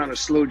another kind of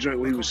slow joint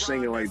where he was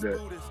singing like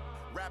that.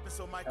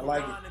 I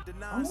like it.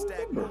 I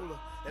don't remember.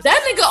 That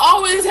nigga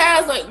always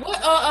has like what?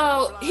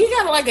 He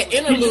got like an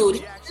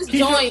interlude. This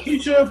joint. He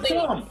should have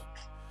come.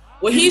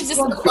 Well, he's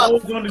just on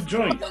the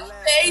joint.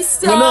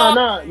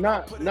 No,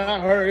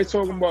 not her. It's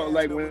talking about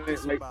like when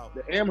like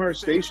the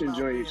Amherst Station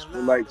joints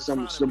were like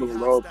some similar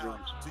love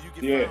joints.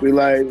 Yeah. We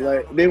like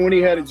then when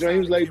he had a joint, he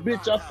was like,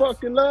 "Bitch, I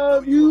fucking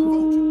love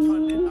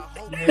you."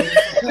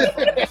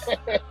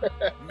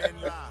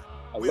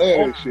 I love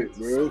that shit,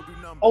 bro.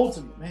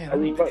 Ultimate,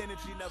 man.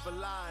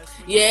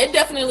 Yeah, it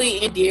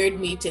definitely endeared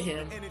me to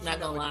him. Not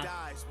gonna lie.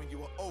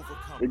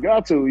 You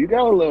got to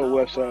love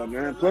Westside,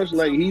 man. Plus,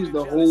 like he's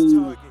the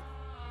whole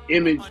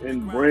image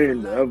and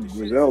brand of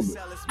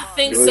Griselda. I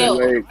think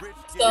so.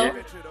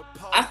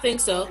 I think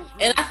so.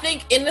 And I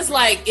think, and it's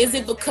like, is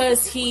it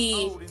because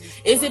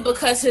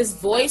his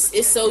voice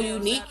is so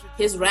unique,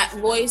 his rap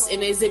voice,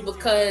 and is it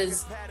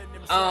because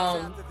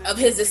of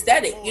his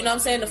aesthetic. You know what I'm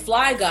saying? The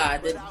fly guy,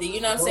 the you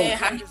know what I'm saying?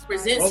 How he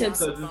presents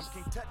himself.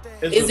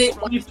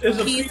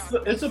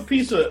 It's a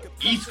piece of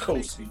East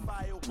Coast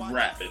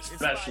rap,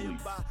 especially,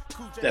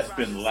 that's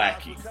been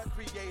lacking.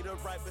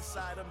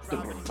 The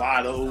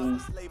bravado,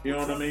 you know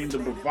what I mean? The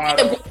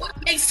bravado. What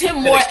makes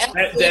him more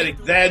that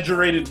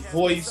exaggerated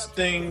voice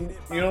thing,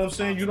 you know what I'm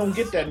saying? You don't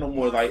get that no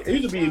more. Like,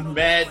 it used to be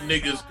mad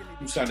niggas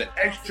who sounded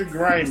extra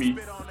grimy,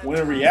 when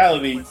in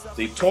reality,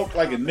 they talk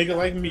like a nigga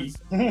like me.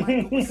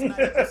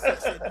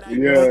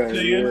 Yeah.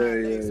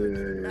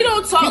 He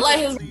don't talk like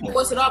his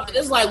voice at all, but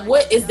it's like,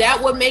 what is that?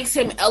 What makes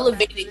him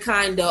elevated,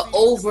 kind of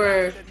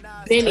over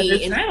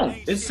Benny?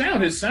 His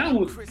sound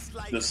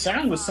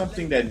was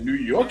something that New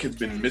York has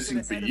been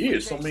missing for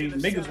years. So many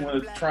niggas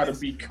want to try to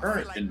be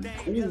current and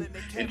cool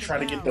and try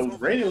to get those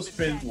radio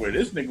spins. Where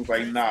this nigga was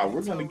like, nah,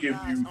 we're gonna give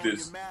you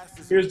this.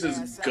 Here's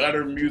this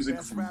gutter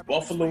music from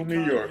Buffalo,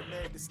 New York.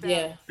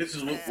 Yeah, this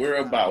is what we're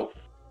about.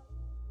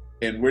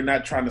 And we're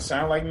not trying to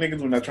sound like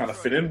niggas. We're not trying to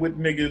fit in with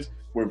niggas.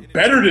 We're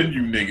better than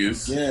you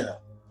niggas.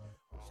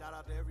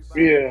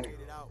 Yeah.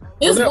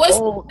 His voice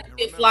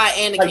is fly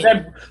Anakin. Like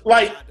that,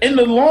 like in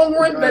the long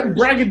run, that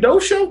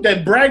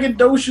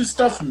braggadocious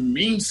stuff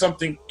means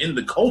something in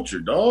the culture,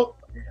 dog.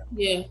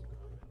 Yeah.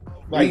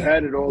 Like, we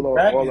had it all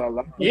our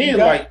life. Yeah,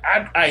 like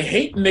I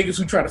hate niggas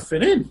who try to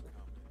fit in.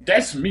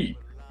 That's me.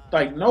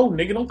 Like, no,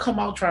 nigga, don't come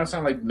out trying to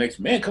sound like the next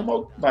man. Come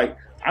out like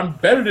I'm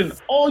better than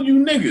all you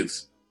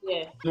niggas.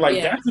 Yeah.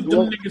 Like that's what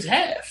them niggas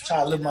have.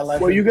 Try to live my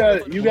life. Well, you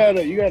gotta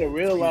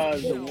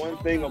realize the one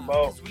thing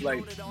about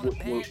like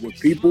with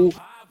people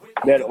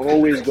that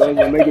always does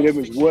make a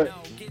difference. What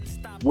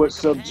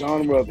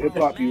subgenre of hip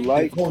hop you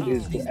like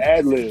is the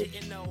ad lib.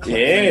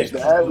 Yeah, it's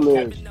the ad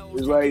lib.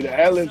 It's like the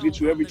ad libs get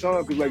you every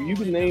time because like you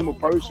can name a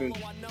person.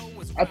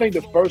 I think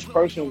the first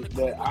person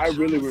that I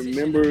really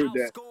remember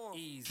that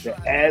the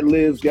ad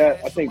libs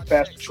got, I think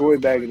Pastor Troy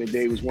back in the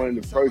day was one of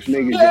the first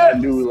niggas that I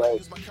knew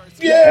like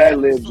the ad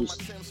libs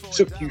just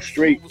took you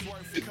straight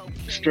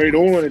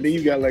on, and then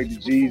you got like the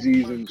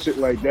Jeezys and shit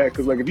like that.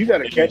 Because like if you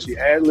got a catchy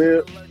ad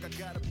lib,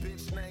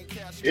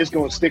 it's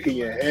gonna stick in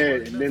your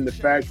head. And then the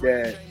fact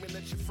that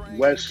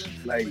West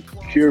like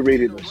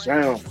curated the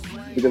sound,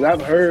 because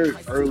I've heard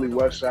early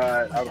West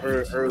Side, I've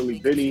heard early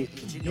Benny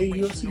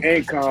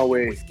and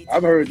Conway.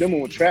 I've heard them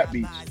on trap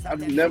beats.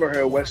 I've never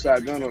heard West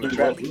Side Gun on a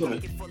trap beat.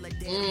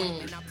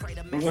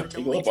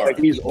 Like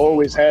he's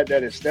always had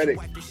that aesthetic.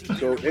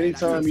 So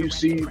anytime you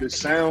see the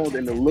sound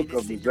and the look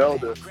of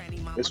Griselda,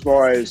 as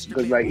far as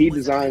because like he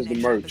designs the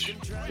merch.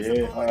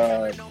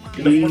 Yeah.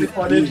 The funny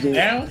part is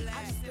now,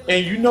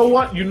 and you know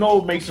what? You know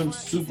what makes him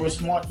super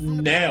smart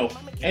now.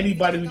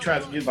 Anybody who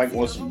tries to get like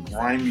on some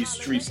grimy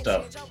street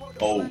stuff,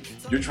 oh,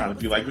 you're trying to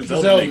be like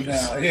Griselda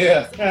now.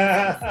 Yeah.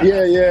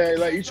 yeah.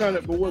 Like you trying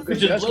to, but what?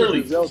 Which is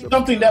literally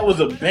something that was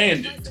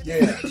abandoned.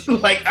 Yeah.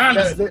 Like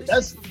honestly,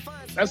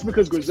 that's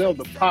because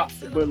Griselda popped.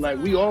 But like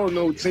we all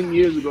know, 10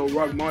 years ago,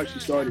 Rock Marcy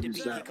started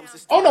this sound.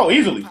 Oh no,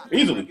 easily.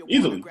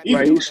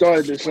 Like he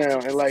started this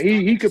sound, and like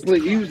he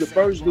was the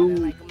first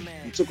dude.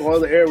 He took all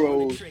the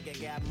arrows.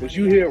 But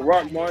you hear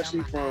Rock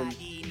Marcy from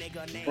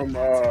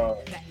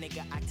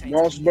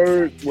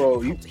Mossberg,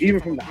 well, even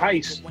from the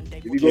Heist.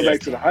 If you go back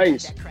to the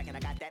Heist,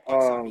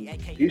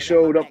 he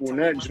showed up on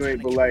that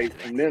joint. But like,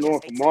 and then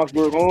on from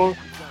Mossberg on,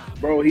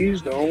 bro,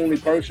 he's the only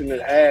person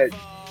that had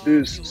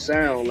this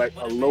sound, like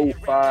a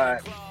lo-fi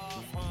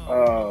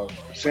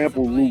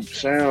sample loop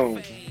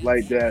sound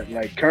like that.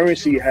 Like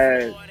Currency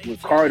had,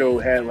 Ricardo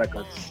had like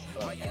a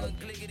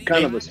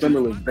kind of a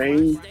similar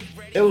vein.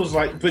 It was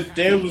like, but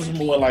there was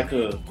more like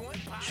a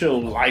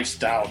chill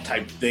lifestyle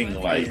type thing,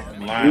 like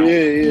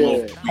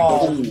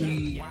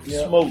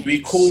smoke,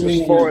 be cool,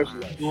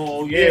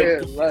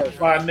 like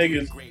 5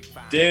 niggas.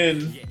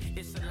 Then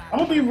I'm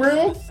gonna be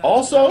real.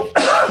 Also,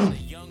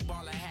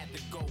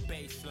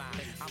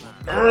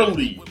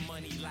 early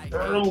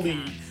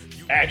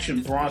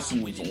Action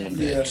Bronson was on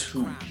there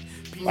too.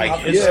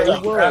 Like his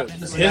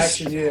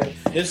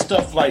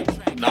stuff, like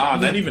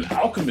not even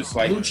Alchemist,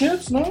 like Blue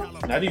Chips, no,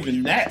 not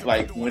even that.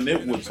 Like when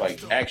it was like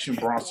Action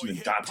Bronson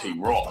and Dante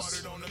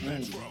Ross,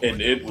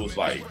 and it was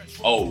like,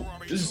 oh,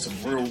 this is some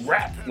real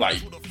rap. Like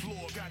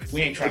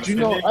we ain't trying. But you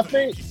know, I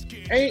think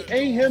ain't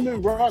him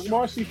and Rock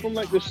Marcy from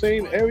like the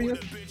same area.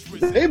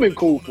 They've been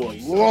cool for a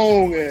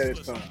long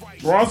ass time.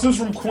 Bronson's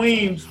from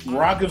Queens,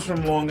 Rock is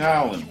from Long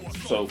Island.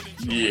 So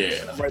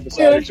yeah, right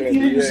beside each other.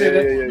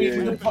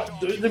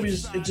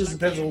 It just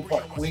depends on what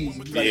part of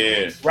Queens.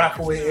 Like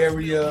Rockaway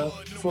area,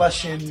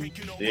 Flushing.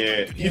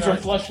 Yeah, he's from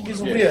Flushing. He's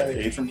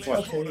from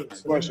Flushing. Okay.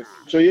 Flushing.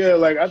 So yeah,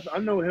 like I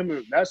know him.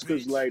 And that's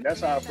because like that's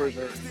how I first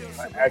heard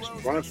like Action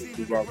Bronson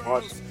through Rock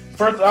Marcy.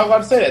 First, I was about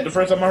to say that the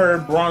first time I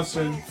heard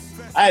Bronson,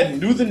 I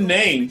knew the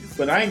name,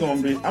 but I ain't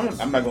gonna be.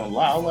 I'm not gonna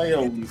lie. I'm like,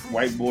 yo,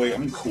 white boy,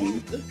 I'm cool.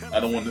 I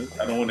don't want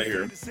to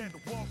hear him.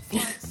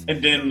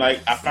 And then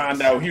like I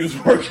found out he was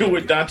working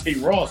with Dante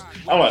Ross.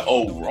 I'm like,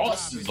 oh,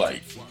 Ross is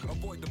like,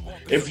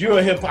 if you're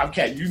a hip hop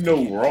cat, you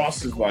know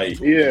Ross is like,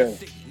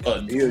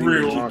 a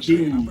real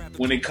dude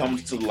when it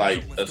comes to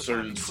like a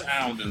certain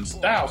sound and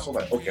style. So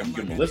like, okay, I'm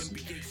gonna listen.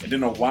 And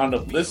then I wound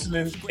up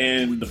listening,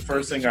 and the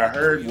first thing I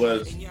heard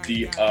was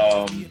the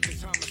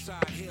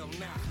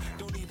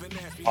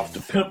off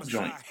the Pimp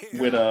joint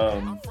with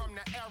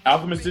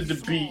Alchemist did the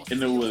beat,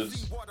 and it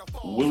was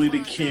Willie the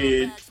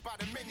Kid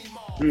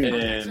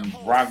and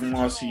Rock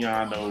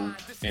Marciano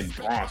and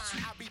Bronson.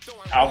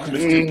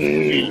 Alchemist did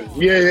the beat.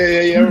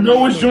 Yeah. You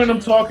know which joint I'm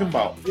talking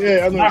about?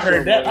 Yeah, I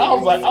heard that. I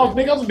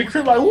was in the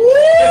crib like, woo!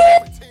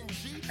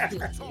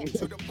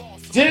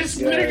 This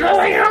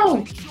nigga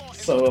on.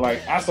 So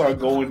like, I started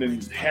going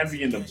in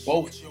heavy into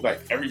both,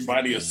 like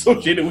everybody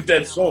associated with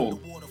that song.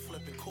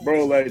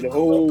 Bro, like the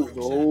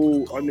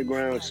whole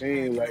underground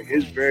scene, like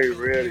it's very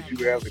rare that you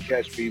can have to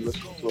catch me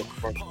listening to a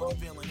front club.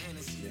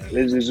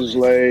 This is just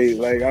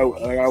like I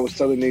was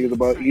telling niggas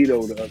about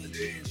Ito the other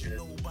day.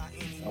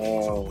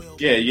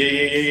 Yeah.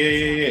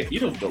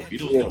 Ito's dope.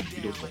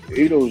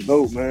 Ito's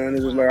dope, man.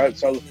 It's just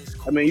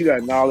like you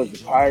got Knowledge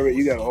the Pirate,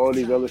 you got all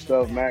these other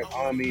stuff, Mac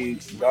Army,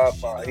 God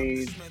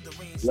Fahim.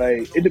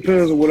 Like it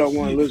depends on what I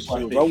want to listen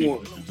to. If I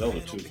want Zelda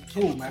too.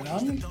 Cool, man.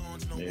 Army?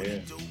 Yeah.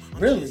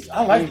 Really?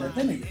 I like that.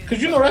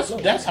 Because you know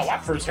that's how I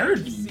first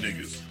heard these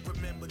niggas.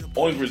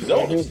 On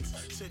Griselda.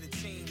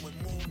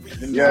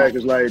 Yeah,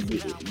 because like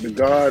the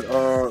God,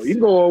 you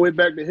can go all the way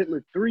back to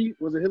Hitler 3.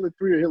 Was it Hitler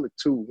 3 or Hitler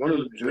 2? One of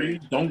the 3.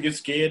 Don't Get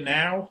Scared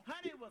Now.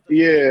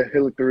 Yeah,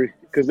 Hitler 3.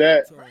 Because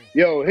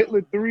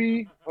Hitler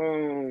 3.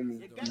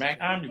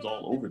 Mac Omni's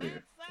all over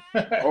there.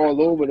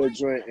 All over that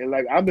joint, and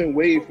like I've been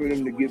waiting for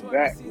them to get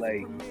back.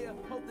 Like,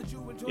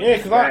 yeah,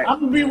 because I'm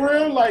gonna be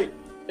real. Like,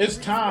 it's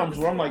times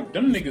where I'm like,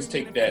 them niggas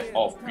take that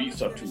off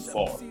beats up too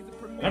far,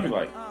 and I be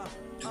like,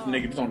 this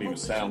niggas don't even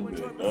sound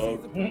good,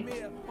 dog.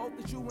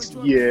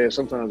 Yeah,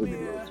 sometimes it be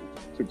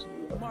too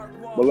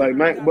but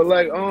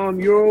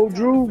your old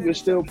Drew is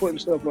still putting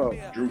stuff out.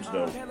 Drew's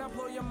dope.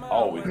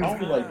 Always. I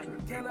don't like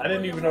Drew. I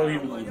didn't even know he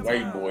was a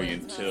white boy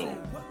until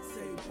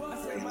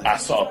I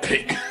saw a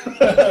pic.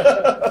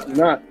 I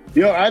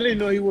didn't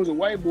know he was a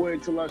white boy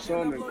until I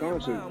saw him in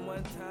concert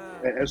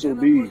at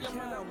SOBs.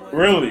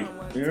 Really?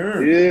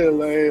 Yeah,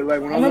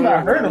 like when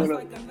I heard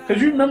him.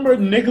 Because you remember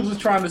niggas was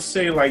trying to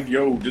say like,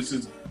 yo, this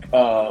is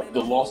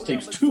the Lost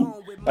Tapes 2.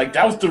 Like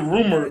that was the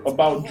rumor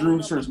about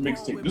Drew's first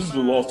mixtape. This is the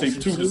Lost Tapes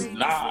 2. This is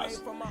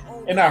Nas.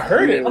 And I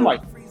heard it. I'm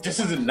like, this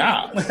isn't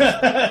Nas.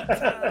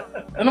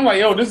 And I'm like,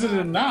 yo, this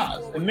isn't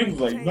Nas. And niggas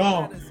like,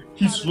 no,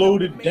 he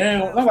slowed it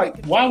down. And I'm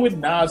like, why would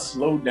Nas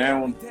slow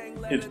down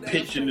his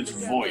pitch and his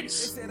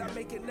voice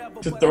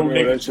to throw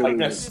niggas? Like,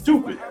 that's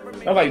stupid.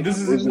 I'm like, this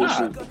isn't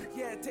Nas.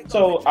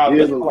 So I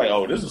was like,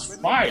 oh, this is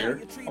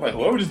fire. I'm like,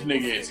 whoever this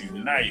nigga is, he's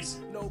nice.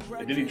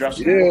 And then he drops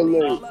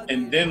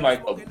and then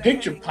like a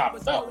picture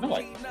popped up. And I'm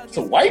like, it's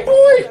a white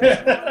boy?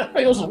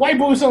 Like, it was a white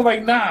boy sounding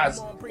like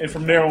Nas. And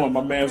from there on,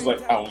 my man's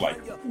like, I don't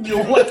like him.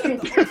 Yo, what?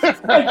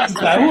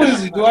 Like, who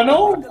is he? Do I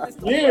know him?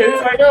 Yeah,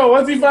 it's like, oh,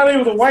 once he finally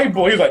was a white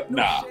boy, he's like,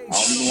 nah, I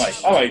don't even like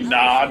him. I'm like,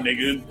 nah,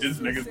 nigga, this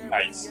nigga's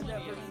nice.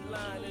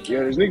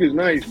 Yeah, this nigga's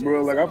nice,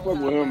 bro. Like, I fuck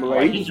with him, but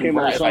like, he came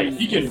out with something.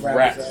 He can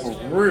rap for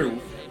real.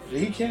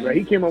 He can. Right,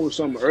 he came out with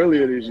something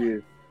earlier this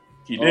year.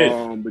 He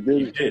did. But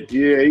then,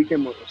 he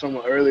came up with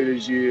something earlier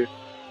this year.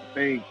 I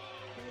think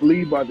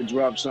Flea about to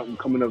drop something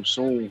coming up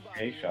soon.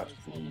 Hey, shots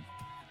to Flea.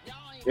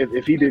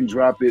 If he didn't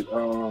drop it,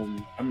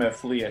 I met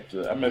Flea at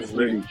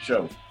the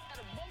show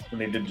when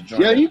they did the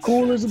joint. Yeah, he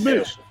cool as a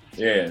bitch.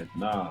 Yeah,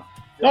 nah.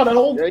 No, the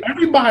whole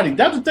everybody.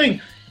 That's the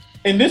thing.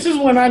 And this is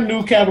when I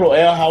knew Capital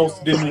L House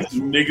didn't have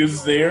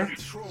niggas there,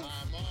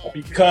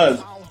 because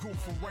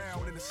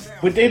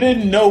what they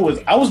didn't know was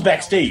I was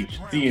backstage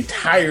the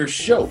entire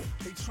show.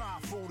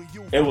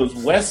 It was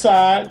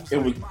Westside, it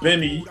was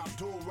Benny,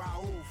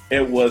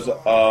 it was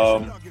I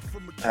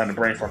have the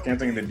brain fart. I can't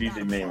think of the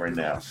DJ name right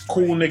now.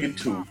 Cool Nigga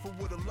 2.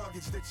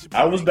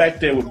 I was back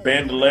there with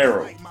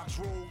Bandolero.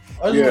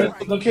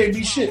 The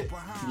KB shit.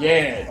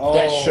 Yeah,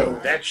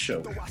 that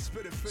show.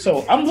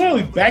 So I'm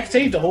literally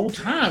backstage the whole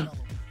time.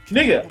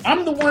 Nigga,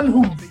 I'm the one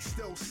who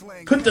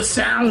put the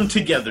sound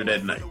together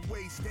that night.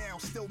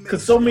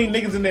 Cause so many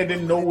niggas in there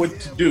didn't know what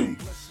to do.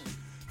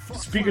 The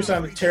speaker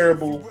sounded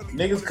terrible.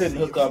 Niggas couldn't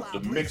hook up the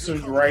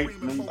mixers right.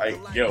 And I'm like,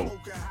 yo,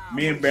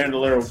 me and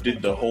Bandolero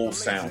did the whole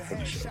sound for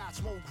the show.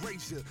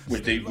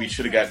 Which we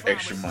should have got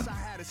extra money.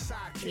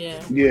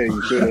 Yeah,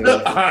 you should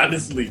have.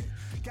 Honestly.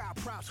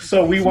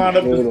 So we wound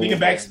up being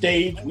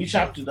backstage. We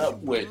chopped it up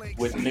with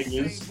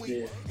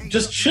niggas.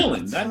 Just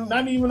chilling.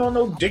 Not even on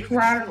no dick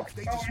rider.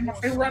 Like, oh, my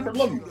favorite rapper,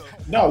 love you.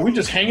 No, we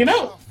just hanging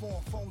out.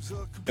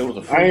 It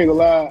was I ain't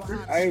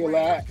gonna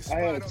lie. I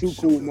had a too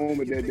cool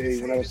moment that day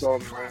when I saw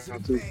him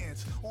around too.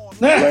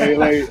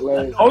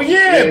 Like, oh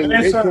yeah,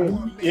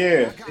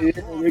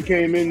 they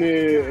came in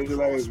there and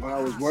like when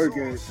I was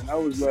working, and I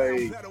was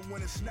like, well,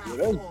 that's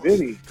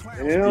Benny,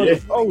 and then I was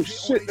like, oh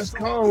shit, that's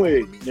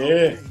Conway.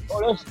 Yeah.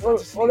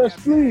 Oh, that's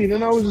Flea,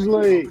 and I was just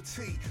like,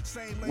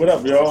 what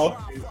up, y'all?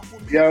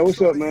 Yeah,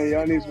 what's up, man?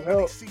 Y'all need some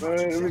help, man?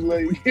 It was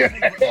like,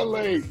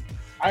 like.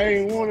 I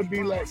ain't want to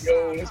be like,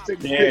 yo, let's take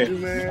a picture,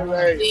 man.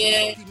 Like,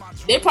 yeah,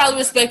 they probably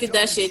respected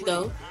that shit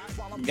though.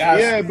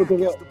 Yeah,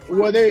 because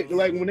they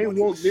like when they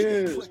walked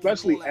in,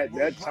 especially at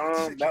that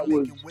time, that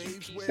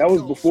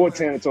was before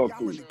Tana Talk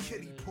 3.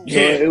 So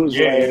it was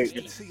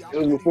it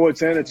was before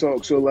Tana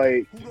Talk. So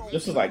like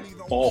this is like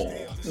fall.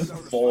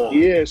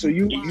 Yeah, so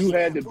you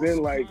had to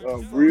been like a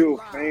real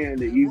fan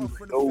to even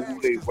know who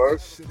they were.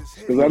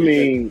 Because I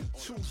mean,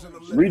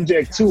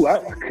 Reject 2, I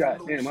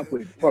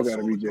played the fuck out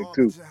of Reject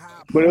 2.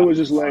 But it was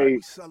just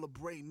like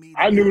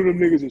I knew them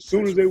niggas as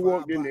soon as they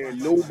walked in there.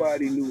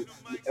 Nobody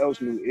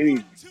else knew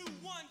anything,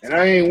 and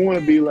I ain't want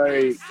to be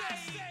like,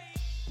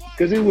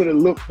 because it would have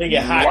looked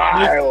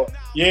wild.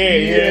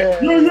 Yeah.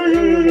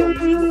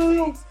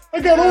 I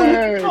got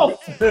all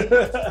this.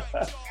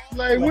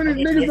 Like when the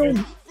niggas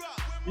don't.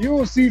 You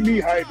don't see me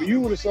hype, you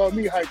would have saw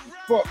me hype as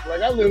fuck.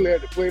 Like I literally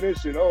had to play that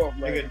shit off.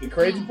 Like nigga, the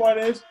crazy part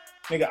is,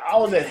 nigga, I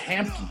was at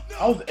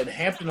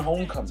Hampton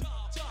Homecoming.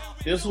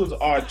 This was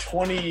our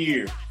 20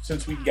 year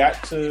since we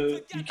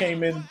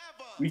came in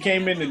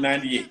in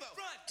 98.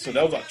 So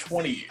that was our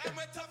 20 year.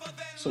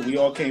 So we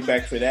all came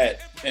back for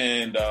that.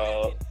 And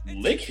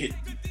Lick hit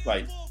me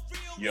like,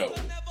 yo,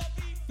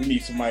 we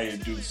need somebody to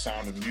do the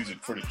Sound of Music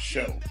for the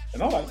show.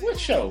 And I'm like, what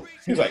show?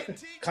 He's like,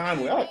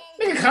 Conway. I'm like,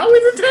 nigga,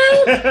 Conway's in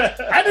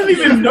town? I didn't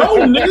even know,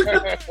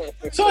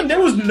 nigga. So there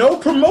was no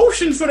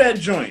promotion for that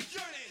joint.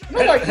 And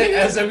I'm like,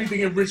 as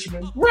everything in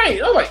Richmond. Right.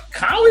 I'm like,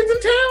 Conway's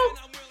in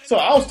town? So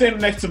I was standing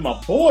next to my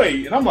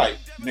boy, and I'm like,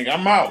 nigga,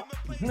 I'm out.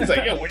 He's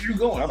like, yo, where you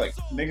going? I'm like,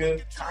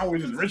 nigga,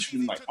 Conway's in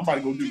Richmond. Like, I'm about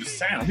to go do the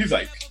Sound. He's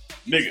like,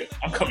 nigga,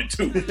 I'm coming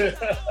too.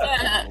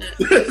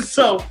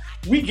 So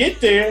we get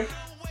there.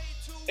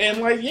 And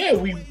like, yeah,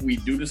 we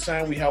do the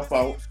Sound, we help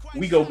out.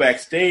 We go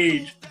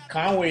backstage.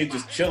 Conway is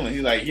just chilling.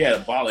 He's like, he had a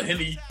bottle of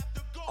Henny,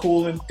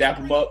 cooling, dap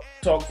him up,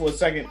 talk for a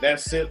second.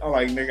 That's it. I'm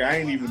like, nigga, I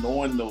ain't even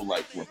on no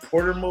like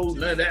reporter mode,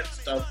 none of that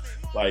stuff.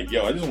 Like,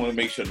 yo, I just want to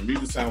make sure the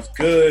music sounds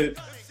good.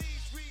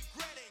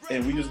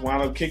 And we just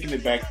wound up kicking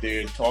it back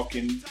there,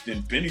 talking.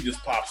 Then Benny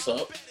just pops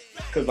up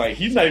because like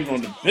he's not even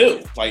on the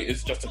bill. Like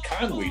it's just a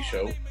Conway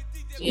show. So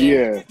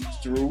yeah. He's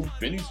through.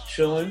 Benny's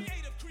chilling.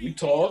 We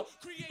talk.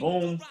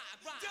 Boom.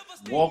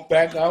 Walk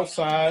back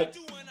outside,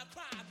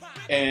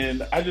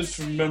 and I just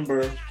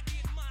remember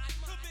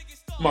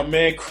my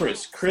man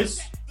Chris. Chris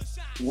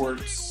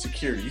works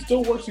security. He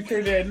still works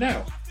security there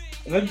now.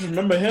 And I just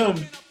remember him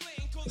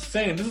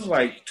saying, this is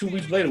like 2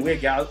 weeks later, we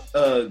had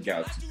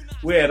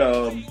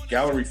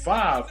Gallery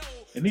 5,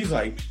 and he's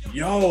like,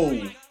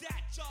 yo,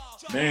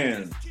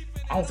 man,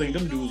 I don't think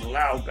them dudes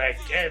allowed back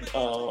at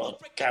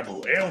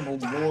Capital L no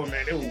more,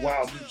 man. They were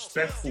wild,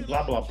 disrespectful,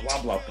 blah, blah,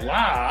 blah, blah,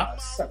 blah.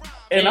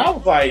 And I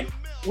was like,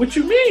 what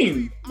you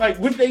mean? Like,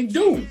 what they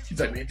do? He's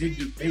like, man,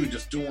 they were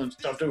just doing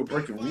stuff. They were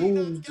breaking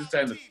rules, just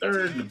and the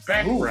third in the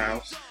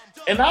background.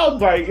 And I was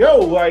like, yo,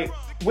 like,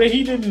 what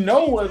he didn't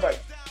know was like,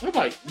 I'm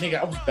like, nigga,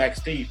 I was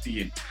backstage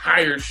the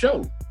entire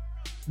show.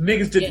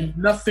 Niggas did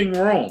nothing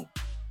wrong.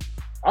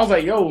 I was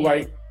like, yo,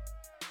 like,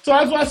 so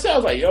that's what I said. I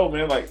was like, yo,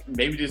 man, like,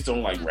 maybe they just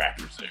don't like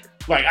rappers there.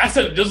 Like, I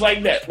said it just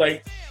like that.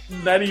 Like,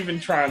 not even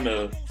trying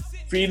to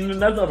feed into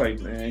nothing. I was like,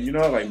 man, you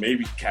know, like,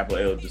 maybe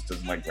Capital L just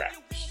doesn't like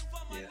rappers.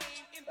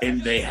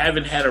 And they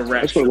haven't had a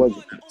rap show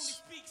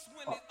since.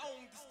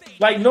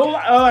 Like, no,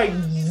 like,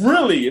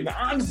 really, and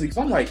honestly, because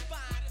I'm like,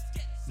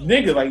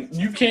 nigga, like,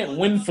 you can't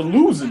win for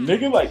losing,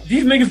 nigga. Like,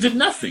 these niggas did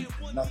nothing.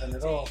 Nothing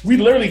at all. We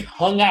literally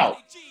hung out,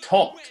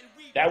 talked.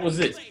 That was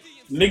it.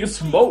 Niggas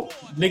smoked.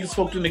 Niggas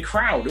smoked in the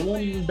crowd. It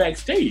wasn't even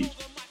backstage.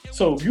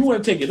 So if you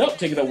want to take it up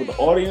with the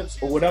audience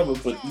or whatever.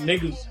 But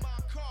niggas,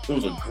 it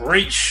was a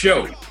great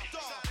show.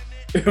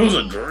 It was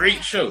a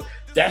great show.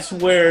 That's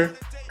where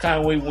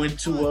Conway went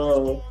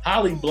to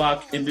Holly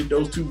Block and did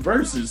those 2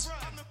 verses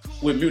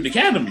with Mutant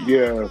Academy.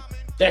 Yeah.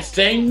 That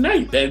same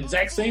night. That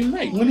exact same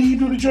night. When did he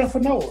do the jump for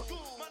Noah?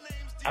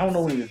 I don't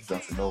know when he did the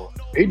jump for Noah.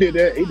 He did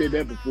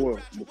that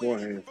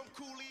beforehand.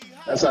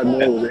 That's how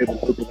Noah was able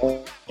to put it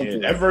on. Yeah,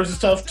 that verse is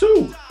tough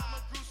too.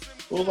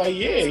 It was like,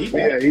 he did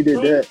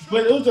that.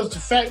 But it was just the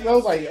fact that I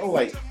was like, oh,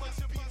 like,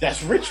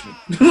 that's Richmond.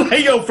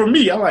 Like, yo, for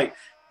me, I'm like,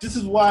 this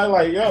is why,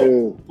 like,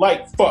 yo,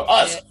 like, for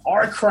us,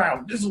 our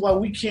crowd, this is why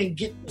we can't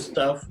get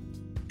stuff.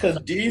 Because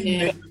these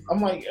niggas,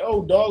 I'm like,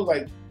 yo, dog,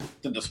 like,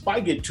 did the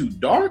spike get too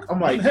dark? I'm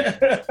like,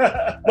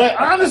 but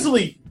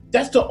honestly,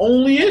 that's the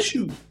only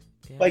issue.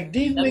 Like,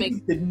 these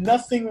niggas did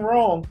nothing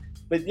wrong,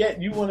 but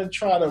yet you want to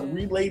try to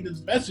relay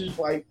this message,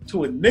 like,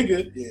 to a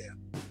nigga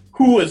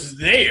who was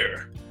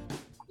there.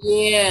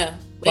 Yeah,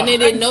 and they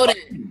didn't know that.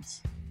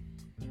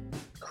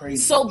 Crazy.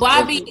 So,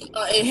 Bobby,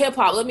 in hip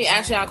hop, let me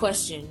ask y'all a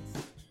question.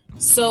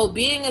 So,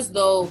 being as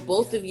though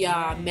both of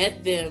y'all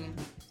met them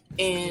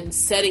in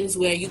settings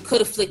where you could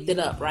have flicked it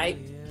up, right?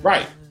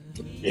 Right.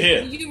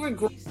 Yeah. Do you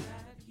regret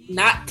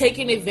not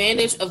taking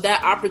advantage of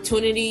that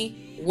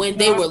opportunity when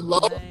they were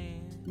low?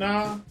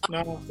 No.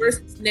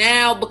 Versus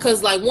now,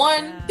 because like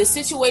one, the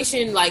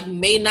situation like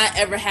may not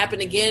ever happen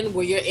again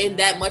where you're in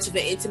that much of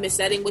an intimate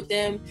setting with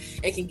them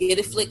and can get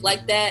it flicked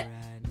like that.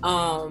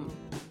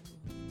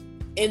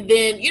 And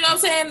then, you know what I'm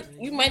saying?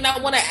 You might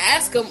not want to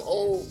ask them,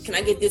 oh, can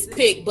I get this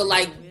pic? But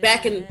like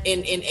back in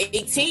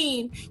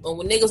 18,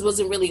 when niggas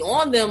wasn't really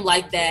on them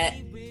like that,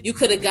 you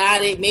could have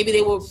got it. Maybe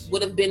they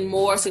would have been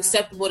more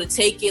susceptible to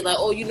take it. Like,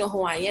 oh, you know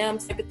who I am,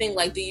 type of thing.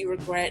 Like, do you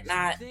regret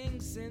not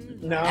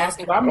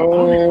asking?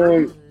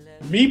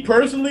 Me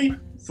personally,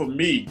 for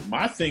me,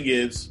 my thing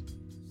is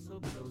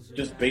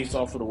just based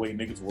off of the way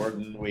niggas work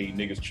and the way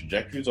niggas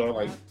trajectories are.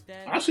 Like,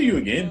 I'll see you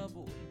again.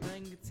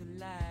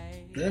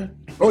 Yeah.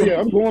 Oh yeah,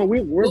 I'm going.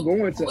 We're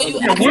going to.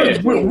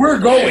 We're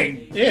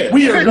going. Yeah,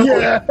 we are going.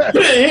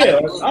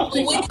 Yeah,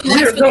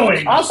 we're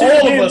going. All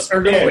of us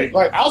are going.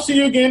 Like, I'll see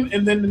you again,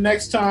 and then the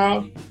next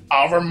time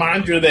I'll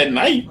remind you of that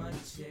night.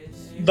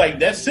 Like,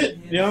 that's it.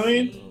 You know what I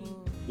mean?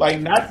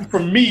 Like, not for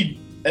me,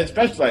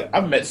 especially. Like,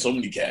 I've met so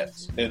many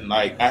cats, and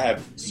like I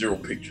have 0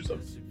 pictures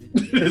of them.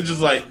 It's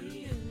just like,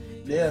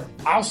 yeah,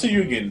 I'll see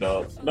you again,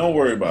 dog. Don't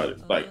worry about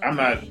it. Like, I'm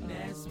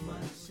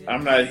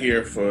not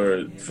here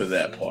for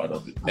that part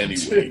of it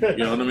anyway.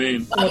 You know what I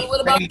mean? I mean, what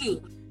about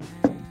you?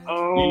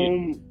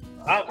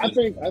 I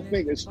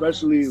think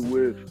especially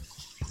with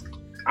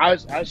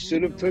I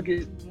should have took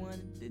it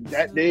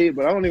that day,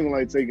 but I don't even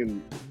like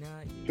taking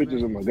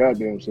pictures of my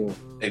goddamn self. So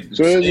it's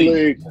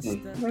like,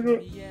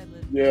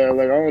 yeah,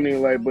 like I don't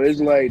even like, but it's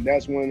like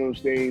that's one of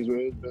those things where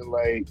it's been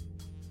like,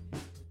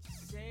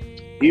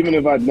 even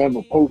if I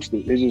never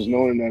posted, it's just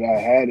knowing that I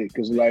had it.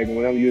 Because like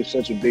when you're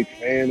such a big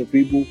fan of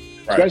people,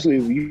 especially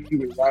if you've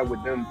been ride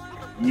with them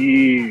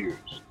years,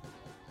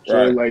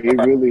 so like it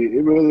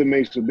really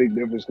makes a big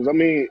difference. Because I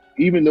mean,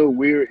 even though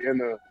we're in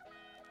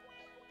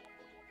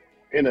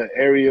an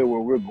area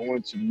where we're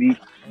going to meet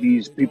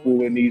these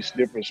people in these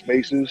different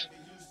spaces,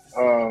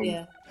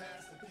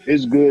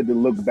 it's good to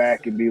look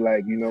back and be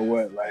like, you know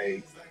what,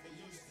 like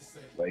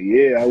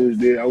yeah, I was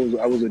there. I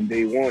was in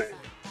day one.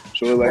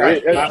 So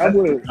like,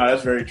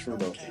 that's very true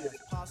though.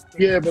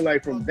 Yeah, but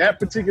like from that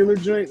particular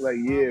joint, like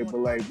yeah, but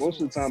like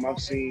most of the time I've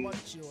seen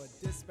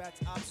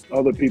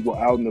other people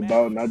out and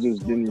about, and I just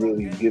didn't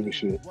really give a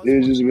shit.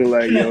 It's just been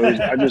like, yo,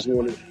 I just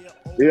want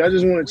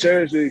to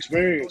cherish the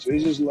experience.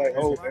 It's just like,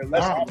 oh,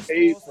 unless I'm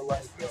paid for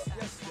like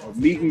a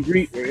meet and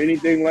greet or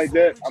anything like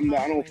that,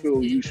 I don't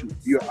feel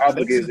you're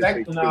obligated.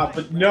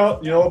 But you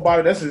know,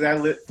 Bobby, that's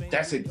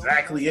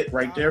exactly it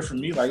right there for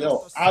me. Like,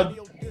 yo,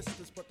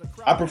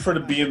 I prefer to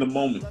be in the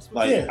moment.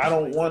 Like, I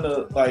don't want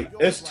to, like,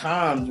 there's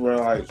times where,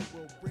 like,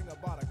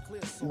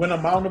 when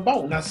I'm out and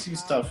about, when I see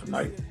stuff, and,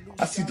 like,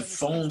 I see the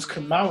phones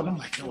come out, and I'm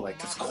like, yo,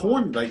 like, it's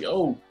corny. Like,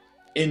 yo,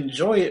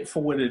 enjoy it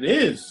for what it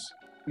is.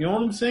 You know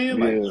what I'm saying?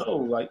 Like, yo,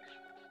 like,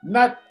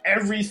 not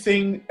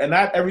everything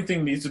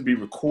needs to be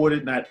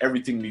recorded. Not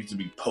everything needs to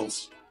be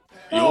posted.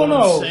 You know what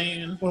I'm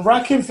saying? When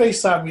Rakim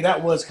FaceTimed me,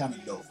 that was kind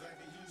of dope.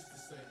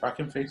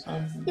 Rakim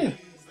FaceTimed? Yeah.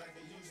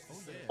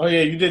 Oh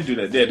yeah, you did do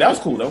that. Yeah, that was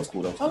cool. I'm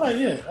like,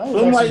 yeah.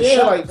 I'm like,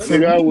 yeah, like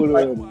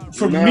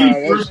for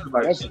me, personally,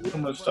 like so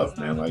much stuff,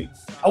 man. Like,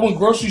 I went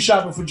grocery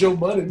shopping for Joe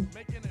Budden.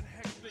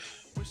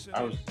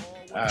 I was.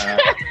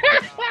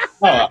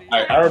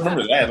 I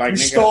remember that. Like, you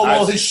stole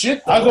all his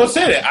shit. I was gonna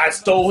say that. I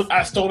stole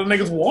the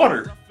nigga's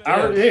water.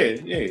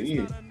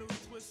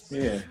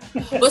 Yeah.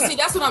 But see,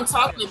 that's what I'm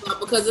talking about,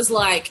 because it's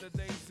like,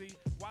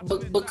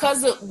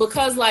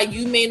 because like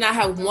you may not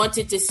have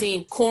wanted to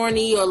seem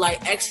corny or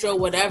like extra or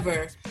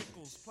whatever,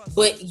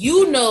 but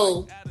you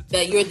know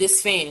that you're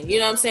this fan. You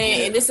know what I'm saying?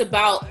 Yeah. And it's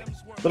about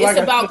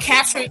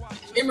capturing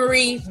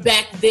memory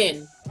back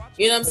then.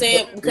 You know what I'm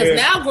saying? Because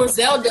now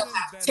Griselda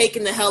have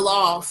taken the hell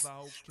off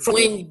from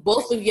when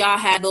both of y'all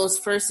had those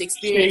first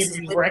experiences.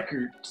 Shady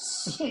records.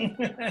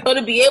 So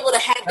to be able to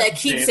have that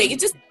keepsake, it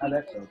just,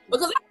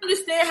 because I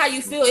understand how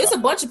you feel. It's a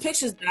bunch of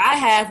pictures that I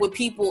have with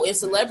people and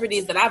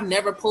celebrities that I've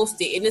never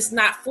posted, and it's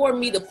not for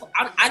me to.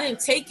 I didn't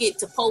take it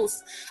to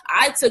post.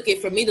 I took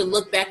it for me to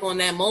look back on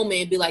that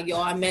moment and be like,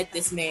 "Yo, I met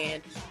this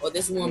man or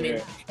this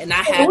woman, and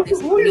I had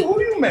this." Who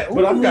you met?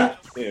 What you got?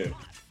 Yeah.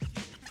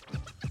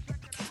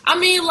 I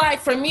mean,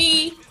 like, for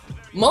me,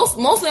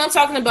 mostly I'm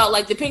talking about,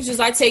 like, the pictures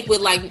I take with,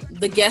 like,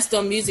 the guests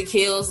on Music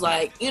Hills,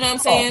 like, you know what I'm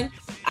saying?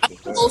 I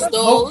post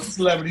those.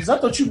 Celebrities. I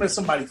thought you met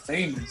somebody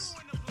famous.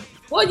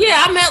 Well,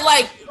 yeah, I meant,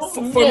 like,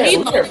 for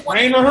me,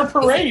 rain on her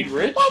parade,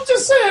 Rich. I'm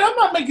just saying, I'm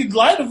not making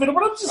light of it,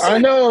 but I'm just saying. I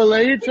know,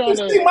 like, you're trying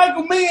to see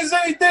Michael Millions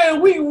any day of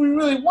the week we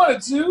really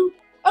wanted to.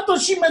 I thought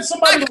she met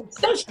somebody that was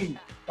special,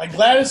 like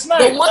Gladys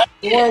Knight,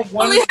 or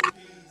one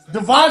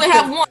Devontae. I only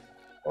have one.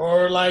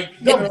 Or like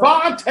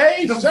Devontae. I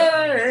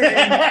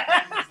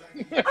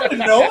didn't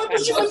know. I thought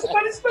she was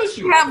somebody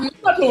special. I'm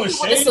not doing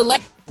shit.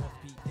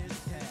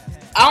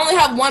 I only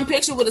have one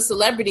picture with a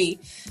celebrity,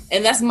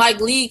 and that's Mike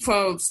Leake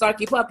from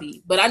Starkey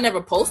Puppy. But I never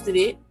posted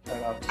it.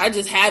 I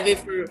just have it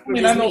for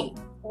me.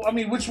 I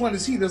mean, which one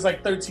is he? There's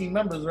like 13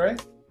 members,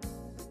 right?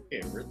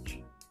 Yeah, Rich.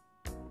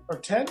 Or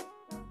 10?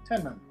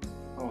 10 members.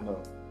 I don't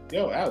know.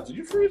 Yo, Alex, did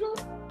you freeze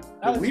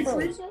up? Did we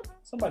freeze up?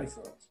 Somebody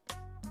froze.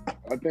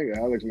 I think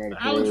Alex might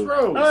have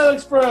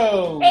Alex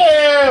froze.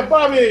 Yeah,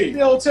 Bobby.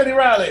 The old Teddy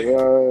Riley.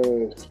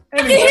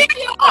 Anyway.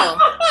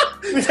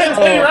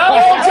 Teddy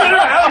Riley.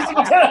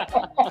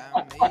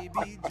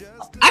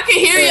 I can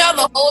hear y'all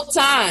the whole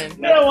time.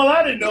 Yeah, well,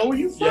 I didn't know when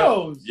you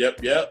froze. Yep.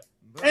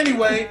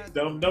 Anyway,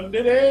 Dum dum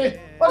diddy.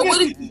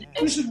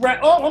 we should wrap.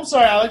 Oh, I'm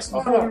sorry, Alex.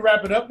 Before we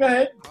wrap it up, go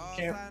ahead. We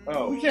can't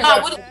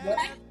wrap what it up.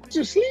 Put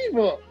your sleeve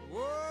up.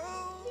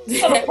 You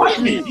trying to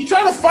fight me? You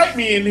trying to fight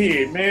me in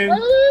here, man?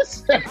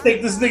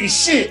 Take this nigga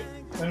shit.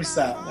 Let me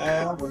stop.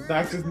 Man, I'm gonna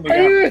knock this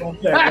nigga out.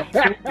 Don't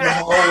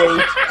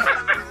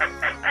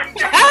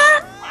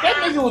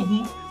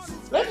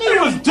That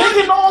nigga was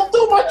digging all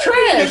through my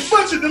trash.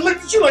 Bunch of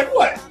looked at you like,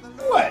 what?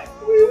 What?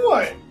 What do you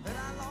want?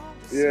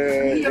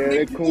 Yeah,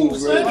 that cool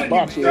red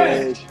box your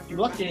ass. You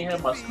lucky I ain't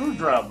have my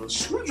screwdriver.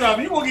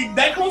 Screwdriver? You gonna get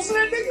that close to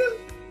that nigga?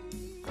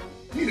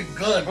 You need a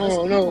gun.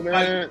 Oh no,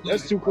 man,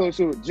 that's too close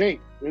to a jank.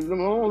 I don't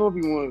know if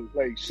you want to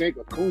like shake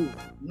a cool.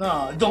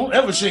 Nah, don't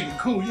ever shake a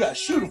cool. You gotta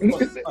shoot him. I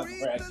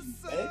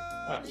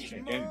don't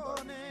shake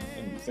anybody.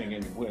 Anything,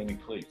 anywhere, any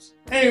place.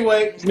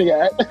 Anyway,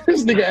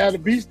 this nigga out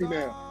of beastie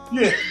now.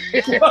 Yeah.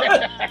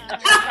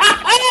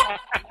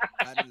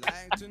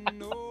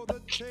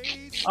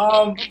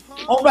 On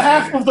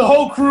behalf of the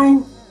whole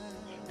crew,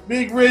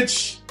 Big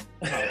Rich.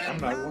 I'm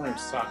not wearing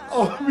socks.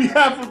 On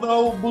behalf of the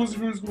whole Boozy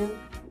Brews crew,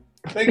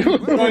 thank you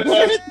for joining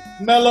us.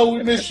 Mello,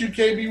 we miss you.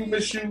 KB, we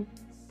miss you.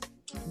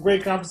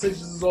 Great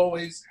conversations as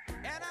always.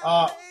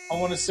 I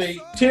want to say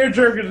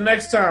tearjerker the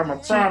next time. I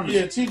promise.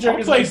 Yeah, tearjerker.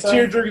 I'll place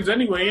tearjerkers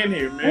anyway in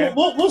here, man.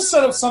 We'll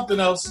set up something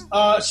else.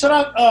 Shout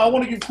out. I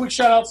want to give quick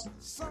shout outs.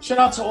 Shout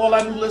out to all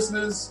our new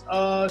listeners.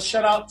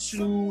 Shout out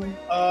to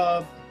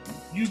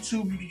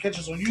YouTube. You can catch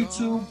us on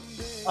YouTube.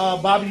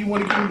 Bobby, you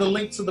want to give them the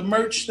link to the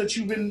merch that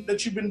you've been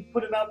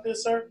putting out there,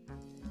 sir?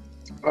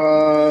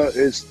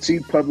 It's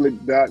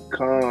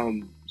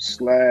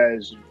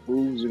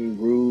tpublic.com/booze and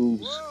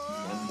grooves.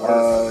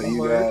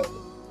 You got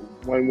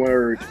one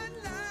word.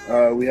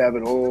 We have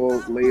it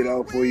all laid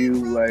out for you.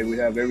 Like, we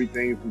have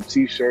everything from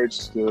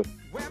t-shirts to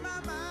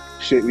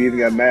shit. We even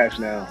got masks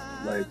now.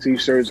 Like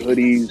t-shirts,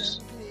 hoodies,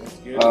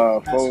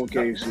 phone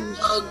cases,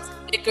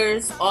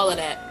 stickers, all of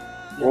that.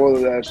 All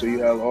of that. So you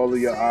have all of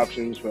your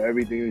options for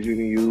everything that you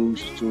can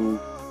use to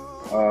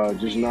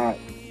just not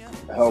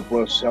help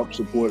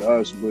support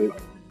us, but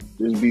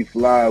just be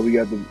fly. We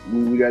got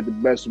the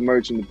best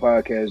merch in the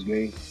podcast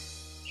game.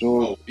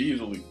 So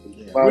easily.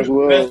 Might as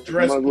well, best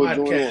dressed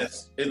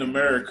podcast in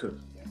America.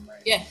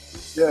 Yeah.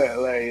 Yeah,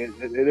 like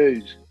it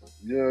is.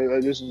 You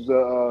know, this is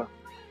one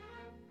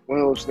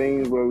of those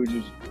things where we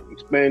just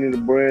expanding the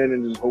brand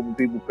and just hoping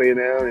people pay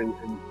down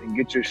and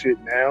get your shit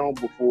now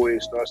before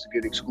it starts to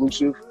get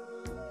exclusive.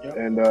 Yep.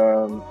 And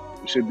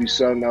it should be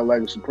selling out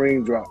like a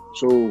Supreme drop.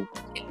 So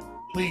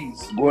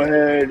please go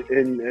ahead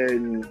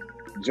and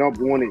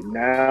jump on it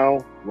now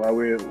while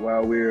we're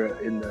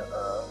in the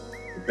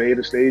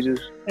beta stages.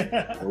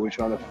 We're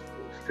trying to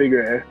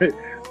figure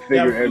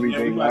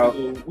everything out.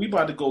 We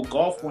about to go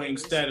golf wing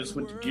status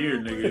with the gear,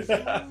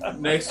 nigga.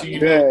 Next thing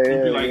you know,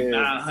 it'll be like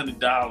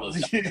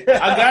 $900.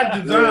 I got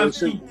designs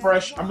too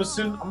fresh. I'm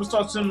gonna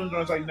start sending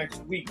them like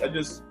next week. I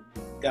just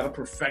gotta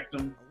perfect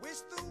them,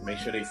 make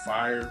sure they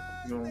fire.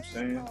 You know what I'm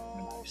saying?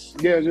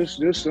 Yeah, just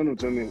send them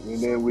to me,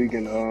 and then we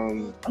can.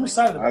 I'm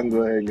excited. I can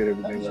go ahead and get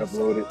everything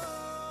uploaded.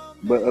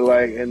 But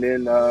and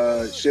then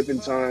shipping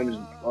times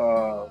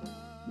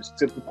is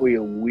typically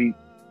a week.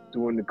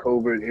 During the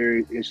COVID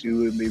area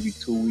issue, it may be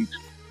 2 weeks,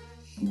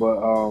 but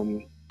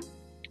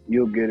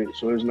you'll get it.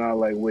 So it's not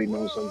like waiting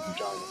on something from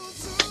China.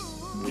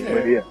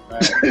 But yeah.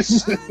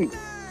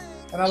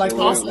 And I like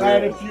to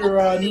add, if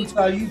you're new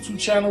to our YouTube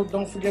channel,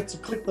 don't forget to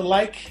click the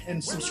like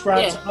and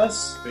subscribe to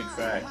us. Big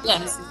fact.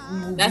 Yes,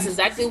 that's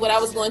exactly what I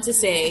was going to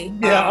say.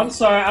 Yeah, I'm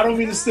sorry, I don't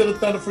mean to steal the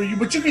thunder for you,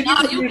 but you can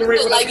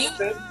reiterate what I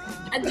said.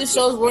 That just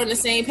shows we're on the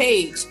same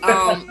page.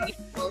 We're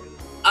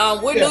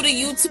new to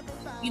YouTube.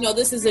 You know,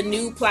 this is a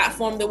new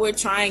platform that we're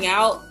trying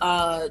out.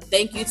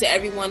 Thank you to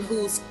everyone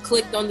who's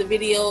clicked on the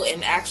video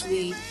and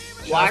actually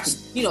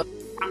watched,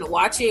 time to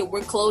watch it.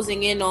 We're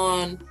closing in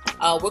on,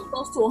 we're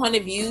close to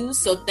 100 views.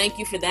 So thank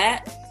you for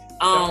that.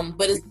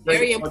 But it's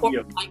very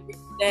important, like you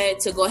said,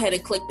 to go ahead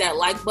and click that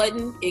like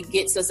button. It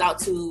gets us out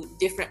to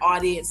different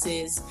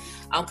audiences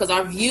because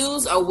our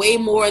views are way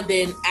more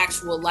than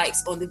actual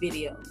likes on the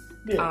video.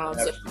 Yeah,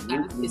 so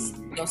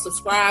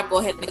subscribe, go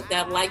ahead and hit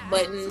that like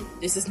button.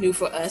 This is new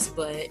for us,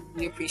 but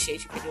we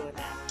appreciate you for doing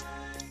that.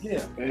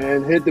 Yeah.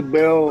 And hit the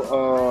bell,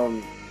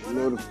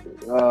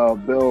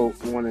 bell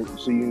on it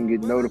so you can get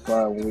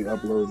notified when we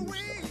upload new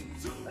stuff.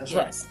 That's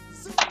right.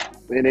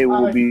 And it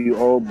will be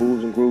all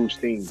Booze and Grooves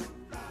themed.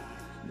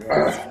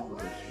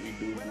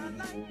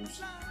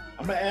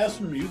 I'm gonna add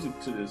some music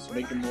to this,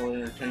 make it more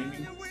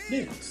entertaining.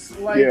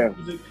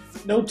 Music.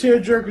 No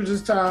tearjerkers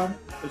this time.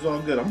 It's all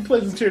good. I'm gonna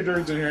play some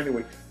tearjerkers in here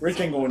anyway. Rich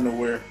ain't going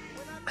nowhere.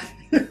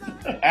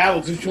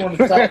 Alex, if you want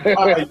to talk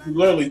about it, you're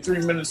literally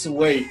 3 minutes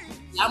away.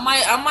 I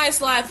might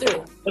slide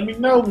through. Let me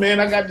know, man.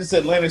 I got this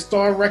Atlantic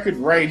Star record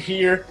right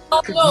here.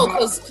 Oh no,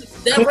 because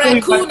that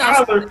raccoon.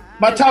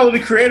 My Tyler the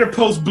Creator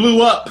post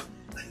blew up.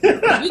 Oh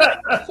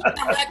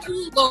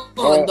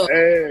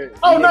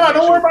no,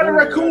 don't worry about the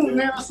raccoon,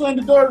 man. I saw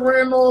the door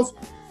ran off.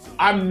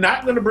 I'm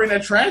not gonna bring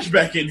that trash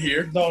back in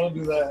here. No, don't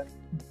do that.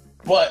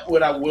 But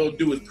what I will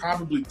do is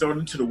probably throw it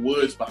into the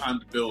woods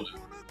behind the building.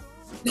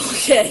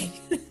 Okay.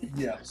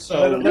 Yeah.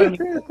 So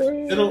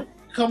it'll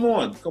come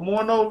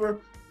on over.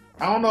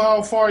 I don't know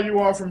how far you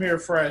are from here,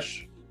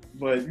 Fresh,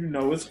 but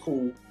it's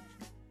cool.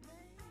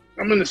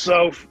 I'm in the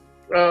South.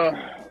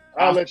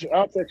 I'll text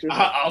you.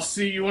 I'll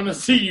see you when I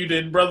see you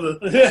then, brother.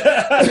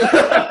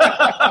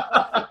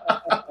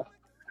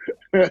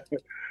 All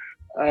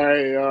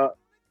right.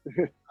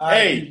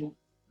 Hey,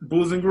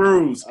 Booze and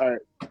Grooves. All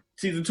right.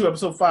 Season 2,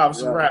 episode 5.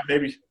 It's a wrap,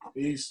 baby.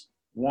 Peace.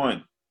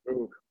 1.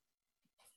 Ooh.